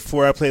gals. And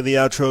before I play the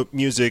outro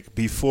music,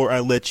 before I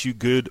let you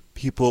good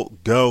people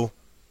go,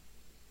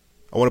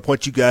 I want to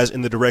point you guys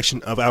in the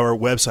direction of our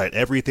website.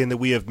 Everything that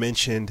we have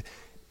mentioned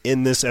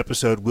in this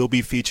episode will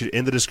be featured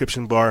in the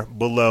description bar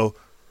below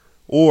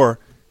or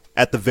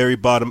at the very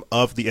bottom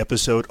of the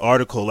episode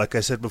article. Like I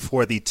said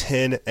before, the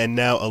 10 and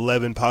now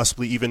 11,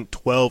 possibly even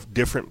 12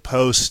 different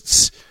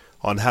posts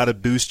on how to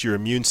boost your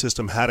immune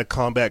system, how to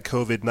combat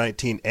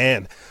COVID-19,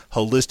 and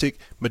holistic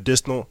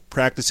medicinal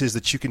practices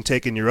that you can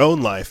take in your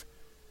own life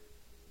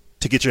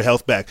to get your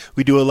health back.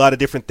 We do a lot of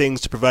different things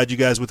to provide you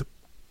guys with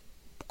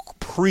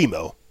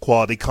primo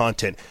quality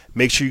content.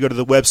 Make sure you go to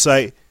the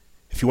website.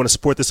 If you want to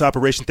support this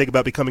operation, think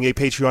about becoming a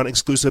Patreon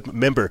exclusive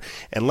member.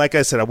 And like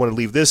I said, I want to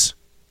leave this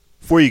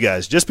for you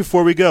guys just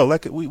before we go.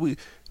 Like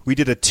we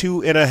did a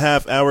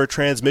 2.5 hour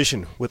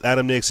transmission with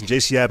Adam Nix and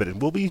JC Abbott,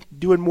 and we'll be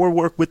doing more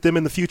work with them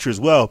in the future as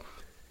well.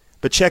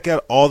 But check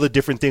out all the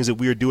different things that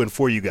we are doing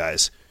for you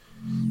guys.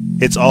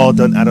 It's all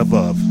done out of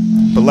love.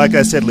 But like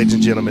I said, ladies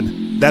and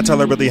gentlemen, that's all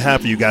I really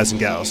have for you guys and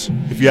gals.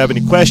 If you have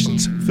any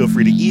questions, feel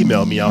free to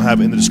email me. I'll have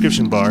it in the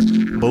description bar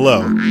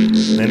below.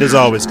 And as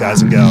always,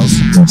 guys and gals,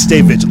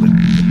 stay vigilant,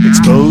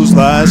 expose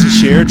lies, and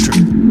share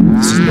truth.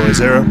 This is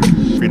Noise Era,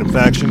 Freedom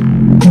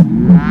Faction,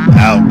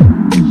 out.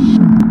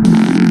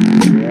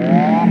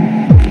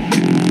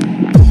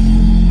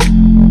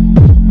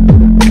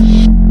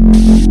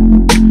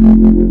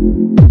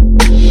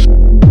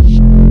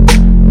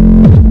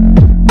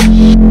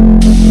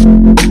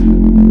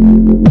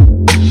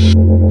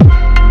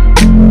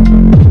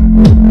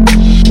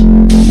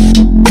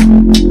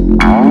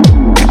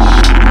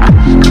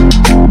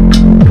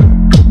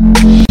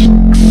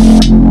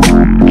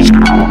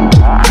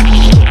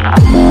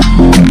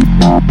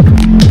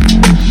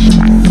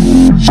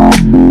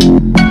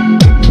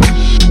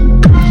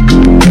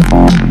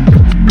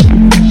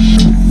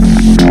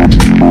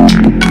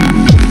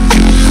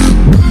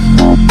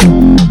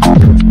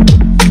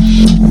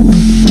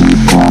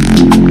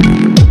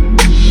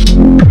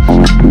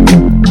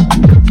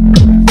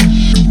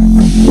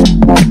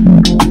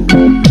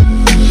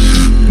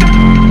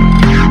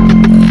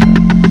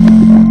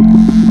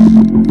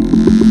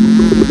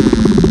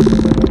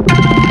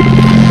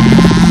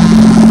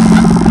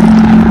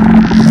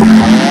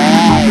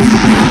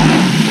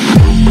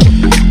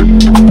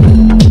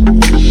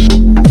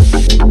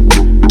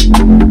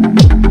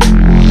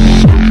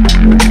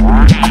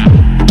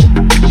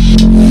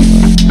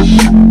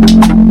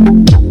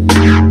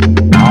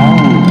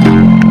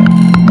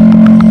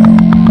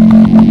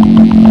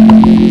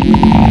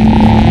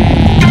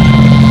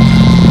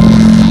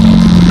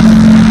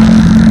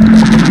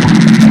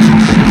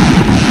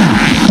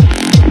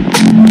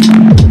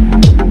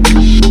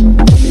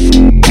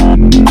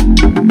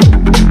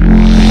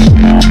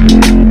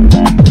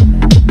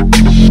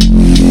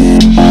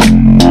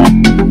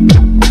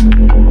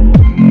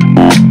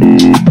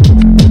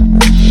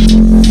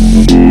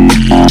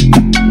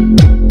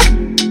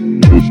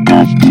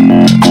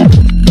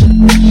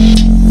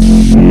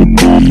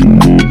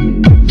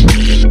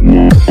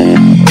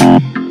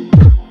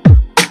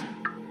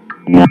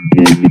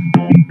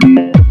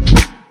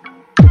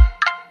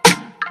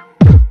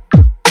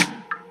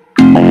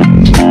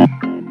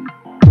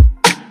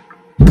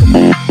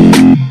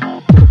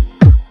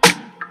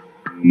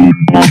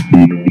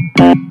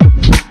 Thank you.